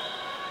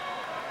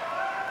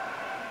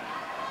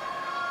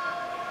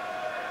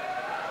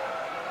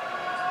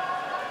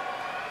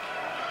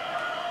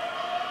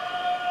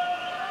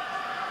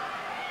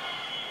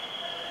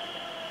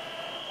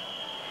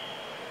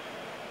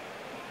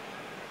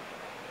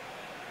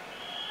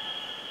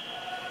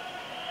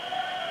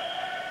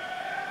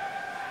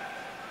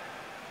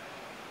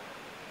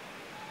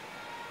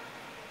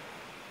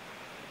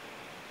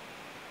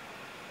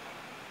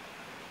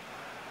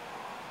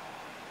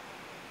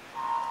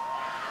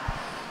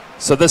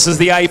 So this is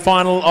the A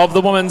final of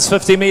the women's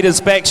 50 metres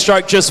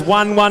backstroke. Just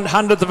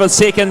 1/100th of a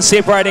second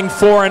separating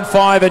 4 and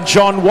 5. And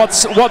John,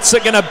 what's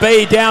it going to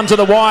be down to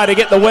the wire to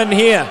get the win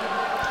here?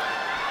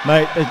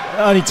 Mate, it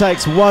only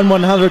takes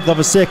 1/100th of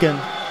a second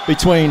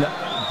between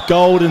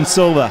gold and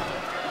silver.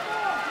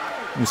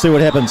 We'll see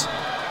what happens.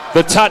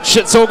 The touch,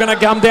 it's all going to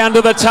come down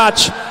to the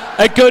touch.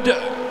 A good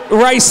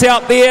race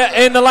out there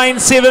in the lane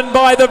 7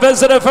 by the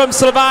visitor from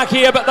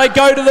Slovakia, but they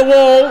go to the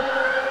wall.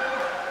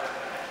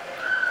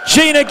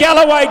 Gina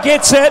Galloway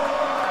gets it,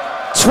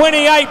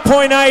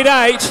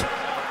 28.88.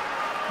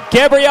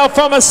 Gabrielle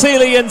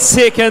Fomasili in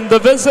second, the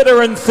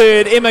visitor in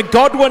third, Emma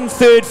Godwin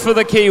third for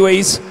the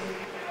Kiwis.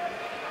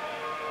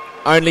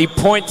 Only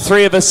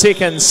 0.3 of a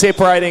second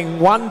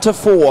separating 1 to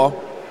 4.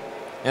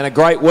 And a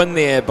great win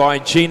there by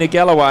Gina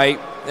Galloway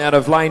out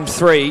of lane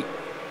 3.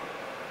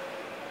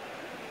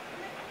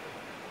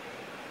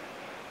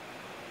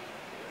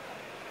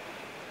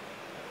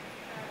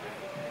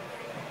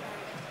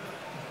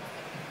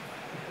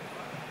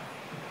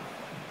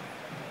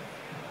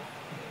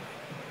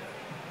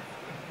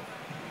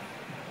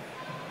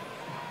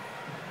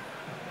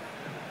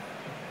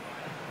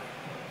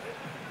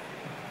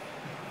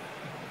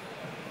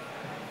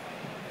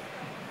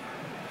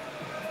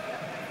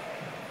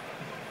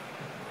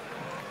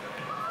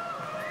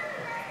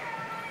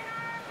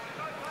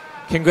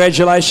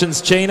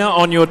 Congratulations, Gina,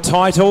 on your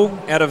title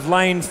out of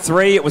lane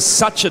 3. It was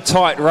such a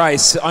tight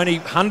race, only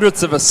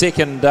hundredths of a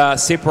second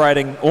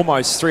separating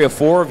almost 3 or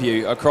 4 of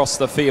you across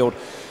the field.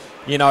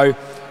 You know,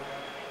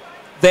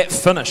 that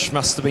finish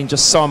must have been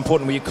just so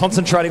important. Were you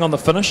concentrating on the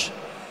finish?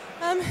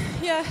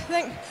 Yeah, I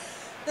think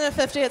in a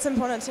 50 it's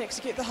important to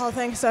execute the whole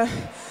thing, so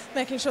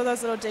making sure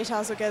those little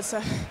details were good.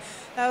 So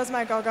that was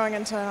my goal going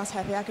into it, and I was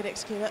happy I could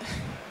execute it.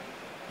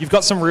 You've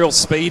got some real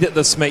speed at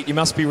this meet. You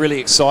must be really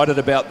excited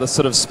about the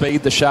sort of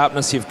speed, the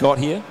sharpness you've got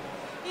here.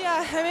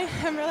 Yeah, I mean,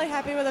 I'm really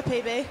happy with the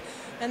PB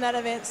in that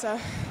event, so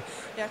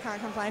yeah, I can't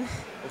complain.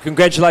 Well,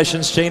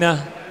 congratulations,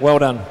 Gina. Well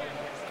done.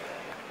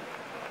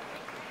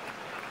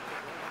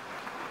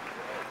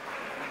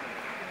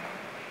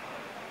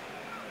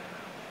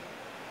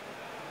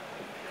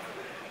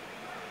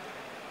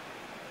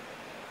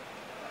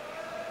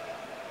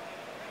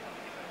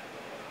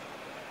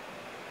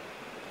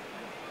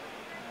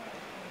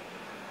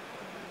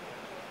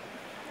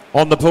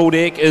 On the pool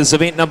deck is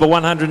event number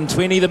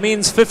 120, the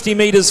men's 50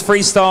 metres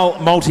freestyle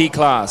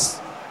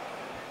multi-class.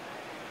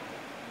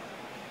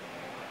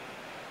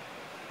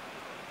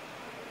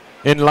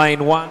 In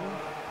lane 1,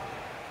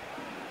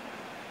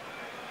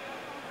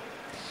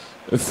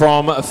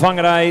 from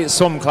Whangarei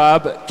Swim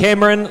Club,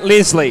 Cameron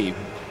Leslie.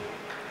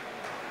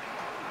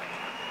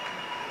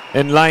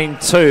 In lane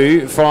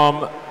 2,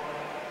 from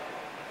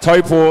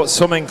Taupo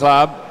Swimming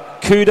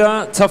Club,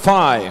 Kuda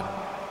Tawhai.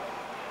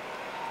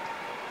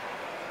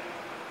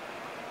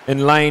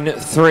 In lane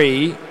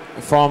 3,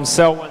 from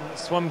Selwyn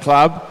Swim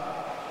Club,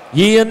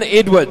 Ian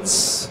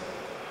Edwards.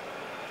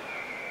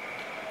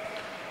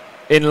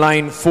 In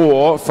lane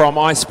 4, from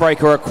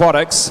Icebreaker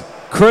Aquatics,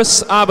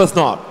 Chris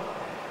Arbuthnot.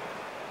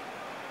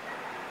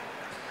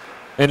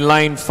 In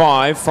lane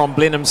 5, from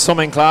Blenheim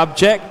Swimming Club,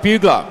 Jack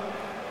Bugler.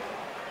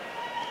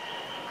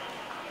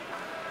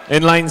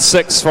 In lane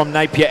 6, from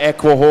Napier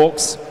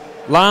Aquahawks,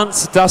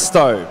 Lance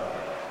Dusto.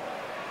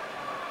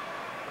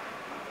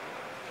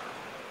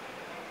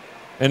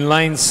 In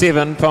lane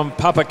 7, from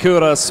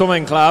Papakura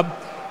Swimming Club,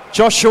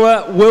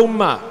 Joshua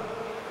Wilmer.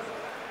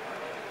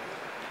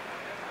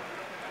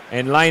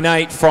 In lane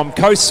 8, from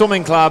Coast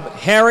Swimming Club,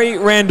 Harry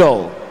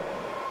Randall.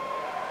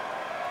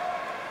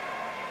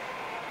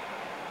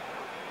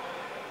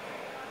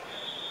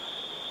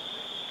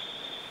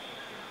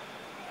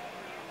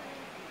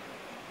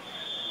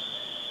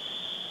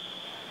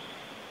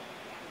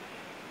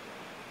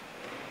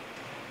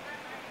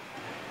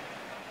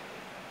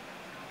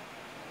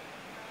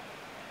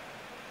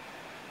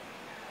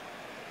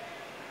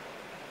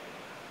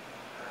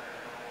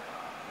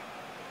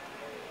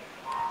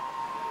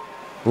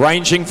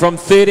 Ranging from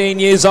 13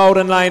 years old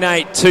in lane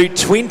 8 to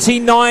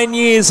 29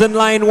 years in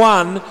lane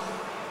 1.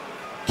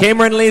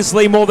 Cameron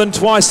Leslie, more than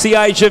twice the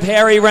age of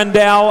Harry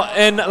Randall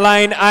in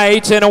lane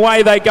 8. And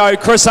away they go.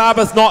 Chris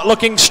Arbuthnot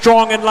looking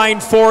strong in lane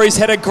 4. He's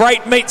had a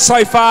great meet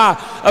so far.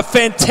 A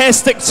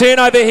fantastic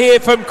turnover here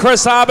from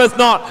Chris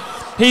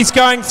Arbuthnot. He's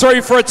going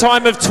through for a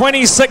time of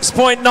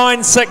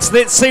 26.96.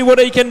 Let's see what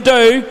he can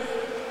do.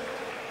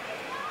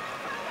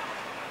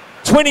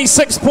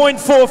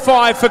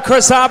 26.45 for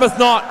Chris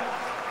Arbuthnot.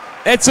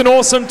 That's an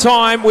awesome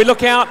time. We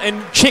look out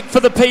and check for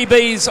the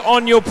PBs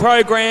on your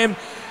program.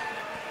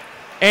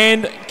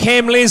 And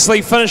Cam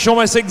Leslie finished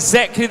almost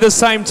exactly the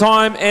same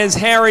time as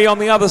Harry on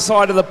the other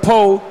side of the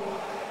pool.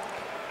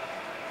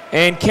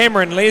 And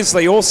Cameron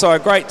Leslie also a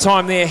great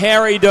time there.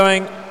 Harry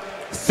doing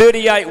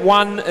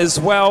 38.1 as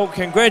well.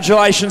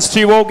 Congratulations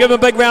to you all. Give a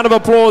big round of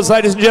applause,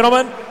 ladies and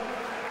gentlemen.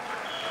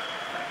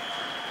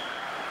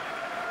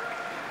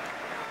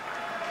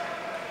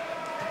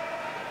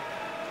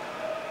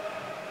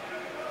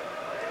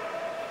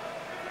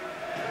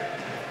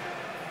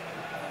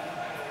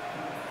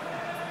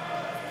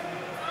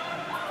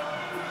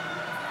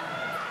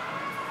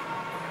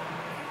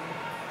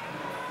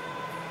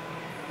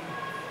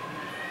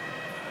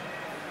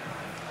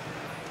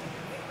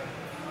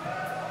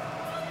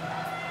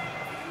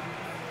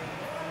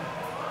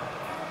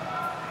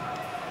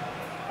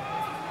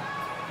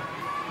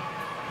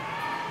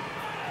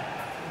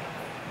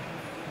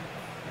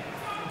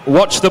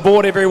 Watch the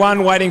board,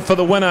 everyone, waiting for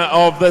the winner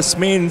of this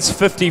men's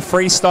 50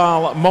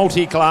 freestyle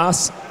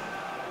multi-class.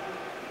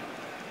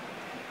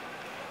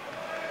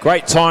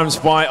 Great times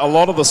by a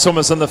lot of the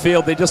swimmers in the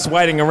field. They're just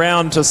waiting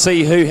around to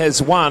see who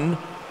has won.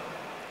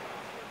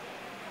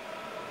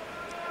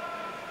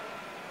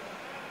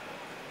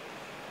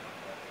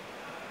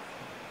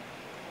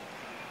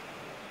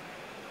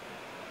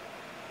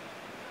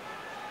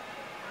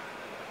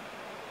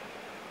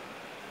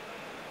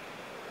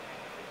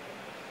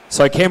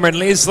 So Cameron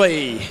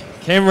Leslie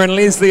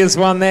has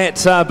won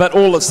that, but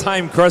all the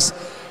same, Chris,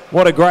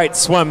 what a great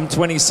swim,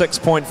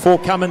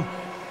 26.4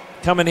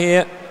 coming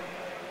here.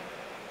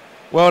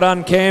 Well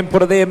done, Cam,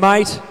 put it there,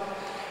 mate.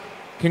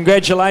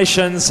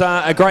 Congratulations,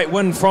 a great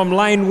win from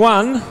lane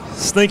 1,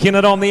 sneaking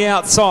it on the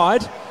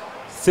outside,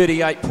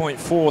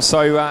 38.4.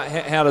 So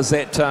how does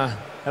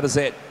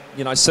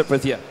that sit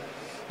with you?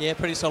 Yeah,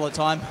 pretty solid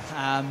time,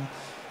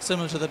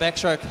 similar to the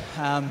backstroke.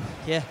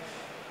 Yeah.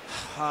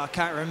 I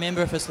can't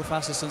remember if it's the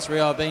fastest since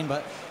Rio I've been,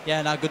 but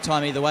yeah, no, good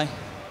time either way.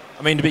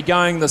 I mean, to be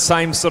going the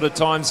same sort of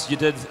times you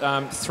did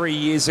 3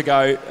 years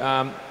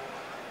ago,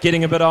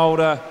 getting a bit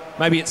older,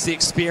 maybe it's the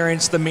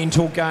experience, the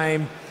mental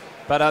game,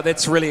 but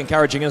that's really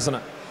encouraging, isn't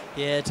it?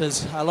 Yeah, it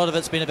is. A lot of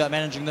it's been about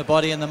managing the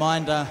body and the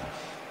mind,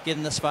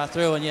 getting this far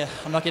through, and yeah,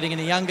 I'm not getting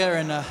any younger,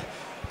 and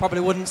probably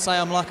wouldn't say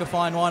I'm like a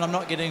fine wine. I'm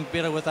not getting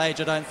better with age,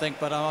 I don't think,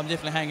 but I'm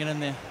definitely hanging in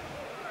there.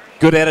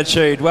 Good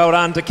attitude. Well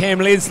done to Cam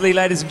Leslie,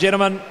 ladies and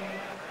gentlemen.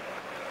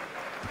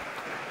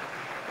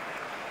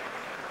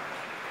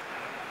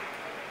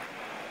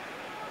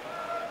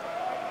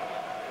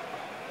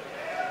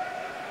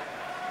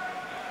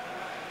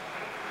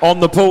 On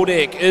the pool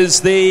deck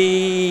is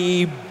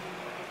the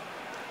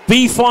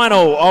B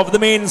final of the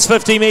men's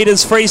 50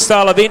 metres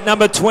freestyle event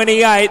number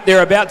 28.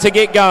 They're about to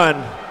get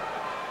going.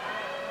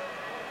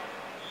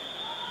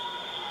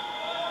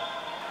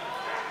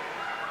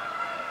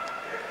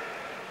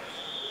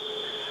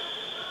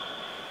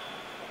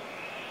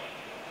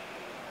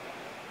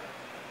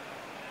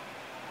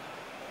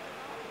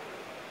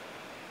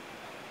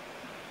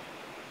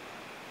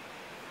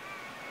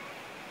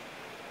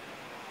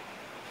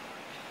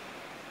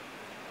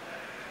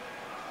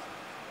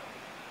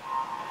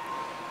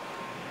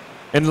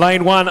 In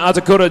lane 1,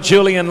 Atakura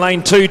Julian.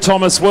 Lane 2,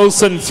 Thomas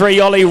Wilson. 3,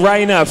 Ollie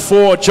Rayner.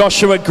 4,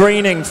 Joshua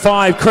Greening.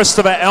 5,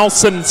 Christopher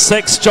Elson.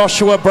 6,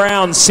 Joshua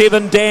Brown.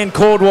 7, Dan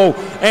Caldwell.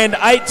 And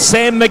 8,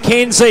 Sam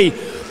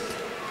McKenzie.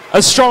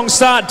 A strong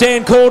start,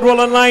 Dan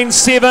Caldwell in lane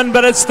 7,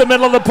 but it's the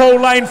middle of the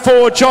pool. Lane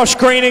 4, Josh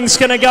Greening's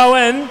going to go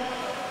in.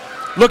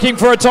 Looking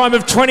for a time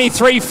of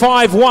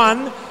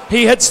 23.51.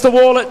 He hits the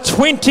wall at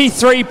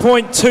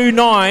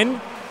 23.29.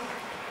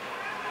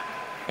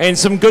 And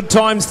some good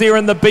times there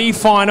in the B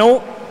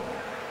final.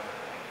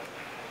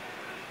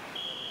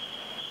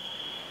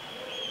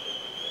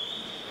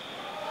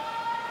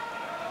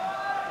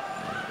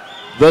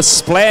 The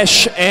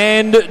splash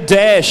and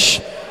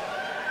dash.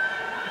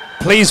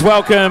 Please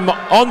welcome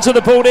onto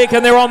the pool deck,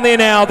 and they're on there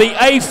now, the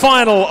A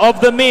final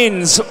of the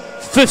men's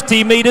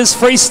 50 metres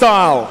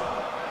freestyle.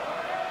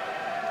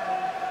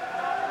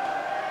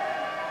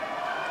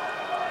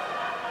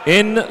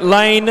 In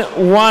lane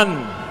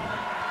 1,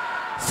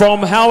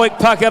 from Howick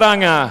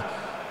Pakuranga,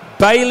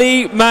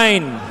 Bailey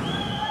Main.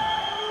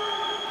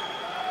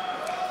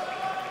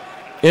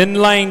 In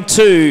lane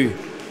 2,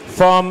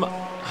 from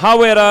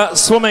Hawera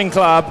Swimming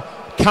Club,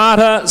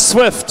 Carter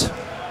Swift.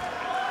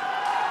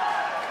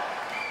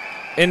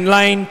 In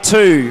lane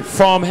 2,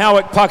 from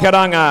Howick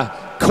Pakuranga,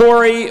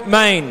 Corey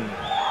Main.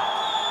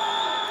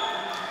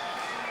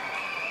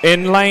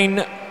 In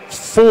lane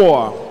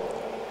 4,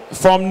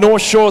 from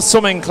North Shore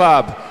Swimming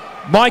Club,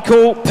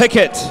 Michael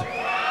Pickett.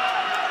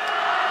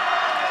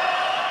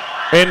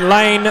 In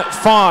lane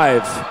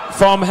 5,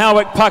 from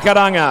Howick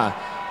Pakuranga,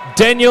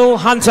 Daniel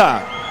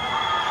Hunter.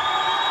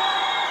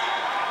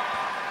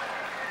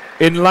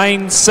 In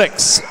lane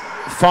 6,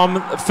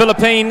 from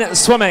Philippine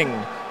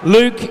Swimming,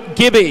 Luke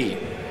Gibby.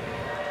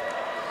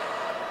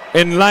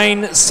 In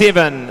lane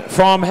 7,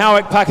 from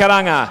Howick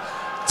Pakuranga,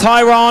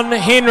 Tyrone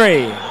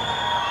Henry.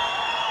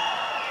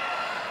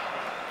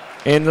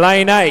 In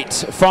lane 8,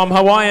 from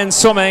Hawaiian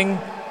Swimming,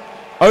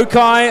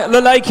 Okai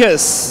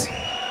Lelakis.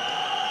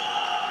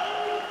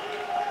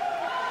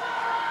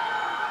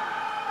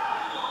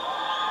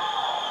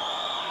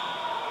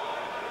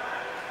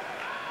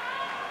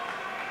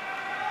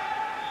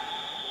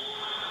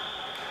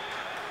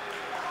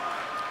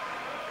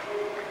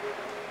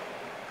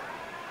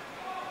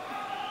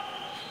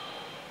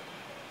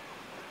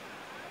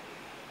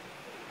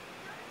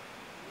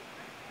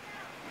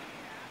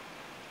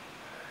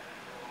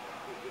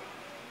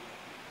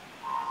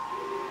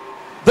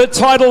 The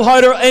title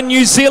holder and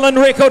New Zealand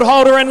record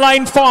holder in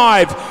lane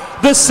 5.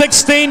 The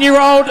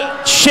 16-year-old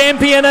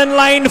champion in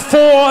lane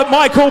 4,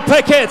 Michael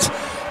Pickett.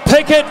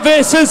 Pickett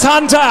versus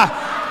Hunter.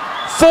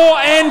 4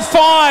 and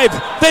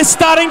 5. They're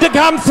starting to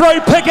come through.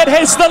 Pickett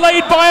has the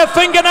lead by a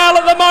fingernail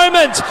at the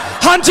moment.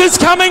 Hunter's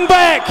coming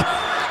back.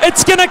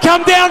 It's going to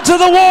come down to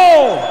the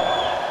wall.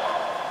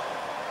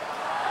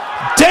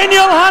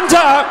 Daniel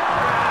Hunter.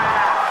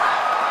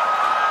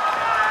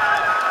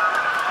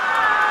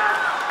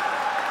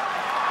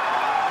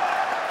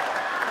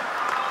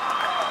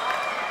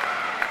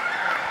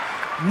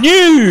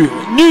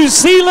 New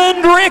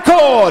Zealand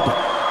record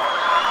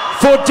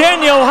for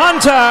Daniel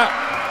Hunter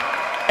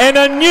and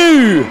a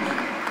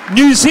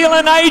New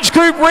Zealand age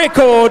group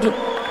record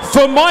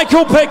for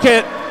Michael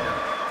Pickett.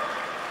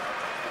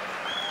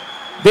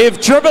 They've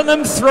driven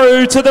them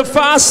through to the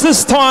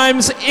fastest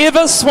times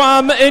ever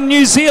swum in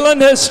New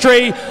Zealand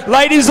history.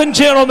 Ladies and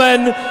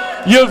gentlemen,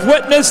 you've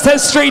witnessed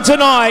history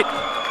tonight.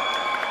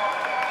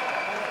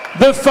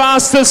 The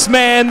fastest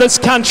man this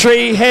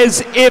country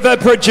has ever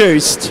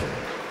produced.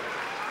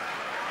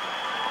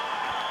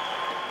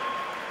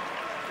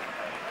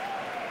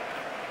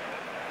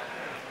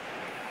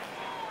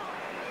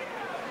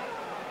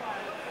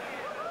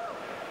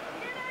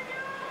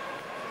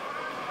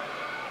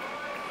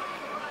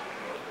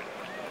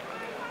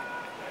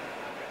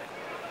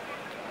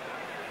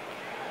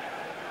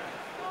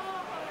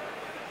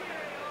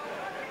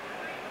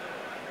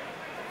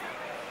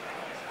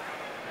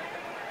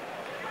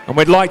 And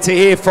we'd like to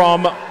hear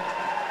from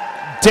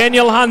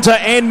Daniel Hunter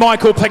and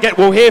Michael Pickett.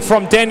 We'll hear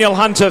from Daniel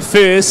Hunter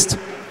first.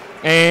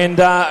 And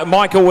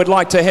Michael would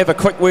like to have a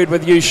quick word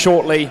with you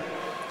shortly.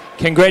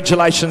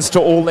 Congratulations to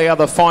all the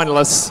other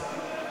finalists.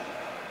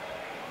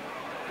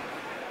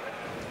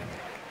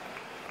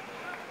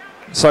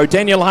 So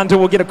Daniel Hunter,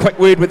 we'll get a quick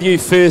word with you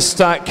first.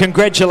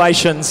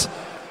 Congratulations.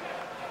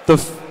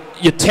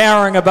 You're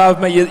towering above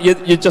me.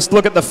 You just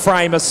look at the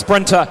frame, a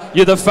sprinter.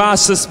 You're the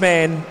fastest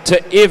man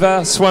to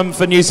ever swim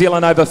for New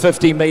Zealand over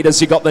 50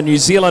 metres. You got the New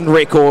Zealand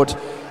record.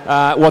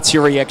 What's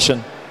your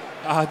reaction?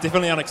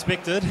 Definitely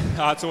unexpected.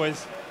 It's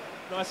always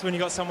nice when you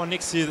got someone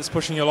next to you that's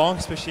pushing you along,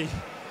 especially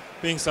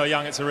being so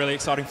young. It's a really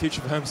exciting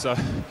future for him, so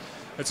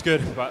it's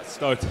good, but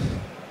stoked.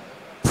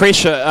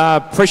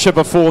 Pressure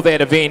before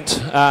that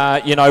event,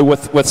 you know,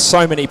 with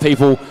so many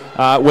people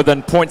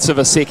within points of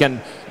a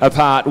second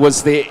apart.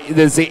 Is there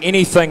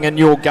anything in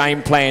your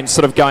game plan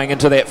sort of going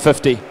into that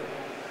 50?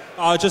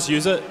 Just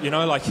use it, you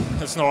know, like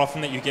it's not often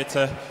that you get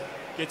to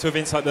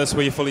events like this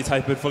where you're fully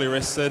tapered, fully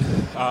rested.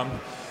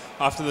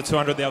 After the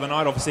 200 the other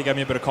night, obviously gave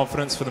me a bit of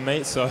confidence for the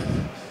meet, so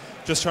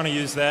just trying to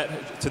use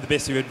that to the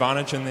best of your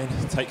advantage and then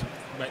make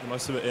the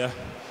most of it, yeah.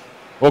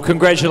 Well,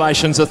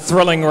 congratulations, a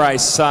thrilling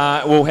race.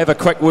 We'll have a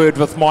quick word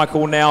with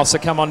Michael now, so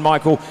come on,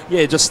 Michael.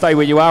 Yeah, just stay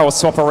where you are or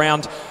swap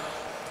around.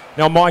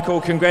 Now,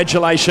 Michael,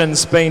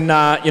 congratulations. Been,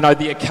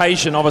 the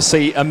occasion,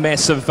 obviously a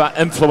massive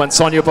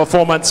influence on your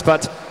performance,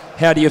 but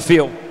how do you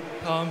feel?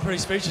 I'm pretty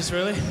speechless,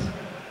 really.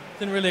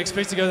 Didn't really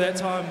expect to go that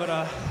time,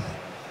 but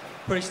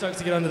pretty stoked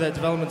to get under that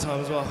development time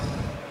as well.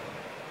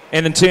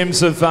 And in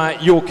terms of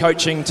your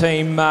coaching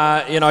team,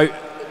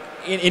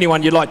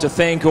 anyone you'd like to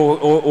thank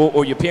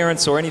or your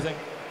parents or anything?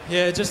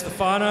 Yeah, just the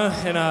whānau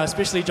and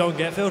especially John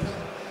Gatfield.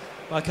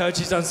 My coach,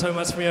 he's done so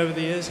much for me over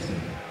the years.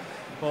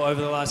 Well, over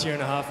the last year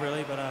and a half,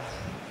 really, but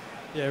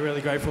yeah,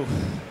 really grateful.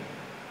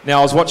 Now,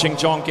 I was watching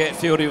John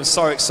Gatfield. He was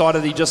so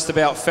excited he just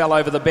about fell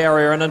over the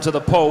barrier and into the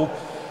pool.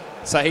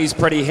 So he's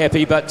pretty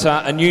happy, but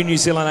a New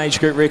Zealand age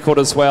group record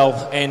as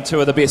well, and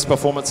two of the best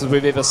performances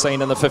we've ever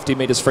seen in the 50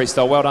 metres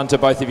freestyle. Well done to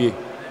both of you.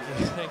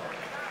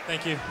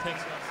 Thank you.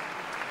 Thanks.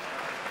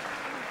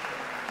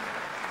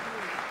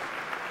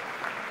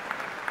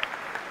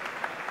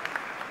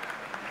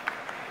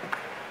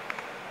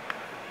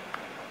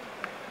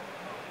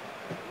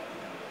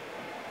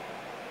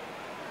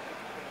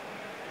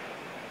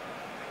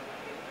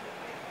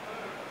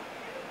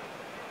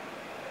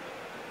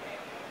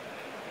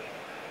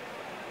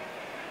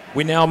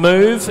 We now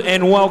move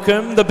and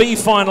welcome the B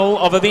final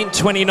of event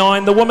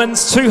 29, the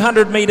women's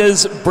 200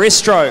 metres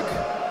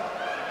breaststroke.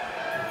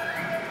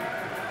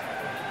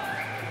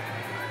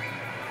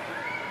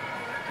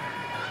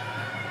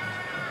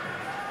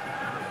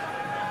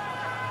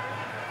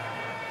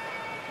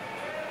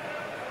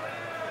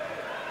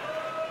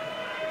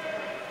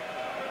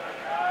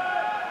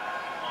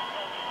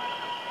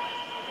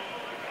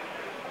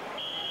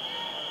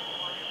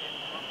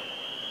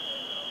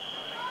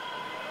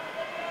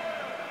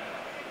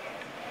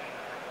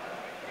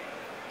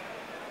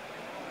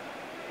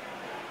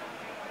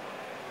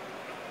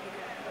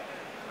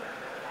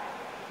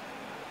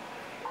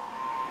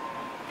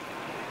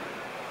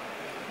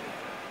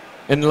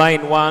 In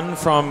lane 1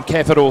 from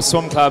Capital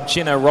Swim Club,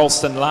 Jenna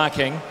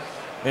Ralston-Larking.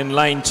 In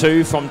lane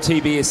 2 from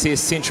TBSS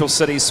Central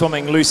City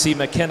Swimming, Lucy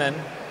McKinnon.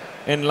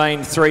 In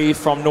lane 3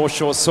 from North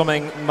Shore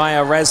Swimming,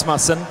 Maya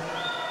Rasmussen.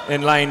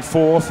 In lane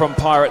 4 from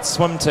Pirate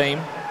Swim Team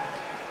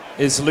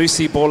is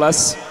Lucy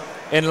Bollas.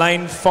 In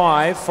lane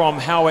 5 from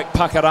Howick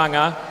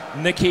Pakaranga,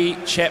 Nikki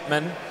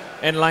Chapman.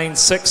 In lane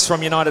 6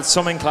 from United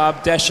Swimming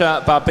Club,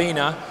 Dasha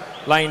Barbina.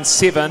 Lane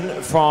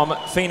 7 from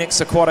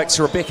Phoenix Aquatics,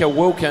 Rebecca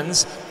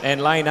Wilkins,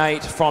 and lane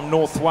 8 from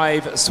North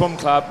Wave Swim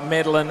Club,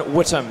 Madeline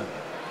Whittam.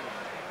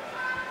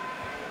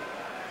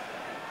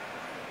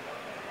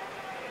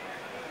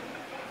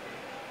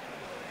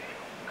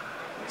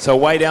 So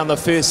way down the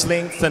first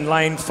length in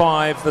lane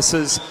 5, this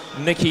is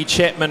Nikki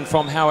Chapman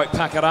from Howick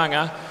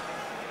Pakaranga.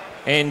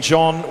 And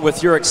John,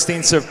 with your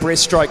extensive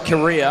breaststroke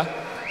career,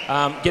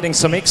 getting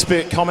some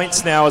expert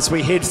comments now as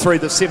we head through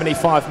the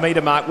 75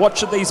 metre mark. What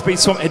should these be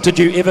swimming? Did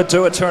you ever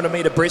do a 200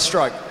 metre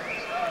breaststroke?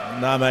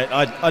 No, mate.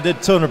 I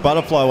did 200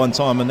 butterfly one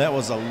time, and that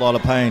was a lot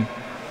of pain.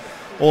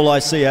 All I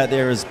see out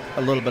there is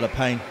a little bit of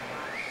pain.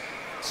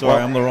 Sorry,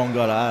 well, I'm the wrong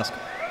guy to ask.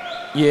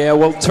 Yeah,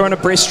 well, 200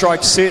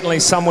 breaststroke, certainly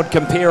some would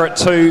compare it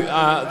to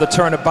the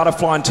 200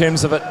 butterfly in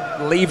terms of it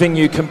leaving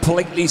you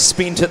completely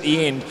spent at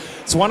the end.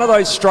 It's one of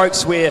those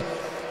strokes where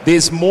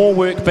there's more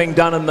work being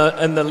done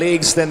in the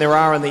legs than there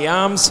are in the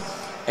arms,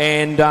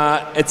 and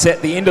it's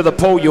at the end of the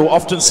pool. You'll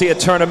often see a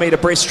 200 metre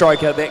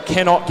breaststroker that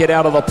cannot get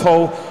out of the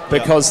pool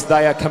because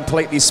they are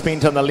completely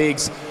spent in the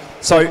legs.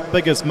 So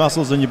biggest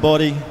muscles in your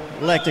body,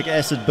 lactic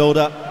acid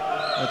build-up.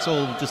 It's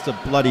all just a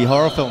bloody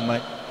horror film,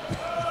 mate.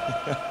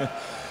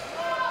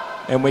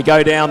 And we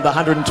go down the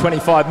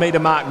 125 metre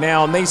mark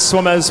now, and these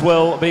swimmers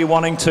will be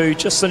wanting to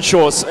just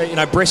ensure,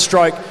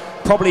 breaststroke,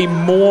 probably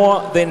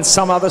more than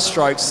some other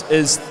strokes,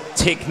 is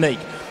technique.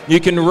 You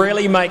can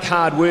really make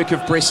hard work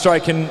of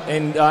breaststroke,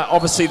 and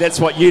obviously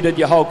that's what you did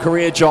your whole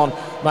career, John,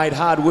 made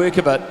hard work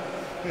of it.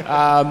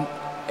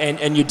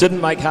 And you didn't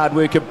make hard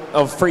work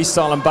of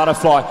freestyle and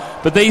butterfly.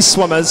 But these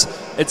swimmers,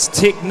 it's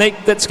technique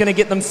that's going to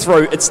get them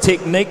through. It's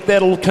technique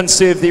that'll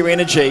conserve their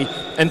energy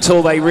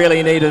until they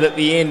really need it at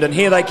the end. And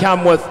here they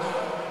come with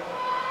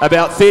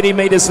about 30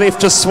 metres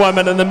left to swim,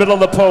 and in the middle of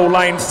the pool,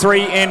 lane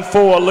 3 and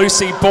 4,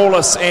 Lucy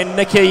Bollas and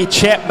Nikki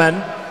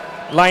Chapman.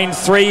 Lane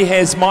 3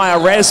 has Maya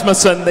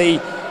Rasmussen,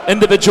 the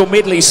individual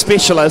medley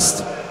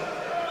specialist.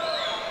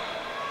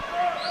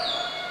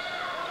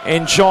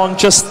 And John,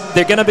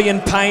 they're going to be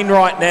in pain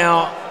right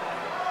now.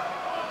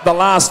 The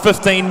last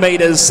 15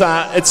 metres,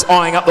 it's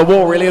eyeing up the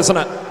wall, really, isn't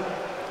it?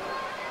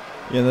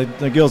 Yeah,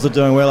 the girls are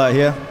doing well out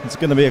here. It's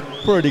going to be a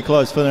pretty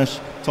close finish.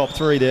 Top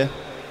 3 there.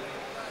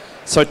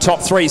 So top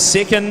 3,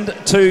 second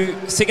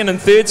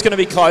and third's going to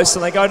be close,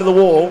 and they go to the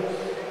wall.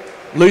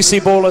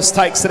 Lucy Bollas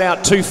takes it out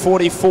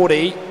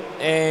 2:40.40,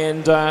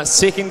 and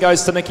second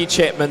goes to Nikki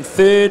Chapman.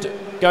 Third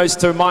goes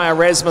to Maya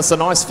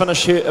Rasmussen. A nice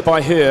finish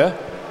by her.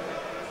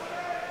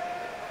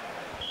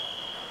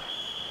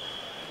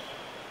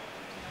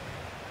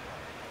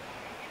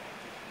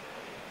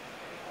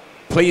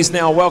 Please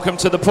now welcome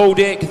to the pool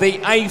deck the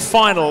A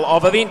final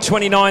of event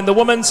 29, the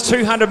women's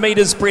 200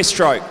 metres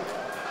breaststroke.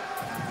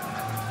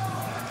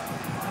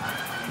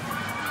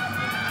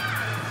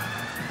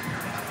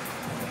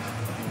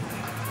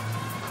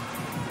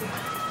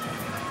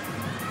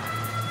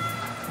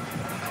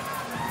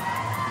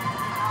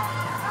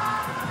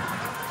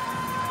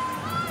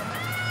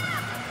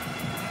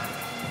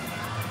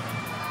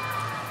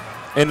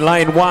 In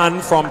lane 1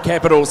 from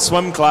Capital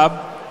Swim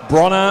Club,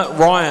 Bronner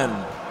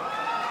Ryan.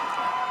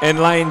 In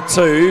lane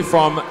 2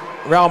 from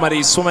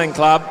Raumati Swimming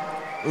Club,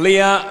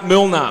 Leah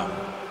Milner.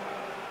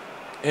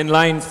 In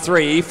lane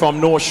 3 from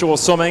North Shore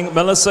Swimming,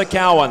 Melissa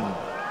Cowan.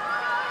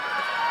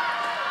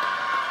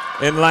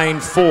 In lane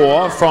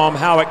 4 from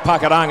Howick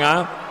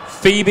Pakaranga,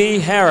 Phoebe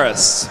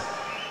Harris.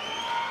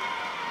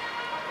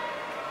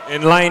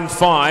 In lane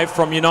 5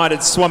 from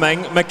United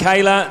Swimming,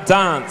 Michaela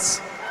Dance.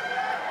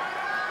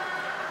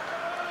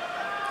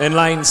 In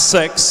lane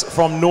 6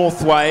 from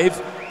North Wave,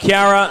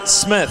 Kiara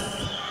Smith.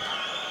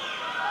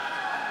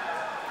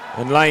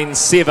 In lane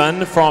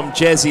 7 from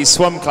Jazzy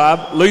Swim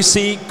Club,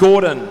 Lucy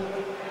Gordon.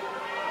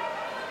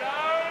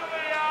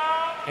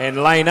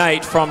 And lane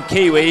 8 from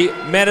Kiwi,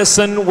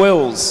 Madison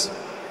Wills.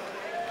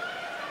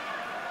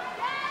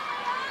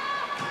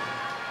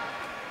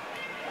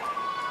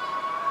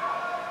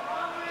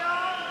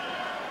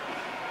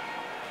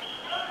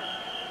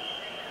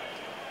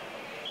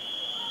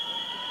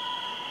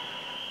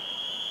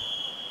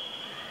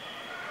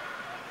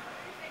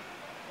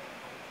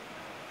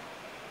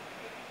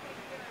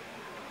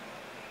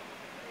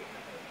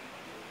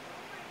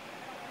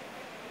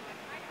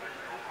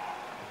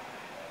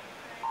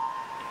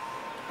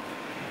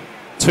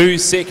 Two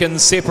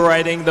seconds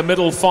separating the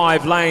middle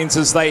 5 lanes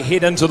as they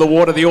head into the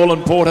water, the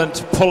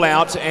all-important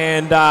pull-out,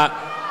 and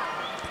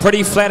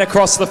pretty flat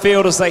across the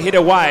field as they head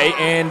away.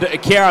 And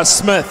Kiara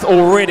Smith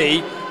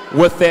already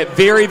with that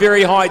very,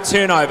 very high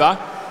turnover,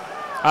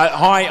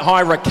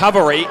 high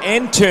recovery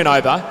and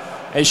turnover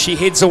as she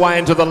heads away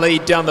into the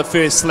lead down the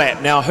first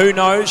lap. Now, who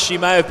knows, she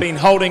may have been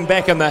holding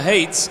back in the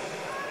heats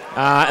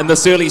in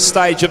this early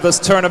stage of this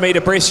 200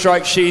 metre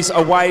breaststroke. She's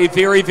away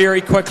very,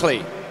 very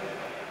quickly.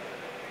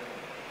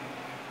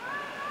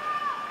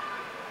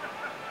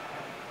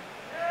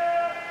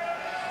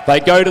 They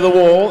go to the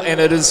wall, and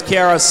it is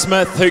Kiara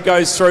Smith who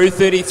goes through,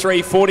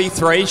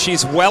 33.43.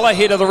 She's well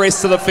ahead of the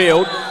rest of the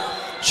field.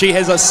 She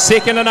has a 1.5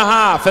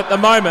 seconds at the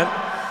moment.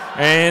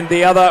 And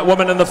the other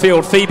woman in the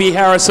field, Phoebe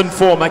Harrison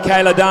 4,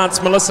 Michaela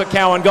Dance, Melissa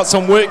Cowan, got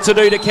some work to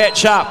do to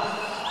catch up.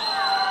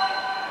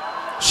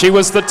 She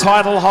was the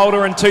title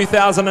holder in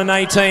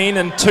 2018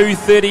 and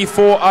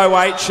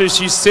 2:34.08, so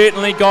she's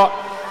certainly got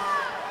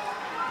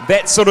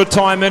that sort of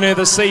time in her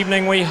this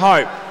evening, we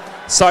hope.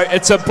 So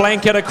it's a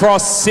blanket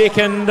across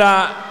second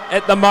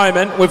at the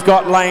moment. We've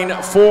got lane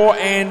 4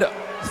 and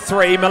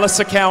 3,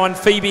 Melissa Cowan,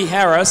 Phoebe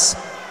Harris.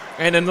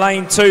 And in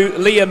lane 2,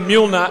 Leah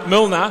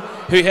Milner,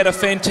 who had a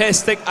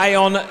fantastic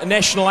Aon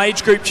National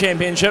Age Group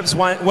Championships,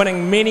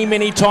 winning many,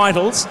 many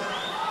titles.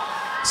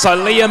 So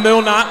Leah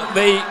Milner,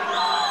 the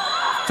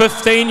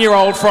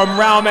 15-year-old from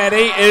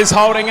Raumati, is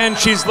holding in.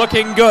 She's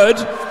looking good.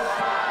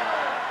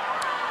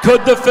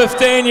 Could the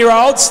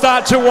 15-year-old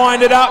start to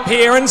wind it up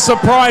here and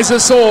surprise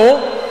us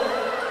all?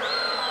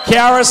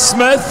 Kiara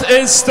Smith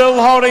is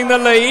still holding the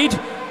lead.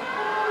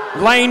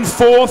 Lane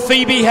 4,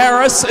 Phoebe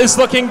Harris, is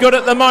looking good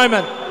at the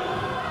moment.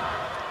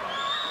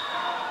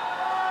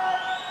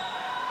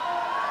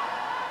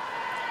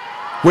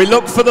 We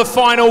look for the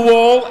final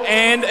wall,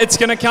 and it's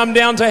going to come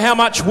down to how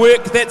much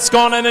work that's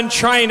gone in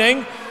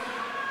training.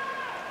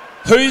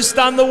 Who's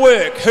done the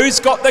work?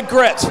 Who's got the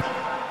grit?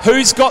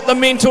 Who's got the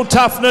mental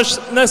toughness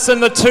in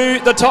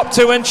the top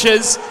 2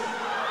 inches?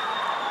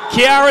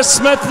 Kiara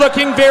Smith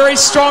looking very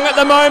strong at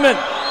the moment.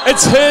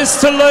 It's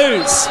hers to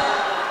lose.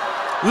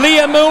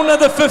 Leah Milner,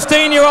 the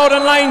 15-year-old,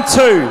 in lane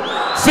 2.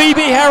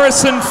 Phoebe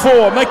Harrison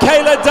 4.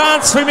 Michaela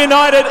Dance from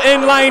United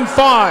in lane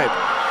 5.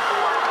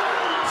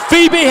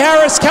 Phoebe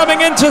Harris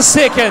coming into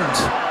second.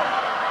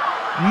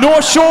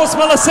 North Shore's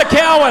Melissa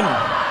Cowan.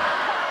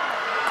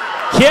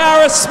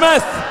 Kiara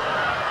Smith.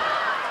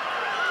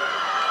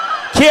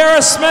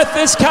 Kiara Smith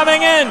is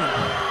coming in.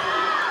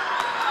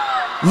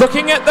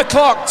 Looking at the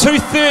clock,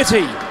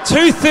 2:30,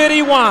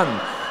 2:31,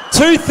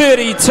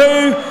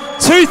 2:32,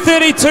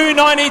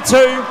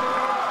 2:32.92.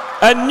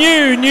 A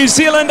new New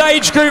Zealand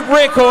age group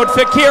record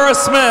for Kiara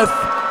Smith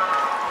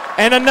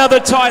and another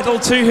title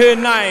to her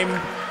name.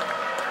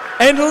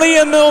 And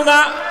Leah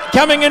Milner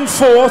coming in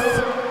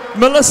 4th.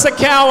 Melissa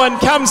Cowan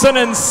comes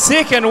in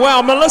second.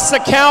 Wow, Melissa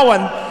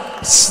Cowan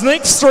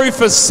sneaks through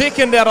for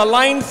second out of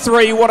lane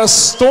 3. What a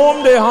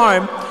storm to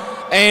home.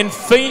 And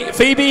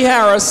Phoebe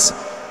Harris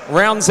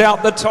rounds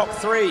out the top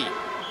 3.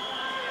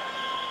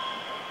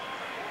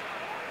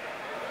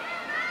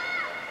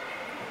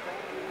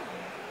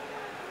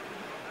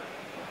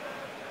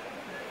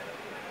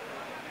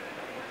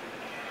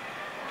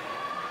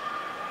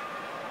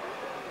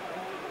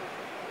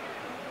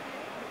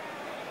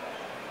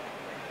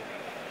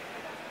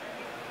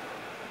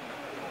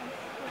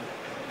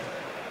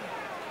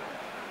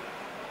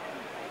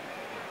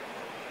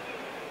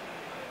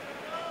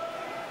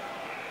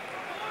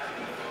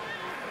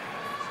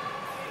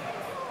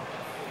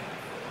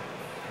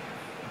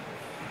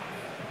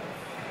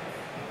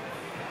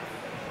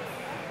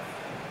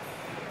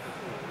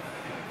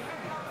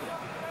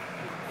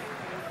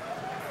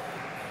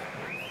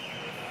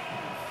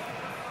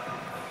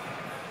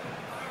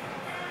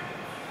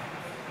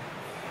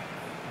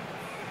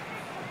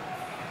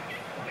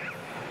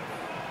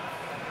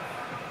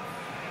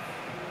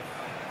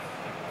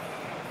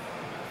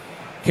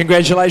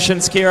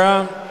 Congratulations,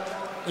 Kira.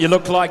 You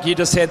look like you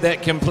just had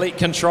that complete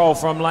control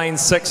from lane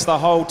 6 the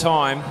whole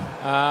time.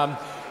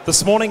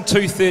 This morning,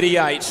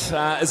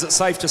 2:38. Is it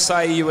safe to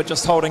say you were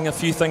just holding a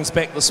few things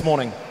back this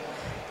morning?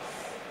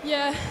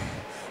 Yeah,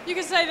 you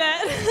could say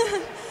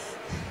that.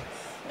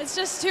 It's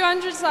just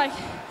 200's like,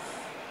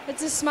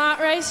 it's a smart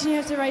race and you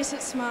have to race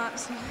it smart.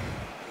 So.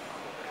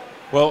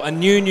 Well, a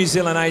new New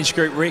Zealand age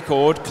group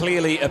record,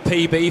 clearly a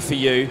PB for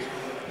you.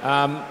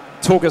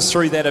 Talk us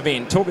through that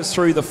event. Talk us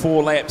through the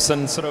 4 laps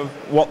and sort of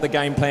what the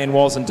game plan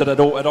was, and did it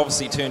all? It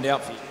obviously turned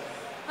out for you.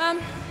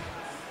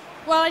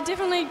 Well, I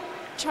definitely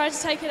tried to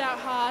take it out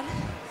hard.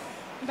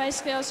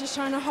 Basically, I was just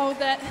trying to hold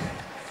that.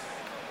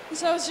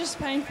 So it was just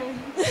painful.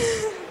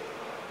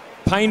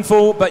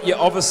 Painful, but you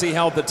obviously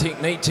held the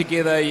technique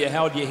together, you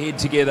held your head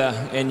together,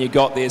 and you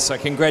got there. So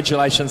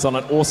congratulations on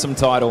an awesome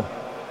title.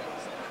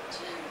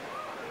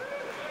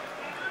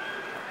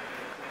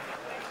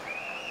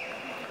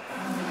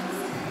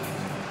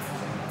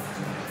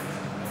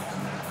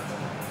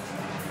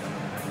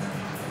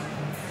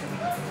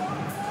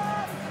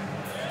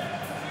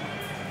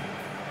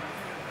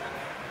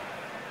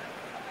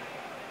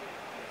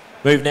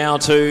 Move now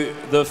to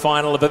the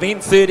final of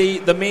event 30,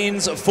 the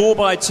men's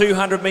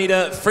 4x200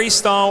 metre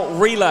freestyle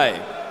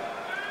relay.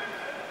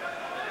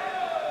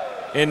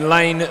 In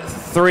lane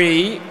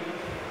 3,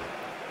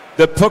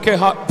 the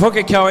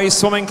Pukekohe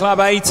Swimming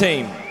Club A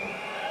team.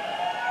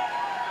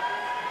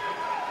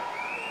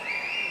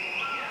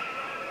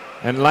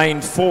 And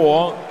lane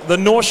 4, the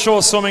North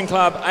Shore Swimming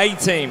Club A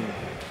team.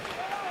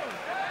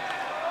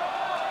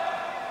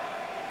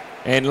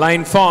 And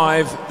lane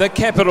 5, the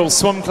Capital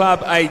Swim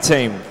Club A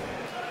team.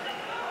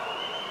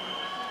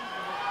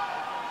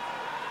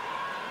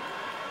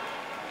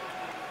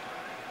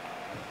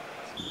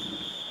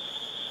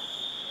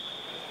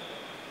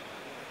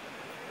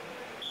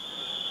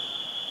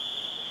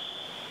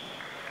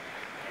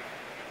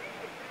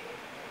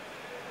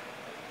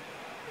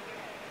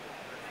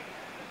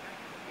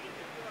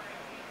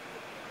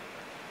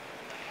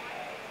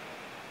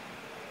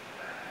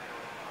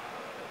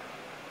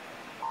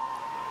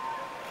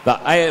 The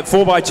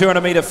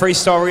 4x200 metre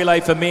freestyle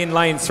relay for men,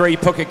 lane 3,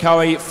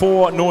 Pukekohe,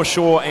 4, North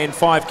Shore and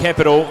 5,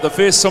 Capital. The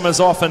first swimmers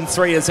off in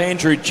 3 is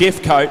Andrew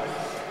Jeffcoat,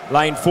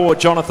 lane 4,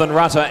 Jonathan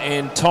Rutter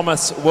and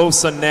Thomas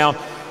Wilson. Now,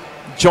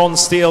 John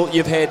Steele,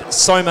 you've had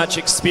so much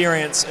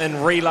experience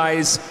in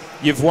relays.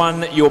 You've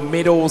won your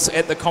medals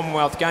at the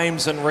Commonwealth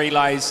Games in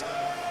relays.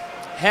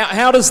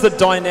 How does the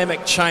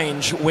dynamic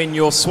change when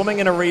you're swimming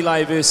in a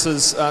relay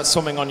versus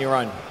swimming on your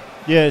own?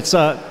 Yeah, it's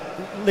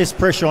less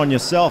pressure on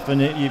yourself,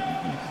 and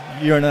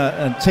you're in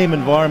a team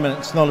environment.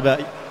 It's not about,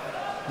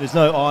 there's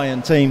no I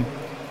in team.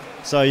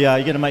 So yeah,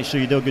 you got to make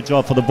sure you do a good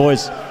job for the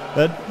boys.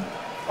 But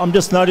I'm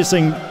just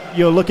noticing,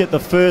 you'll look at the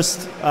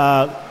first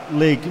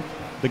leg,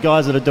 the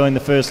guys that are doing the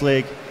first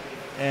leg,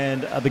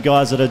 and the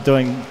guys that are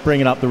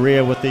bringing up the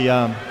rear with the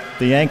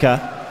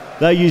anchor.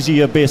 They're usually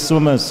your best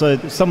swimmers. So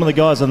some of the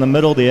guys in the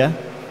middle there,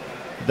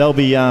 they'll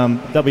be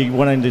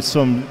wanting to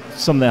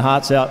swim their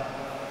hearts out.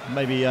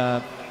 Maybe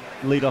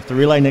lead off the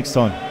relay next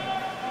time.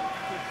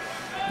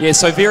 Yeah,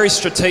 so very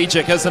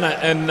strategic, isn't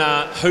it, in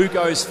who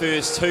goes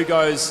first, who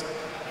goes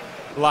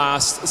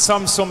last.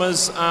 Some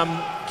swimmers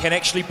can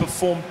actually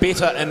perform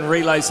better in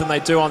relays than they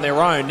do on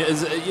their own.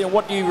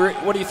 What do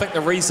you think the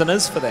reason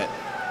is for that?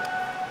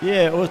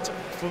 Yeah, well,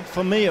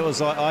 for me it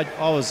was I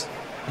was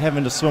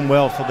having to swim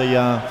well for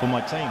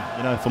my team,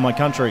 for my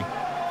country.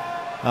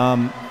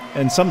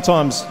 And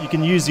sometimes you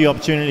can use the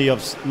opportunity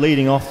of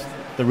leading off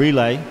the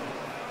relay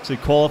to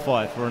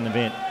qualify for an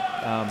event,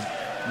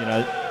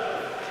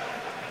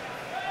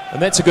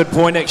 And that's a good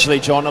point,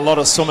 actually, John. A lot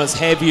of swimmers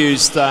have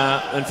used,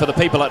 and for the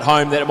people at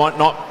home that might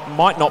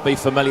not be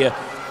familiar,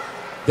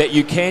 that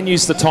you can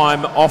use the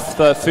time off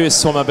the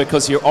first swimmer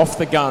because you're off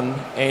the gun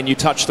and you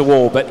touch the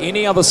wall. But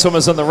any other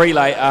swimmers in the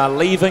relay are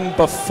leaving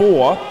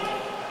before.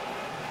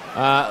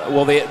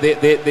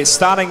 They're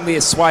starting their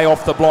sway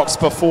off the blocks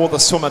before the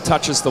swimmer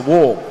touches the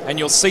wall, and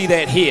you'll see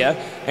that here.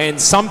 And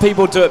some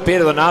people do it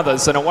better than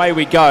others, and away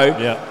we go.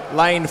 Yeah.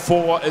 Lane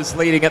 4 is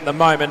leading at the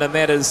moment, and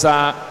that is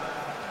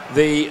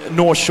the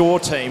North Shore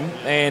team,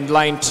 and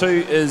lane 2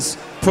 is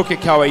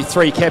Pukekohe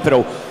 3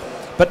 Capital.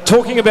 But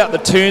talking about the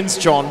turns,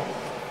 John,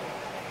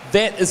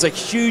 that is a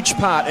huge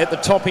part at the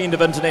top end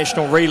of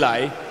international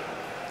relay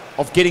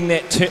of getting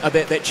that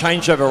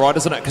changeover right,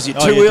 isn't it? Because you're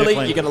too early,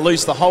 definitely. you're going to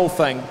lose the whole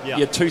thing. Yeah.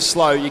 You're too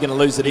slow, you're going to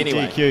lose it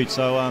anyway. DQ'd.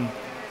 So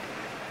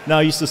no,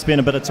 I used to spend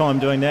a bit of time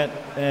doing that,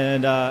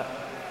 and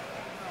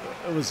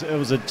it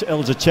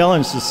was a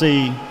challenge to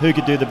see who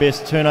could do the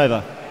best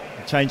changeover,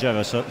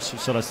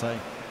 should I say.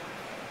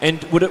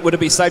 And would it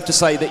be safe to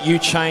say that you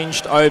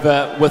changed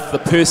over with the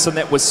person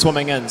that was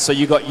swimming in? So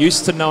you got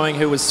used to knowing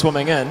who was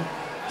swimming in,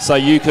 so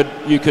you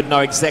could know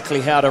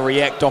exactly how to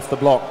react off the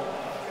block.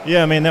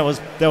 Yeah, I mean that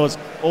was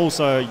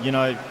also,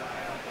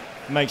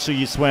 make sure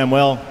you swam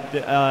well.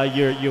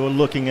 You were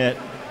looking at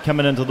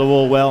coming into the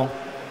wall well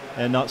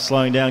and not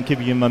slowing down,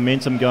 keeping your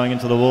momentum going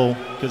into the wall,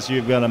 because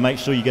you've got to make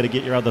sure you got to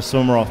get your other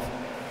swimmer off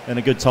in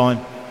a good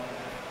time.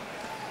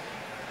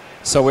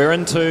 So we're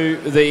into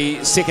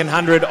the second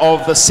 100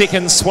 of the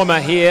second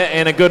swimmer here,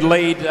 and a good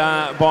lead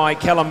by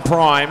Callum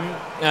Prime.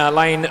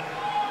 Lane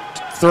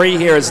 3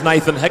 here is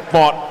Nathan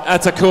Hickbott.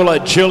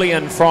 Atakula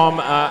Julian from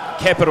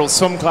Capital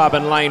Swim Club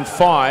in lane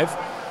 5.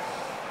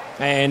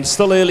 And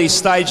still early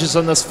stages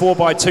in this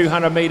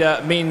 4x200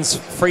 metre men's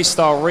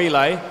freestyle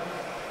relay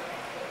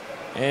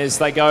as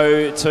they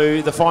go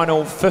to the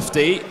final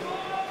 50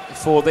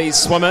 for these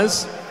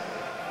swimmers.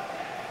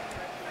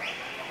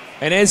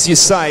 And as you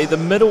say, the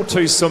middle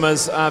two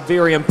swimmers are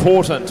very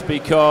important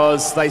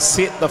because they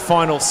set the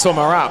final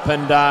swimmer up.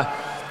 And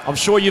I'm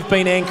sure you've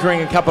been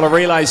anchoring a couple of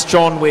relays,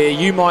 John, where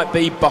you might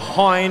be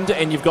behind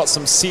and you've got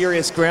some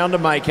serious ground to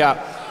make up.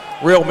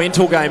 Real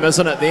mental game,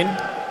 isn't it then?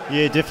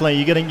 Yeah, definitely.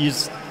 You're getting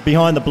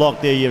behind the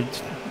block there.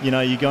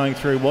 You're going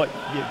through what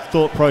your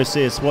thought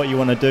process, what you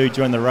want to do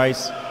during the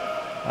race,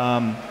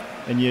 and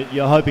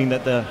you're hoping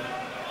that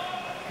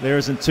there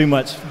isn't too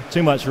much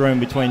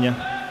room between you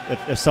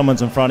if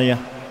someone's in front of you.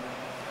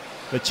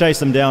 But chase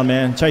them down,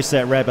 man. Chase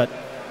that rabbit.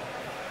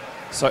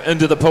 So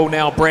into the pool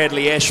now,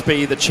 Bradley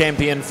Ashby, the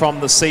champion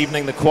from this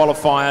evening, the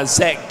qualifier.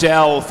 Zach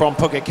Dell from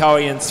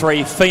Pukekohe in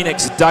 3.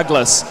 Phoenix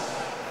Douglas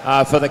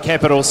for the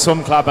Capital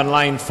Swim Club in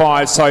lane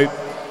 5. So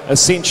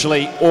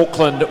essentially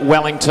Auckland,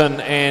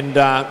 Wellington and,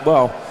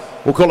 well,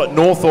 we'll call it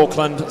North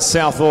Auckland,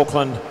 South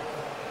Auckland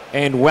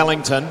and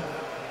Wellington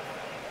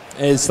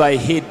as they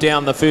head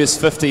down the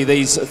first 50,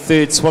 these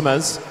third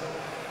swimmers.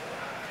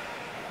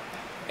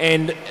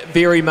 And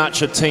very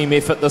much a team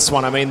effort, this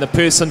one. I mean, the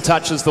person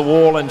touches the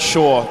wall and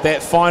sure,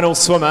 that final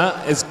swimmer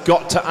has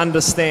got to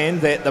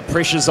understand that the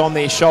pressure's on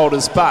their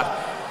shoulders, but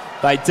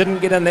they didn't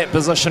get in that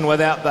position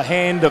without the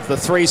hand of the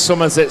 3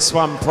 swimmers that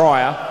swum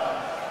prior.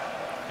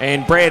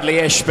 And Bradley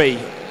Ashby,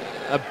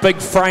 a big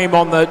frame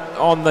on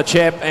the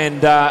chap,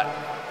 and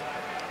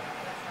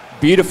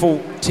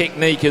beautiful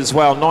technique as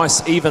well.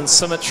 Nice even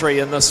symmetry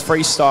in this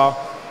freestyle.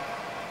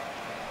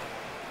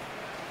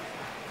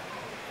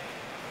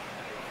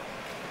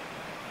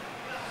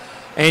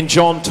 And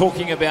John,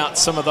 talking about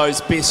some of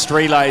those best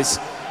relays,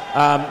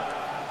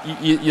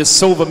 your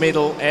silver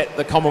medal at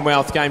the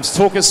Commonwealth Games.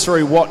 Talk us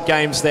through what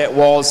games that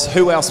was.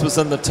 Who else was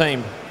in the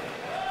team?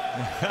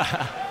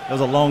 It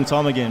was a long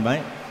time again,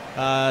 mate.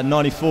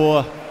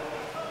 94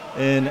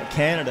 in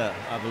Canada,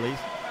 I believe.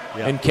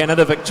 Yeah. In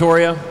Canada,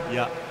 Victoria?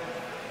 Yeah.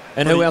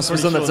 And who else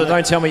was in it? So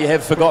don't tell me you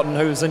have forgotten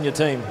who was in your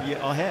team. Yeah,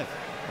 I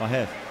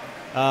have.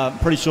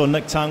 Pretty sure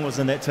Nick Tung was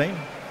in that team.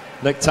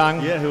 Nick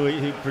Tung? Yeah,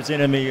 who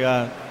presented me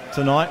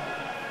tonight.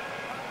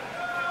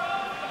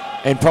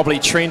 And probably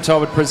Trent, I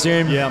would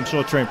presume. Yeah, I'm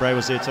sure Trent Bray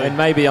was there too. And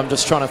maybe I'm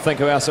just trying to think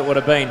who else it would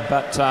have been.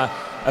 But a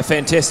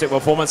fantastic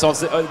performance. Did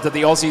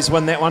the Aussies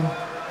win that one?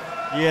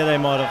 Yeah, they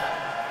might have.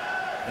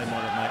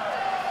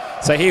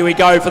 Mate. So here we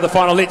go for the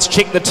final. Let's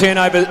check the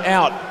turnover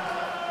out.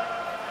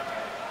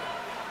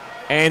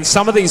 And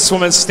some of these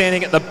swimmers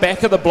standing at the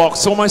back of the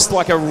blocks, almost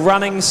like a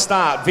running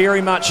start.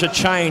 Very much a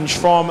change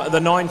from the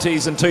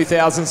 90s and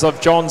 2000s of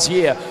John's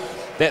year,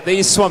 that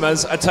these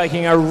swimmers are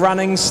taking a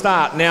running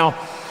start. Now,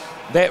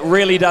 that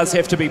really does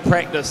have to be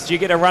practiced. You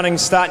get a running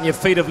start and your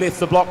feet have left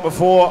the block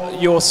before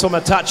your swimmer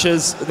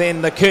touches,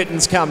 then the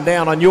curtains come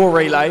down on your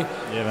relay.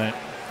 Yeah, mate.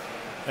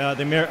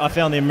 I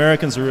found the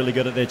Americans are really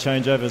good at their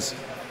changeovers.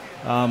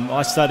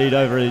 I studied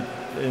over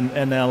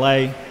in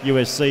LA,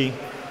 USC,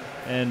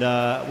 and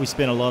we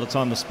spent a lot of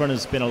time, the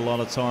sprinters spent a lot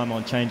of time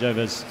on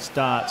changeovers,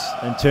 starts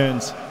and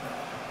turns.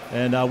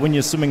 And when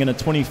you're swimming in a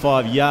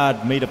 25-yard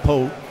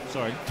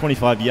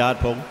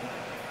pool,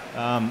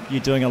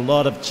 you're doing a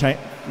lot of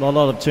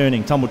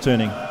turning, tumble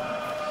turning.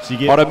 So you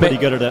get pretty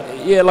good at it.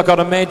 Yeah, look, I'd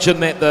imagine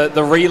that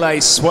the relay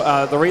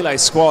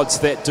squads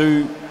that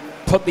do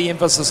put the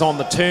emphasis on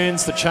the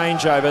turns, the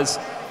changeovers,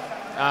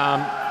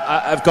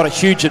 have got a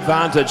huge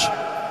advantage.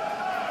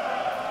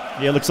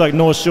 Yeah, it looks like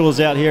North Shore's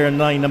out here in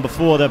lane number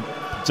 4. They're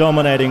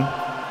dominating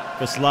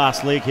this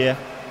last leg here.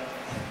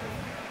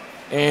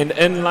 And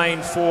in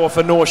lane 4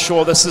 for North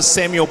Shore, this is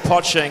Samuel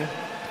Potching.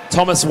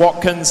 Thomas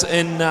Watkins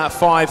in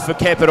 5 for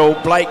Capital.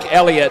 Blake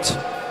Elliott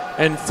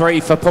in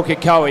 3 for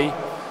Pukekohe.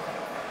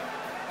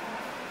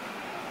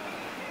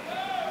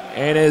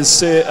 And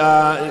as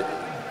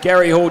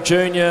Gary Hall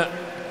Jr.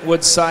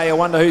 would say, I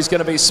wonder who's going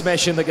to be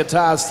smashing the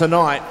guitars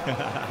tonight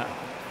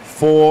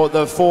for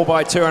the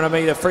 4x200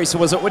 metre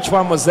freestyle. Which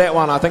one was that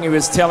one? I think he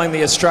was telling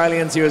the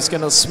Australians he was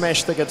going to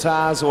smash the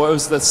guitars, or it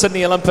was the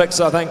Sydney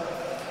Olympics, I think.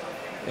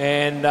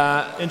 And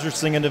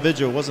interesting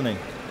individual, wasn't he?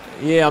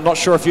 Yeah, I'm not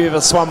sure if you ever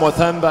swum with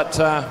him, but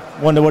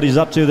wonder what he's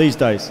up to these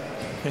days.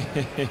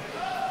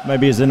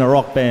 Maybe he's in a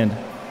rock band.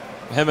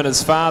 Him and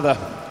his father.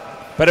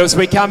 But as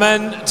we come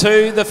in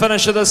to the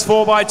finish of this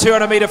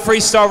 4x200 metre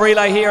freestyle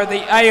relay here at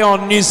the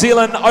Aon New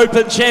Zealand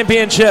Open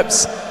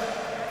Championships,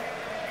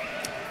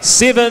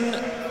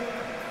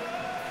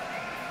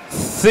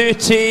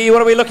 7:30,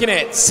 what are we looking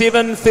at?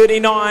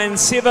 7:39,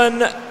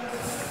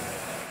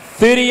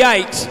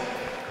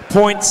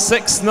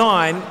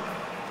 7:38.69.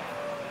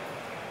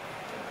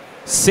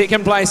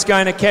 Second place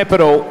going to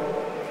Capital,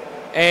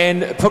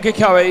 and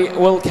Pukekohe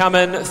will come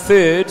in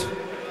third.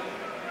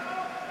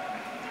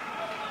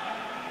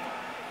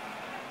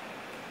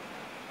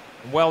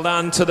 Well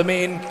done to the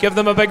men. Give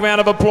them a big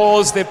round of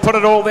applause. They've put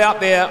it all out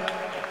there.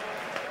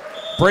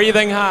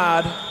 Breathing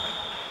hard.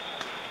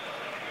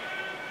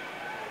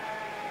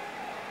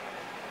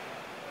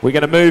 We're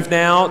going to move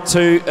now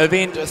to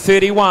event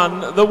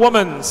 31, the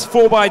women's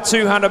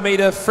 4x200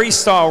 metre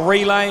freestyle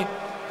relay.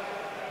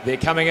 They're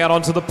coming out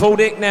onto the pool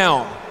deck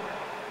now.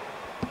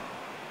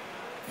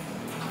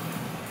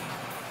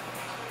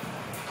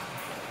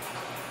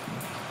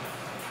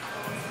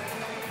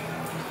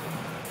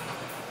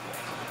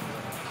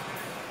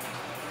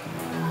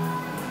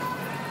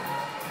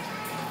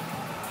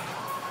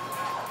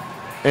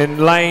 In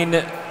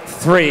lane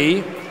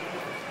 3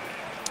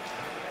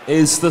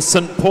 is the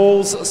St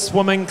Paul's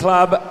Swimming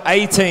Club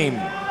A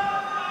team.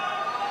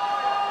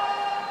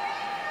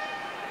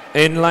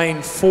 In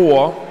lane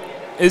 4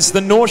 is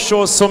the North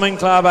Shore Swimming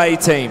Club A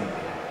team.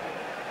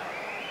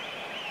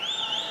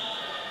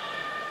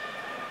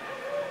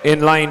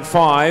 In lane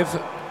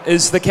 5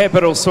 is the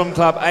Capital Swim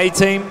Club A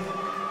team.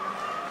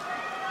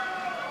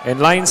 In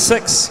lane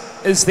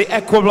 6 is the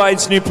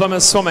Aquablades New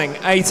Plymouth Swimming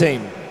A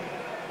team.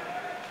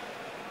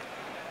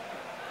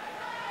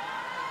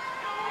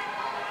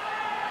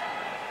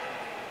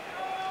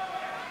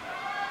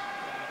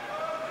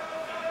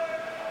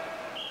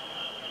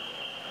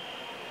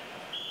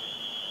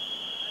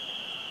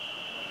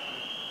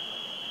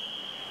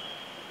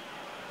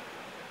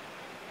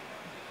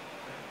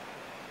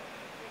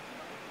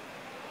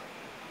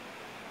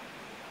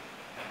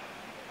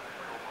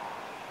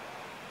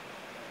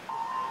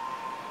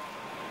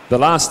 The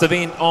last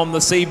event on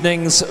this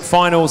evening's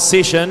final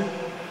session,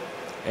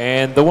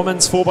 and the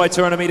women's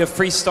 4x200 metre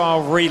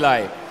freestyle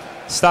relay.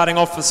 Starting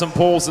off for St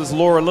Paul's is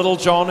Laura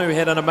Littlejohn, who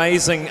had an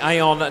amazing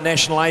Aon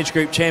National Age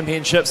Group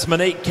Championships.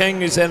 Monique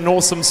King, who's had an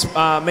awesome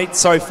meet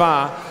so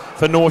far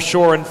for North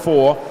Shore in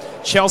 4.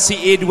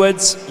 Chelsea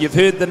Edwards, you've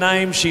heard the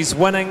name, she's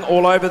winning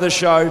all over the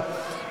show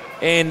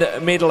and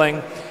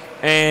medalling,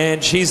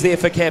 and she's there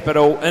for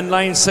Capital. In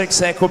lane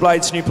 6,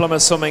 Aquablades New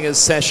Plymouth Swimming is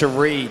Sasha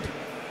Reed.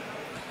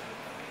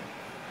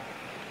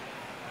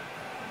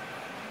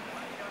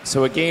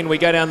 So again, we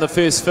go down the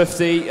first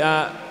 50.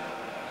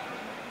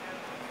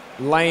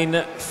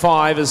 Lane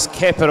 5 is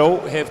Capital,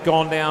 have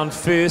gone down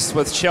first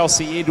with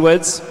Chelsea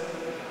Edwards.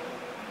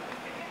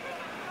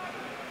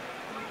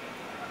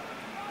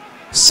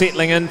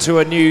 Settling into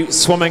a new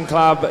swimming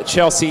club,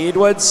 Chelsea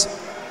Edwards.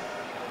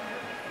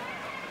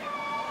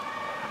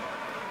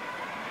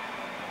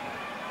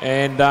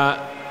 And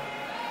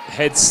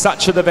had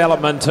such a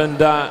development and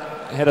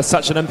had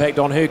such an impact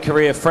on her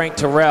career, Frank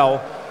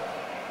Terrell,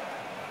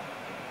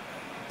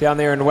 down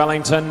there in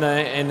Wellington,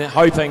 and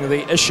hoping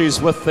the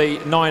issues with the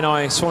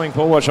Nine swimming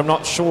pool, which I'm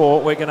not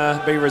sure we're going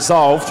to be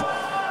resolved.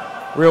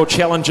 Real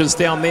challenges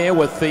down there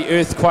with the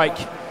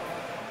earthquake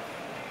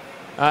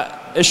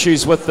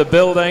issues with the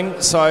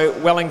building. So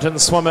Wellington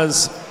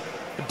swimmers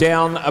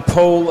down a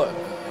pool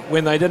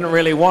when they didn't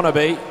really want to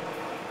be.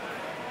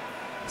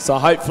 So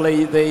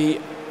hopefully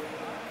the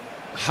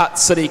Hutt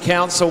City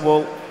Council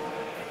will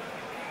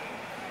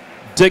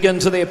dig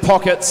into their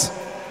pockets,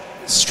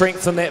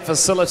 strengthen that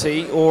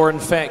facility, or in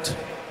fact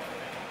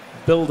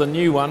build a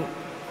new one.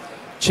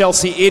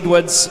 Chelsea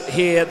Edwards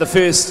here, the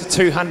first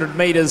 200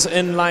 metres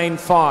in lane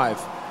 5.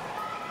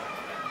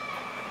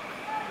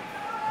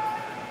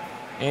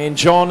 And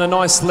John, a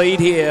nice lead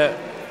here.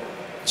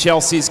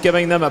 Chelsea's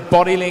giving them a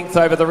body length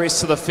over the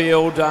rest of the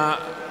field.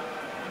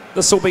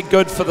 This will be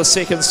good for the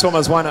second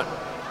swimmers, won't it?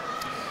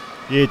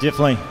 Yeah,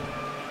 definitely.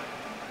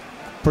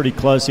 Pretty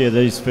close here,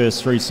 these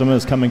first 3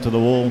 swimmers coming to the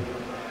wall.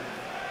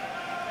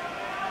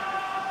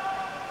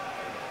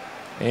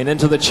 And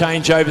into the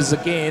changeovers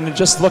again, and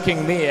just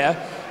looking there,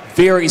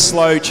 very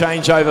slow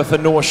changeover for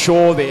North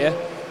Shore there.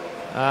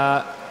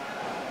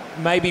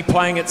 Maybe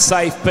playing it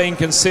safe, being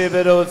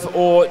conservative,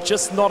 or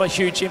just not a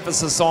huge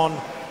emphasis on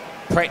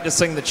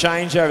practicing the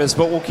changeovers,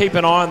 but we'll keep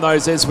an eye on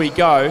those as we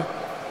go.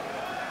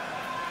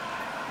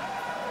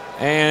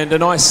 And a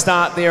nice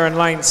start there in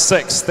lane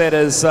 6, that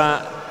is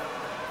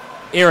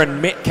Erin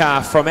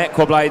Metcalf from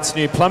Aquablades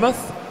New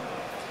Plymouth.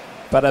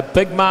 But a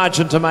big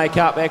margin to make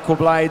up,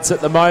 Aquablades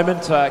at the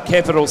moment.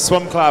 Capital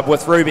Swim Club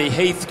with Ruby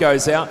Heath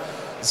goes out.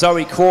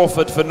 Zoe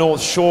Crawford for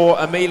North Shore.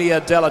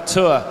 Amelia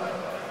Delatour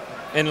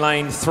in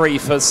lane 3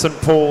 for St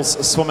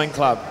Paul's Swimming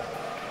Club.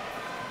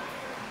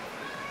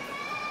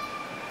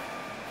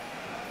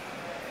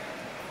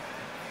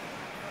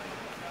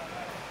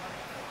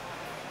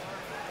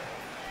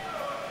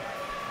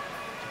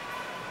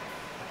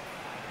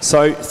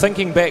 So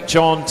thinking back,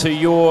 John, to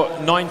your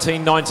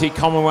 1990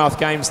 Commonwealth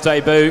Games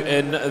debut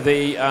in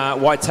the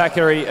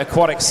Waitakere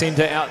Aquatic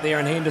Centre out there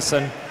in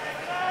Henderson,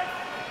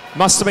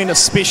 must have been a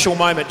special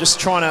moment, just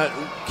trying to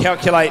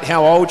calculate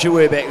how old you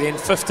were back then.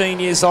 15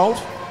 years old?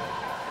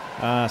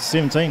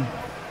 17.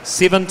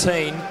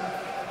 17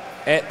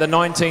 at the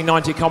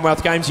 1990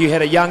 Commonwealth Games. You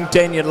had a young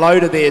Daniel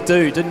Loader there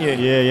too, didn't you?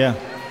 Yeah,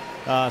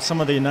 yeah. Some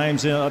of their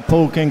names,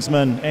 Paul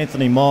Kingsman,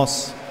 Anthony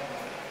Moss.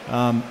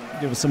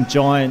 There were some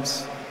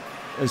giants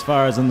as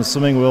far as in the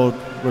swimming world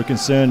were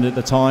concerned at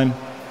the time.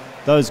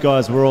 those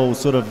guys were all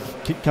sort of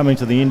coming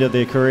to the end of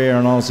their career,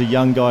 and I was a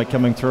young guy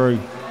coming through.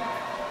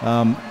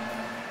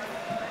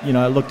 You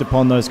know, I looked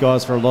upon those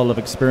guys for a lot of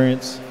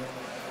experience.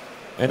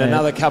 And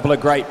another couple of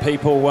great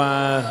people,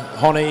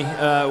 Honey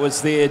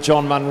was there,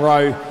 John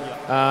Munro,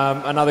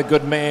 another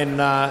good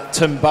man,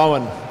 Tim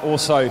Bowen,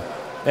 also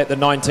at the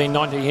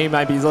 1990. He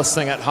may be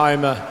listening at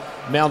home, a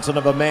mountain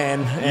of a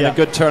man and a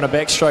good turner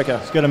backstroker.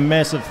 He's got a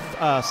massive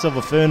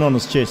silver fern on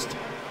his chest.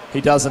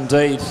 He does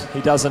indeed,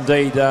 he does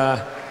indeed.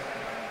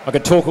 I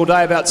could talk all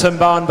day about Tim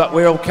Bowen, but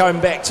we'll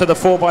come back to the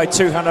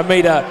 4x200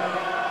 metre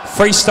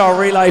freestyle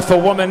relay for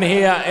women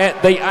here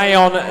at the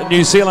Aon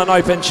New Zealand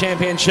Open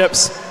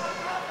Championships.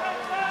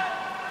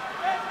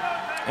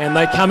 And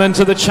they come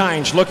into the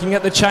change, looking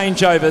at the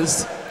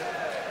changeovers.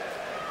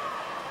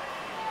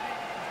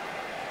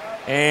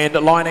 And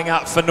lining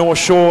up for North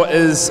Shore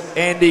is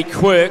Andy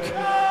Quirk.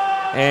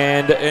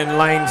 And in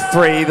lane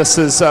 3, this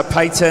is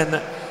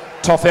Peyton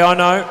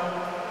Tofeano.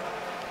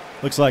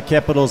 Looks like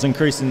Capital's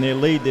increasing their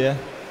lead there.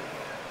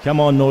 Come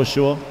on, North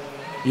Shore.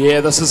 Yeah,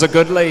 this is a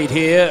good lead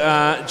here.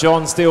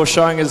 John Steele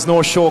showing his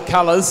North Shore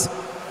colours.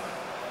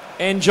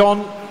 And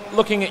John,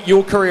 looking at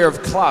your career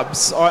of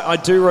clubs, I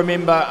do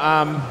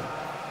remember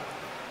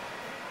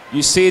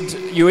you said,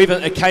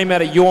 it came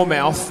out of your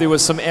mouth, there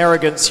was some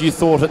arrogance you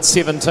thought at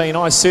 17.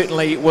 I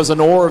certainly was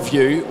in awe of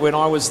you when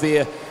I was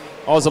there.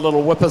 I was a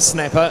little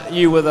whippersnapper.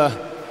 You were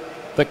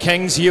the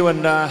Kings, you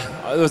and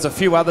there was a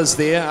few others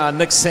there,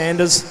 Nick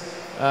Sanders,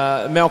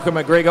 Malcolm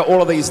McGregor,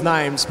 all of these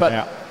names. But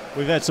yeah.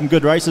 We've had some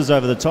good races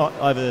over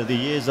the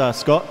years,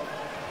 Scott.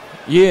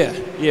 Yeah,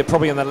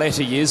 probably in the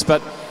latter years.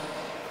 But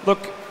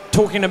look,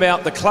 talking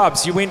about the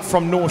clubs, you went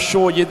from North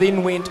Shore, you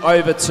then went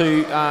over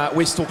to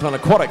West Auckland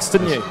Aquatics,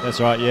 didn't you? That's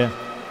right, yeah.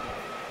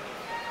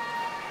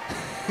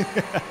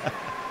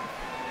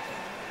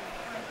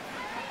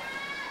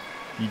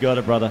 You got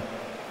it, brother.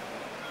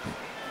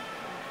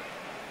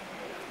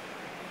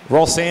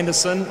 Ross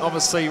Anderson,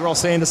 obviously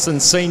Ross Anderson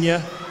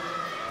Senior,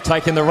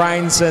 taking the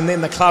reins, and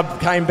then the club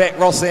came back.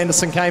 Ross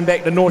Anderson came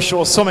back to North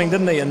Shore Swimming,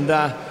 didn't he? And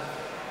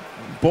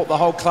brought the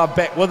whole club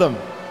back with him.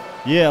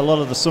 Yeah, a lot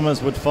of the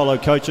swimmers would follow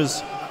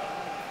coaches.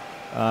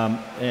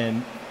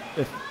 And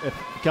if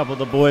a couple of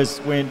the boys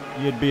went,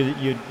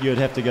 you'd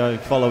have to go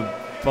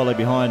follow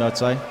behind, I'd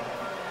say.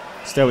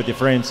 Stay with your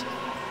friends.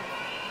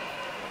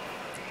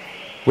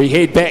 We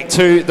head back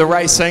to the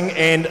racing,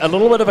 and a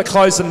little bit of a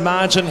closing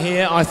margin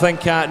here. I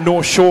think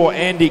North Shore,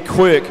 Andy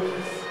Quirk,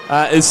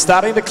 is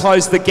starting to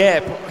close the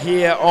gap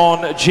here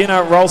on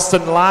Jenna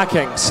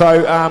Ralston-Larking.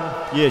 So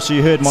yeah,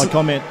 she heard my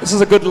comment. This is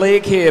a good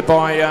leg here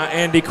by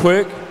Andy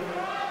Quirk.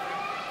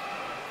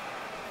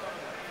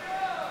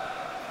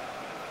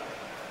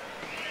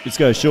 Let's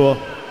go Shore.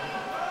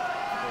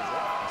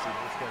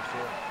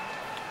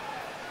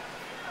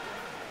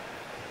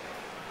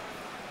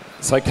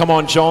 So come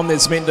on, John,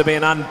 there's meant to be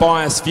an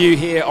unbiased view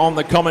here on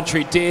the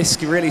commentary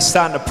desk. You're really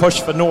starting to push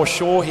for North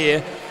Shore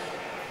here.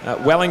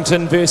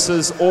 Wellington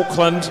versus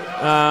Auckland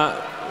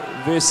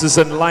versus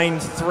in lane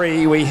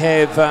 3 we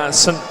have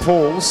St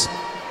Paul's.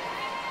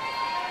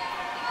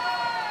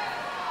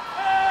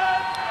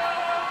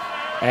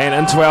 And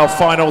into our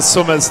final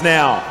swimmers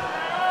now.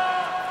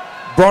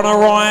 Bronner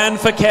Ryan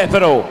for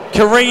Capital.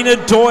 Karina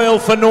Doyle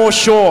for North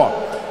Shore.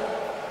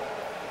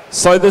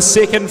 So the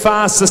second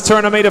fastest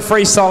 200 metre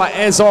freestyler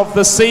as of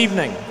this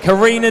evening.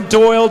 Karina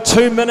Doyle,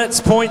 2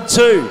 minutes,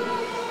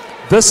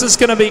 0.2. This is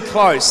going to be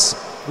close.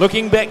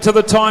 Looking back to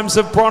the times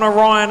of Bronner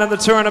Ryan in the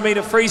 200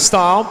 metre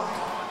freestyle,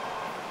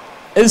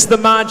 is the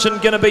margin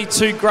going to be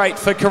too great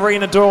for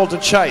Karina Doyle to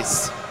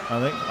chase?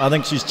 I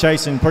think she's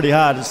chasing pretty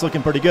hard. It's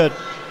looking pretty good.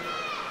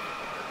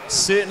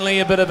 Certainly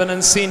a bit of an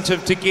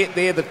incentive to get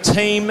there. The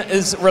team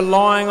is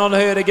relying on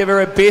her to give her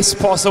a best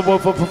possible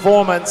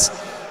performance.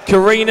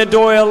 Karina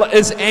Doyle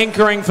is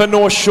anchoring for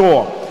North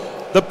Shore.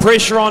 The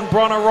pressure on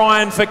Bronner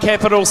Ryan for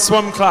Capital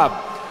Swim Club.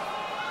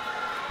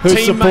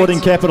 Who's supporting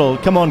Capital?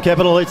 Come on,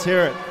 Capital, let's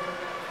hear it.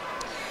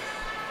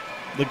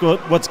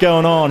 Look what's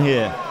going on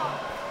here.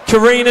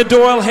 Karina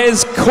Doyle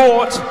has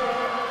caught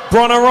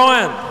Bronner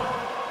Ryan.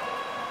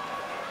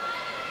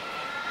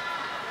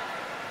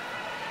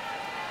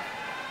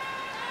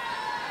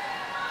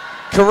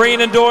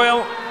 Karina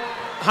Doyle,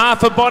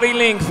 half a body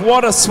length.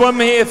 What a swim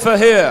here for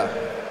her.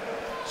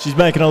 She's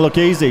making it look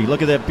easy.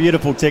 Look at that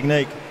beautiful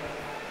technique.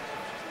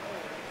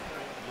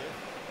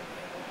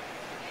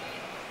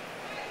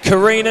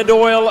 Karina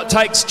Doyle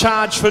takes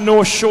charge for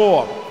North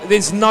Shore.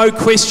 There's no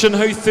question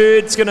who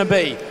third's going to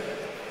be.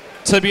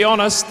 To be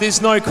honest, there's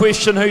no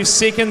question who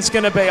second's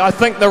going to be. I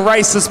think the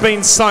race has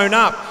been sewn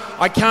up.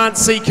 I can't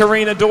see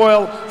Karina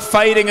Doyle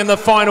fading in the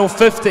final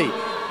 50.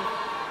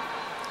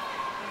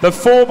 The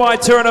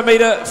 4x200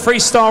 metre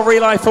freestyle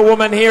relay for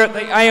women here at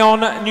the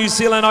Aon New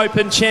Zealand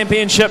Open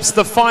Championships,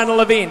 the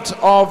final event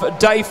of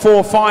day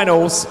 4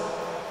 finals.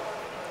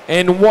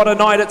 And what a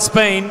night it's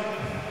been.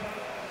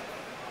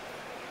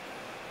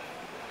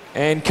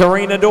 And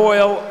Karina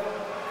Doyle,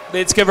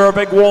 let's give her a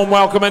big warm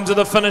welcome into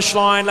the finish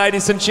line,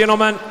 ladies and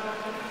gentlemen.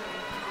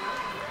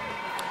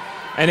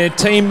 And her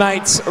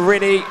teammates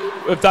ready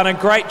We've done a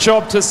great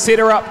job to set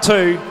her up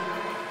too.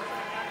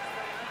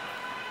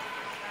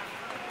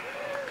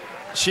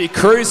 She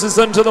cruises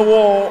into the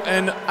wall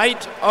in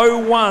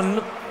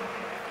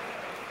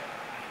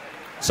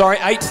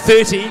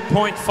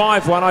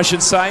 8:30.51, I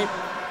should say.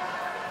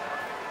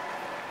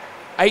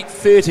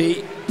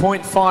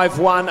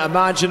 8:30.51, a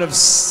margin of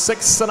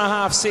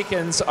 6.5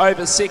 seconds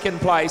over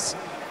second place.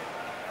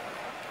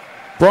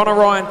 Bronner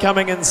Ryan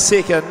coming in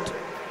second.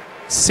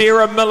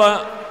 Sarah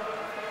Miller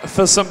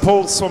for St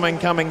Paul's Swimming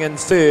coming in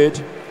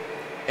third.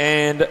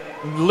 And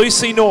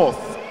Lucy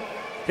North.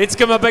 Let's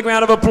give them a big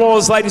round of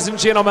applause, ladies and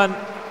gentlemen.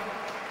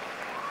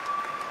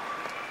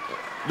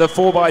 The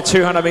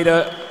 4x200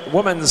 metre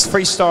women's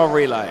freestyle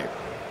relay.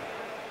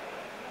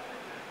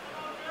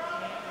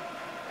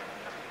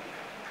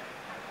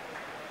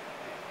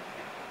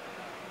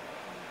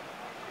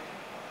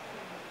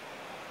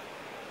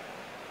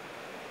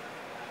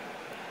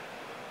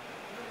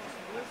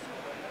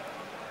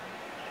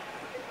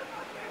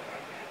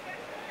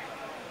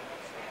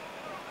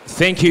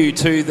 Thank you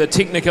to the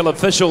technical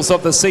officials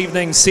of this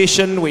evening's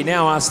session. We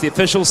now ask the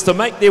officials to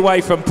make their way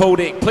from pool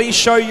deck. Please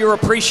show your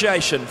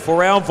appreciation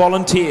for our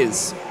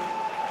volunteers.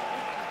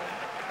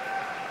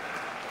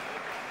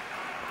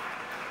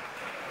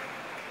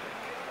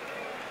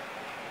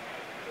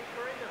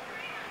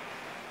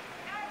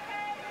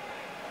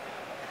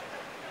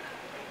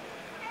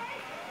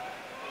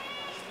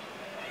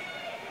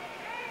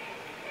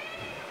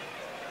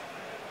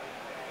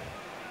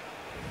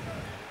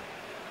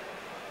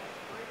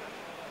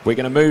 We're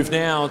going to move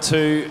now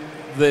to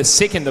the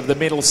second of the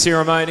medal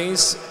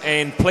ceremonies,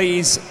 and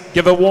please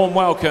give a warm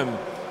welcome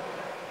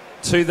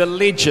to the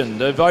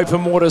legend of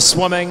open water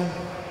swimming,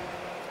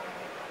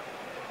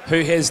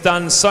 who has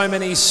done so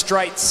many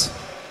straights.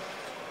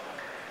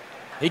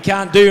 He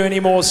can't do any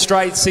more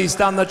straights. He's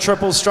done the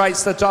triple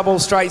straights, the double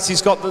straights.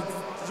 He's got the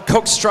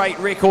Cook Straight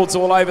records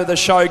all over the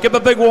show. Give a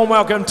big warm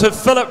welcome to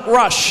Philip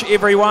Rush,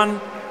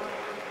 everyone.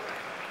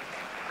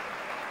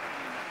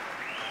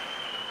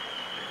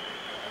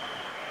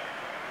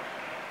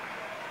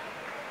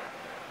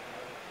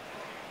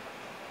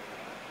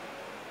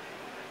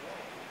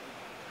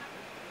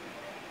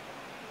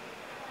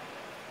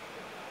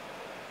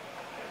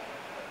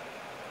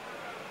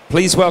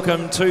 Please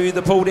welcome to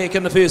the pool deck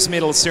in the first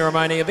medal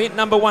ceremony, event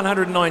number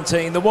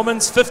 119, the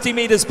women's 50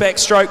 metres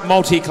backstroke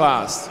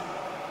multi-class.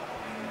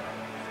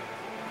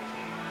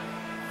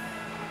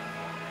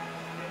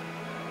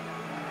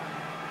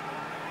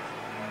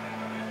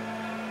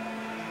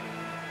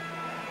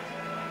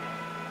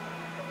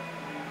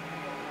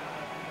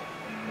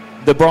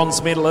 The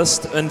bronze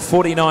medalist in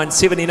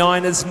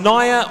 49.79 is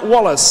Nia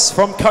Wallace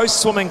from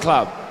Coast Swimming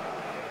Club.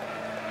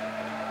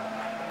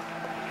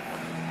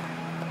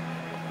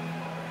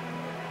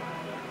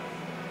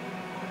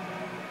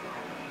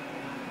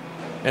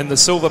 In the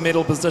silver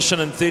medal position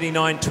in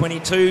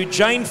 39.22,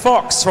 Jane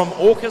Fox from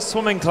Orca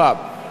Swimming Club.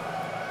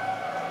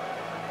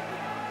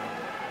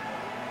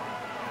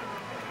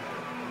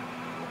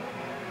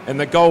 And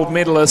the gold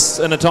medalist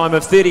in a time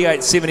of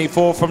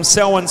 38.74 from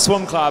Selwyn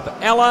Swim Club,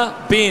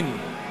 Ella Ben.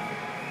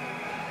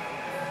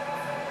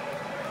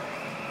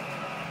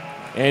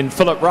 And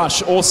Philip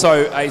Rush,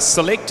 also a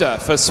selector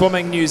for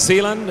Swimming New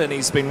Zealand, and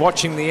he's been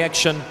watching the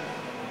action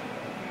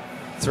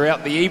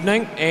throughout the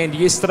evening and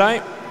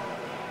yesterday.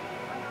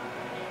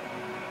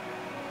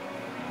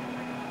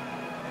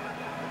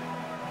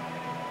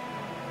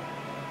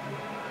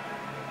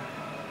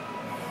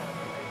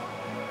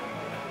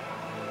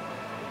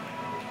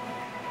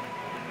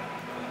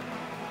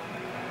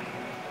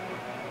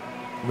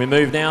 We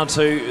move now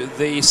to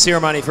the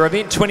ceremony for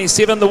event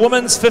 27, the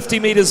women's 50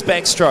 metres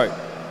backstroke.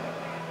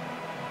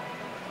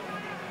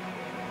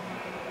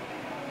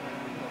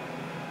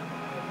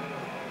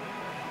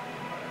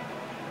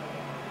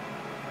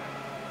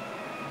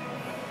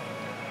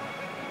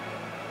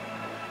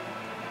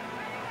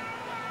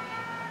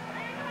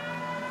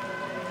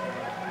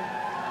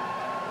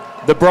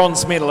 The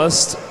bronze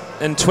medalist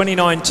in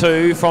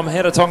 29.2 from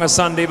Heretatonga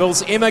Sun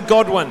Devils, Emma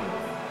Godwin.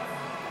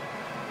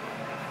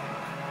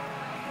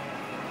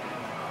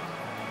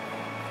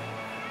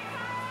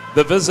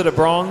 The visitor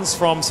bronze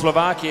from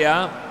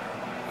Slovakia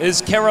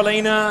is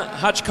Karolina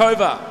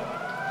Hachkova.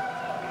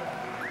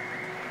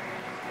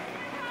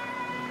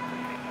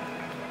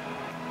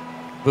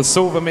 The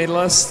silver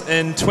medalist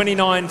in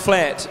 29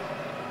 flat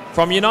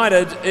from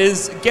United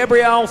is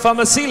Gabrielle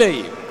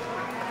Famasili.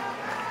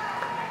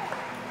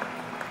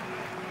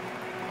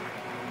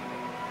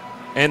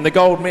 And the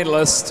gold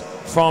medalist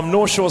from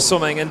North Shore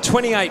Swimming in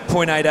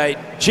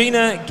 28.88,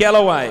 Gina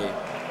Galloway.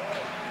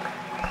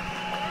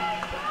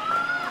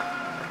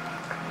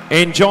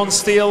 And John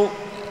Steele,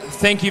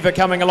 thank you for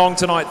coming along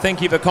tonight.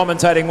 Thank you for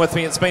commentating with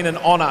me. It's been an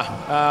honour,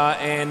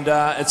 and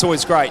it's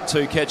always great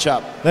to catch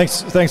up.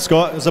 Thanks,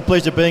 Scott. It's a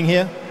pleasure being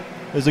here.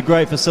 It's a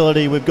great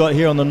facility we've got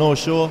here on the North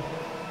Shore,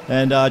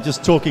 and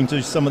just talking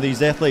to some of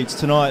these athletes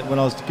tonight when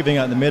I was giving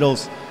out the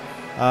medals,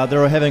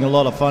 they're having a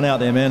lot of fun out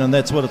there, man, and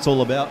that's what it's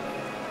all about.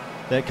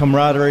 That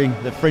camaraderie,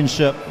 the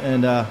friendship,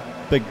 and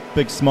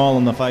big smile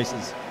on the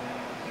faces.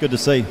 Good to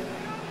see.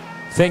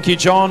 Thank you,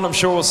 John. I'm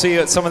sure we'll see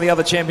you at some of the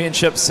other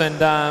championships,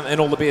 and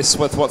all the best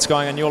with what's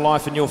going on in your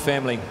life and your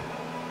family.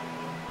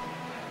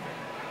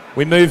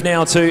 We move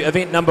now to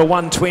event number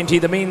 120,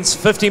 the men's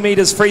 50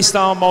 metres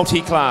freestyle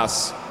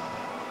multi-class.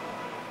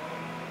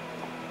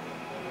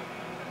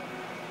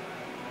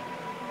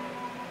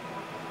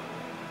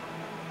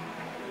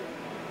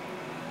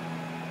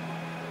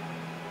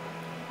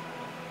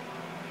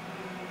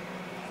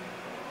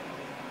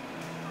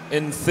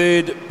 In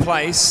third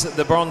place,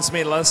 the bronze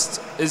medalist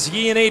is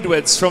Ian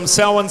Edwards from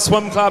Selwyn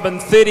Swim Club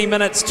in 30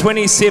 minutes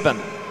 27.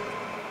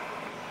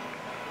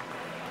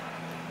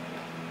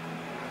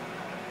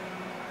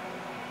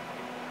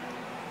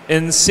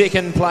 In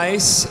second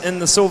place, in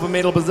the silver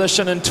medal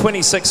position in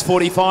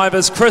 26:45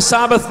 is Chris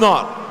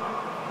Arbuthnot.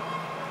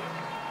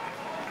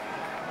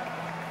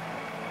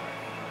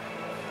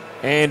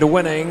 And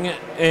winning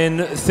in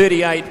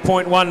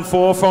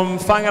 38.14 from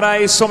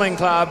Whangarei Swimming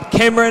Club,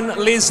 Cameron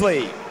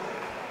Leslie.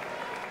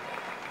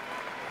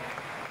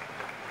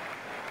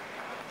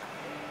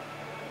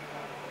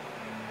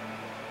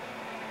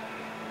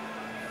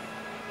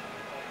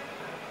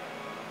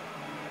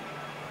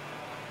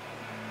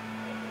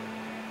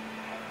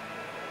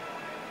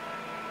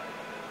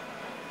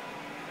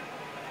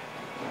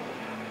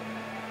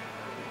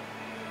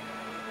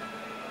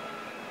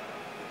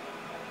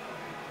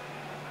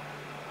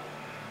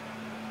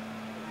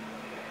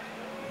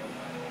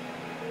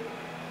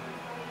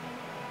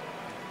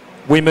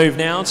 We move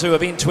now to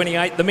event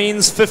 28, the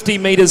men's 50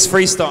 metres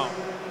freestyle.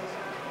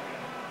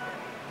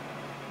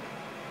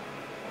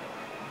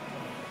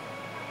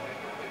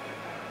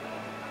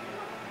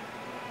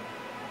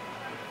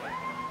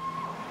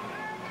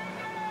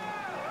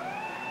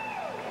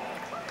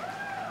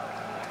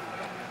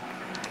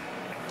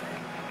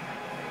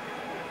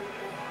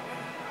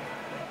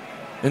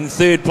 In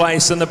third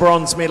place, in the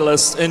bronze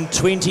medalist in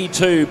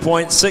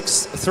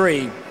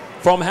 22.63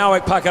 from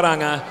Howick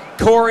Pakuranga,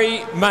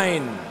 Corey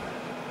Main.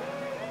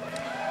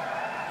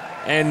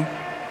 And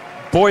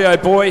boy, oh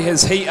boy,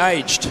 has he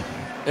aged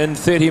in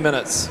 30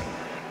 minutes.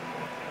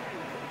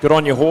 Good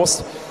on your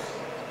horse.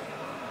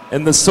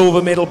 In the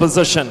silver medal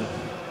position.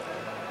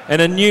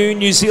 And a new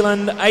New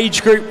Zealand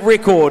age group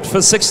record for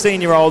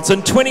 16-year-olds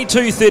in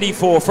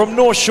 22.34 from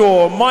North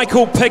Shore,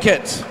 Michael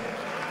Pickett.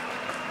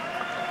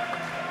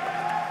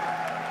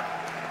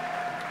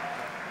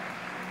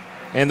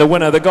 And the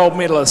winner, the gold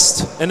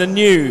medalist, in a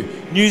new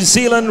New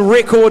Zealand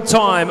record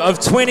time of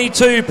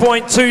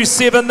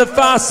 22.27, the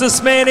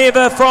fastest man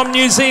ever from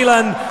New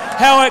Zealand,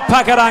 Howick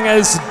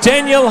Pakaranga's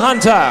Daniel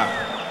Hunter.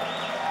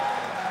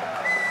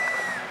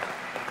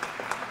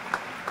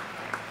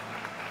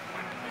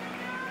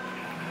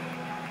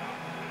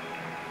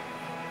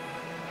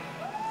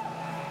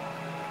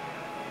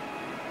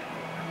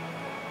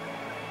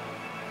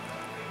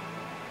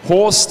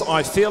 Horst,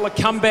 I feel a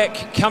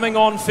comeback coming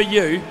on for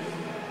you.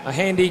 A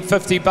handy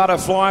 50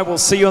 butterfly. We'll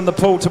see you in the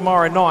pool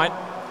tomorrow night.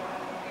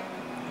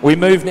 We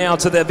move now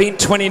to the event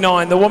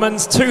 29, the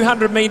women's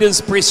 200 metres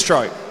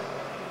breaststroke.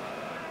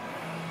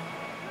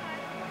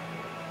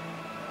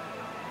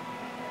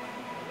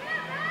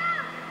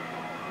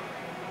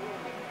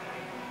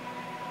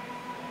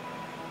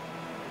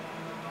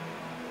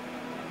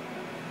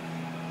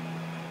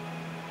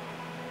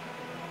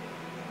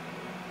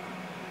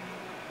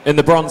 In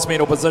the bronze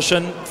medal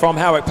position from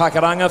Howick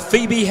Pakuranga,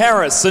 Phoebe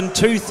Harris in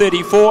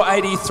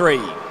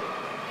 2:34.83.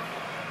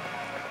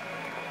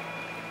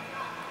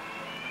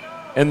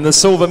 In the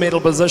silver medal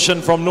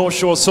position from North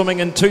Shore Swimming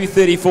in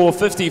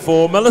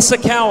 2:34.54, Melissa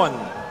Cowan.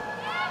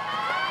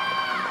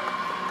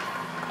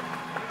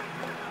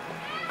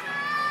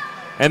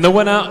 And the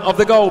winner of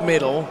the gold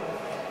medal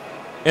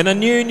in a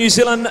new New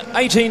Zealand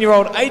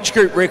 18-year-old age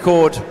group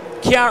record,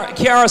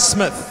 Kiara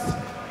Smith.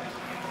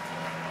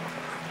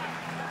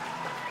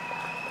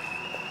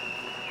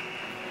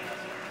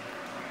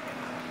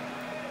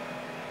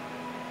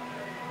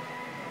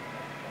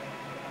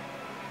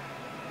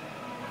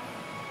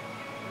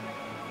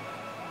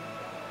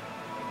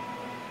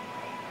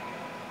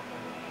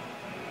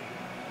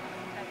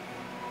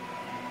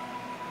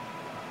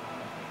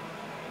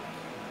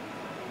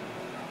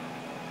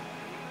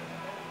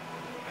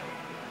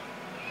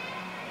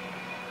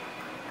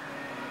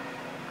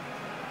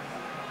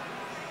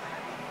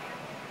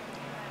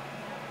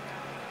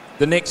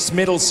 The next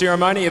medal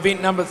ceremony,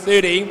 event number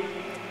 30,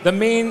 the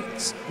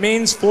men's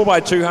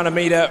 4x200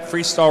 metre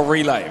freestyle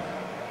relay.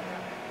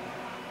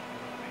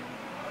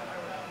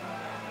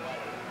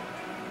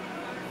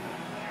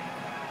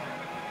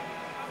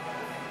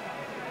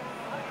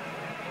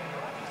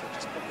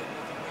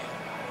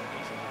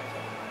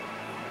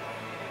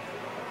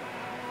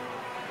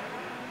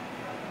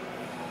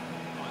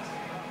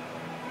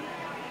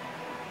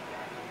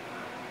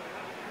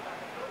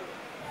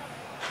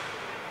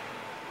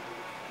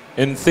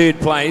 In third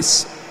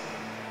place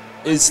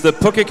is the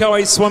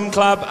Pukekohe Swim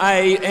Club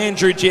A,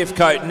 Andrew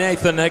Jeffcoat,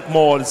 Nathan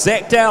Hickmore,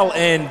 Zach Dell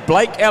and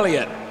Blake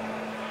Elliott.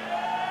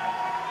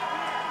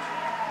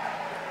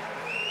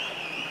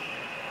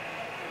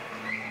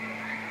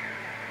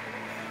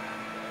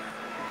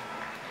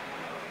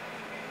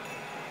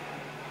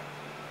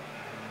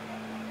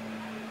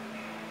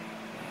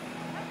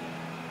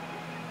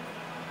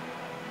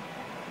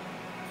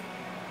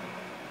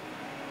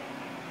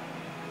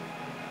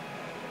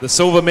 The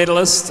silver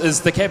medalist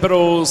is the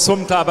Capital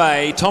Swim Club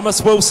A,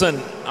 Thomas Wilson,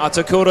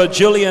 Atakura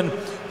Julian,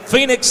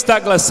 Phoenix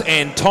Douglas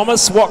and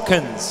Thomas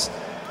Watkins.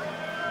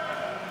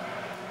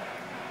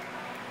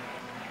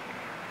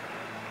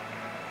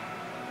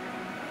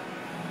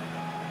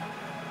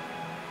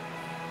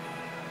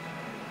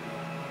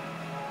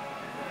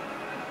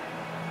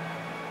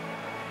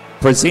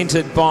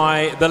 Presented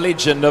by the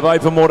legend of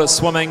open water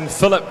swimming,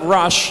 Philip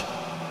Rush.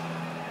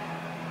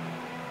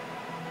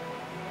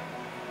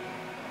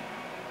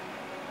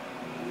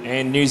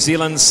 And New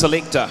Zealand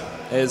selector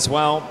as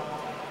well.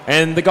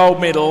 And the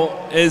gold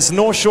medal is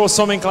North Shore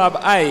Swimming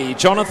Club A,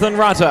 Jonathan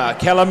Rutter,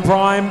 Callum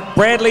Prime,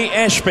 Bradley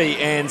Ashby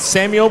and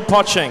Samuel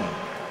Potching.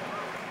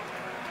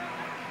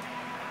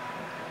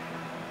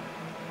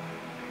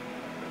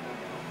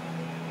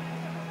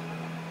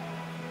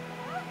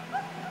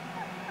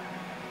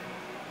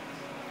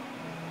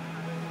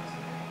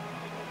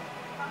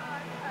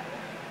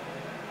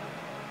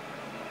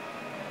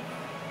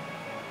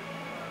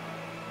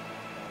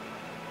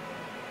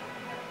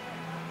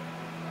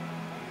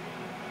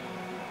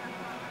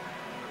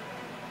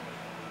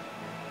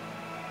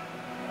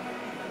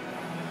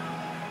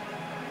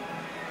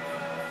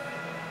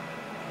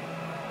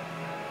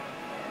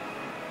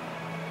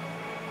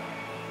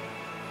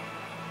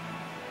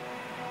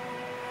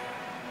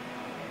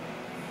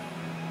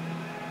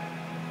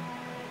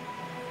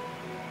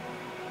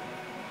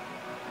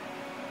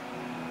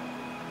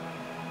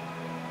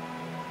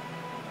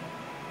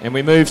 And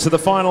we move to the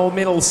final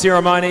medal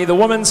ceremony, the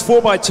women's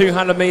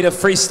 4x200 metre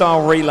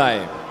freestyle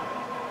relay.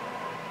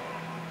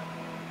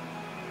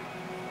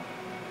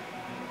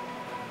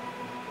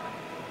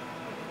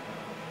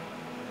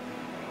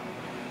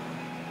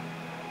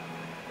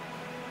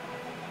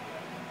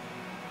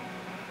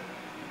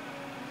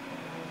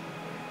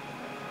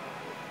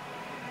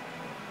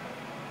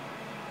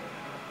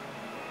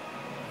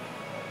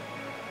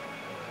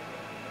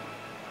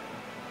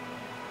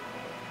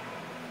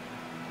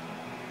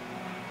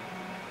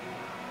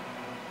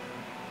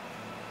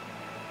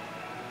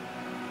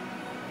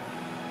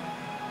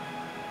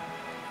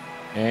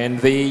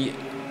 And the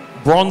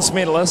bronze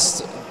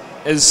medalist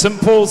is St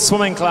Paul's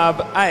Swimming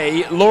Club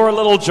A, Laura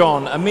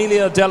Littlejohn,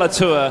 Amelia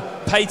Delatour,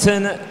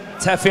 Peyton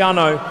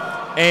Tafiano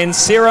and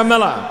Sarah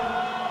Miller.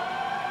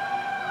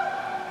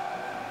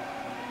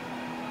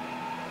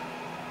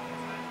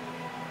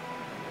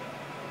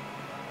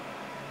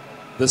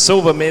 The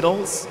silver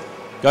medals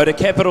go to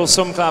Capital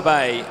Swim Club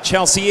A,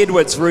 Chelsea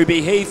Edwards,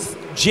 Ruby Heath,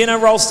 Jenna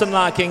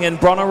Ralston-Larking and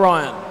Bronner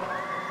Ryan.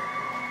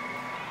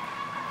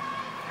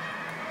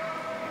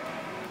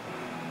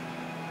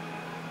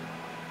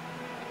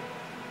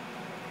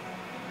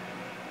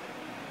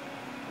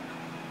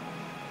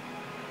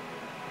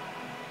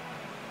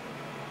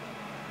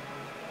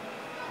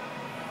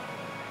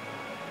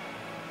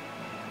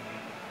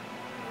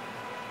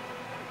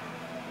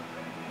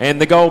 And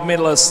the gold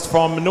medalists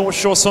from North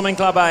Shore Swimming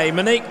Club A,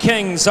 Monique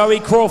King, Zoe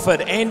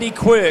Crawford, Andy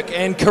Quirk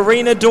and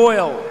Karina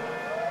Doyle.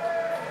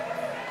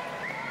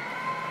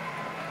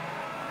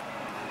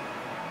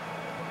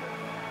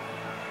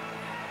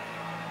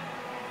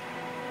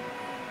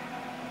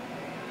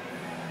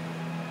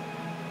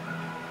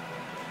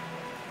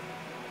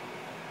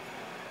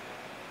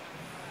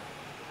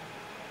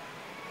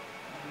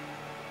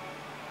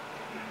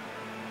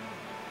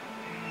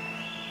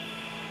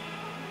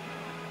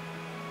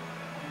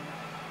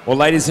 Well,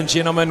 ladies and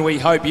gentlemen, we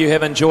hope you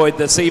have enjoyed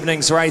this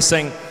evening's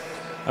racing.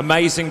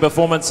 Amazing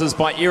performances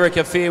by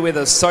Erica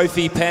Fairweather,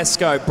 Sophie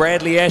Pascoe,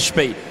 Bradley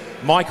Ashby,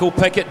 Michael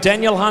Pickett,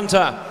 Daniel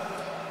Hunter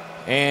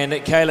and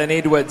Kaylin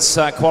Edwards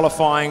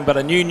qualifying, but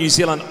a new New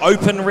Zealand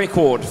Open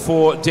record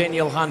for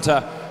Daniel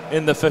Hunter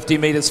in the 50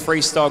 metres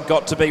freestyle.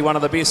 Got to be one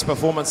of the best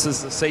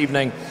performances this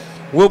evening.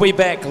 We'll be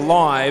back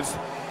live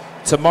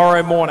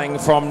tomorrow morning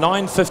from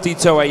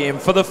 9:52 a.m.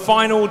 for the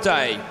final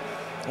day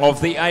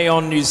of the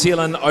Aon New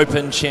Zealand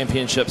Open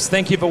Championships.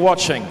 Thank you for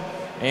watching,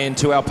 and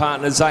to our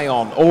partners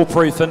Aon, All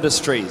Proof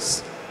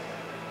Industries,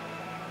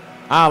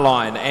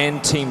 R-Line and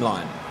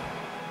Teamline.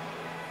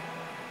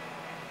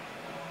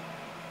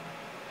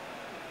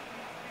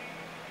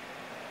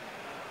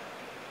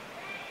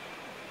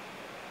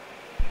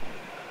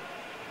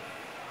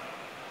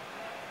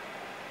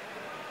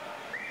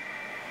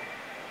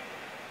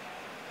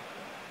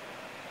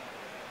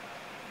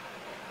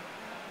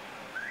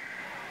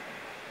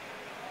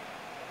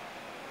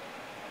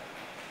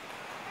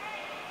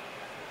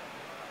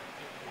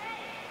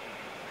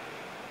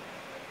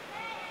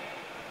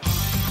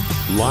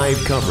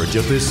 Live coverage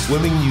of this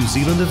Swimming New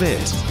Zealand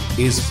event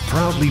is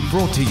proudly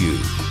brought to you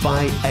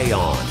by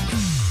Aon.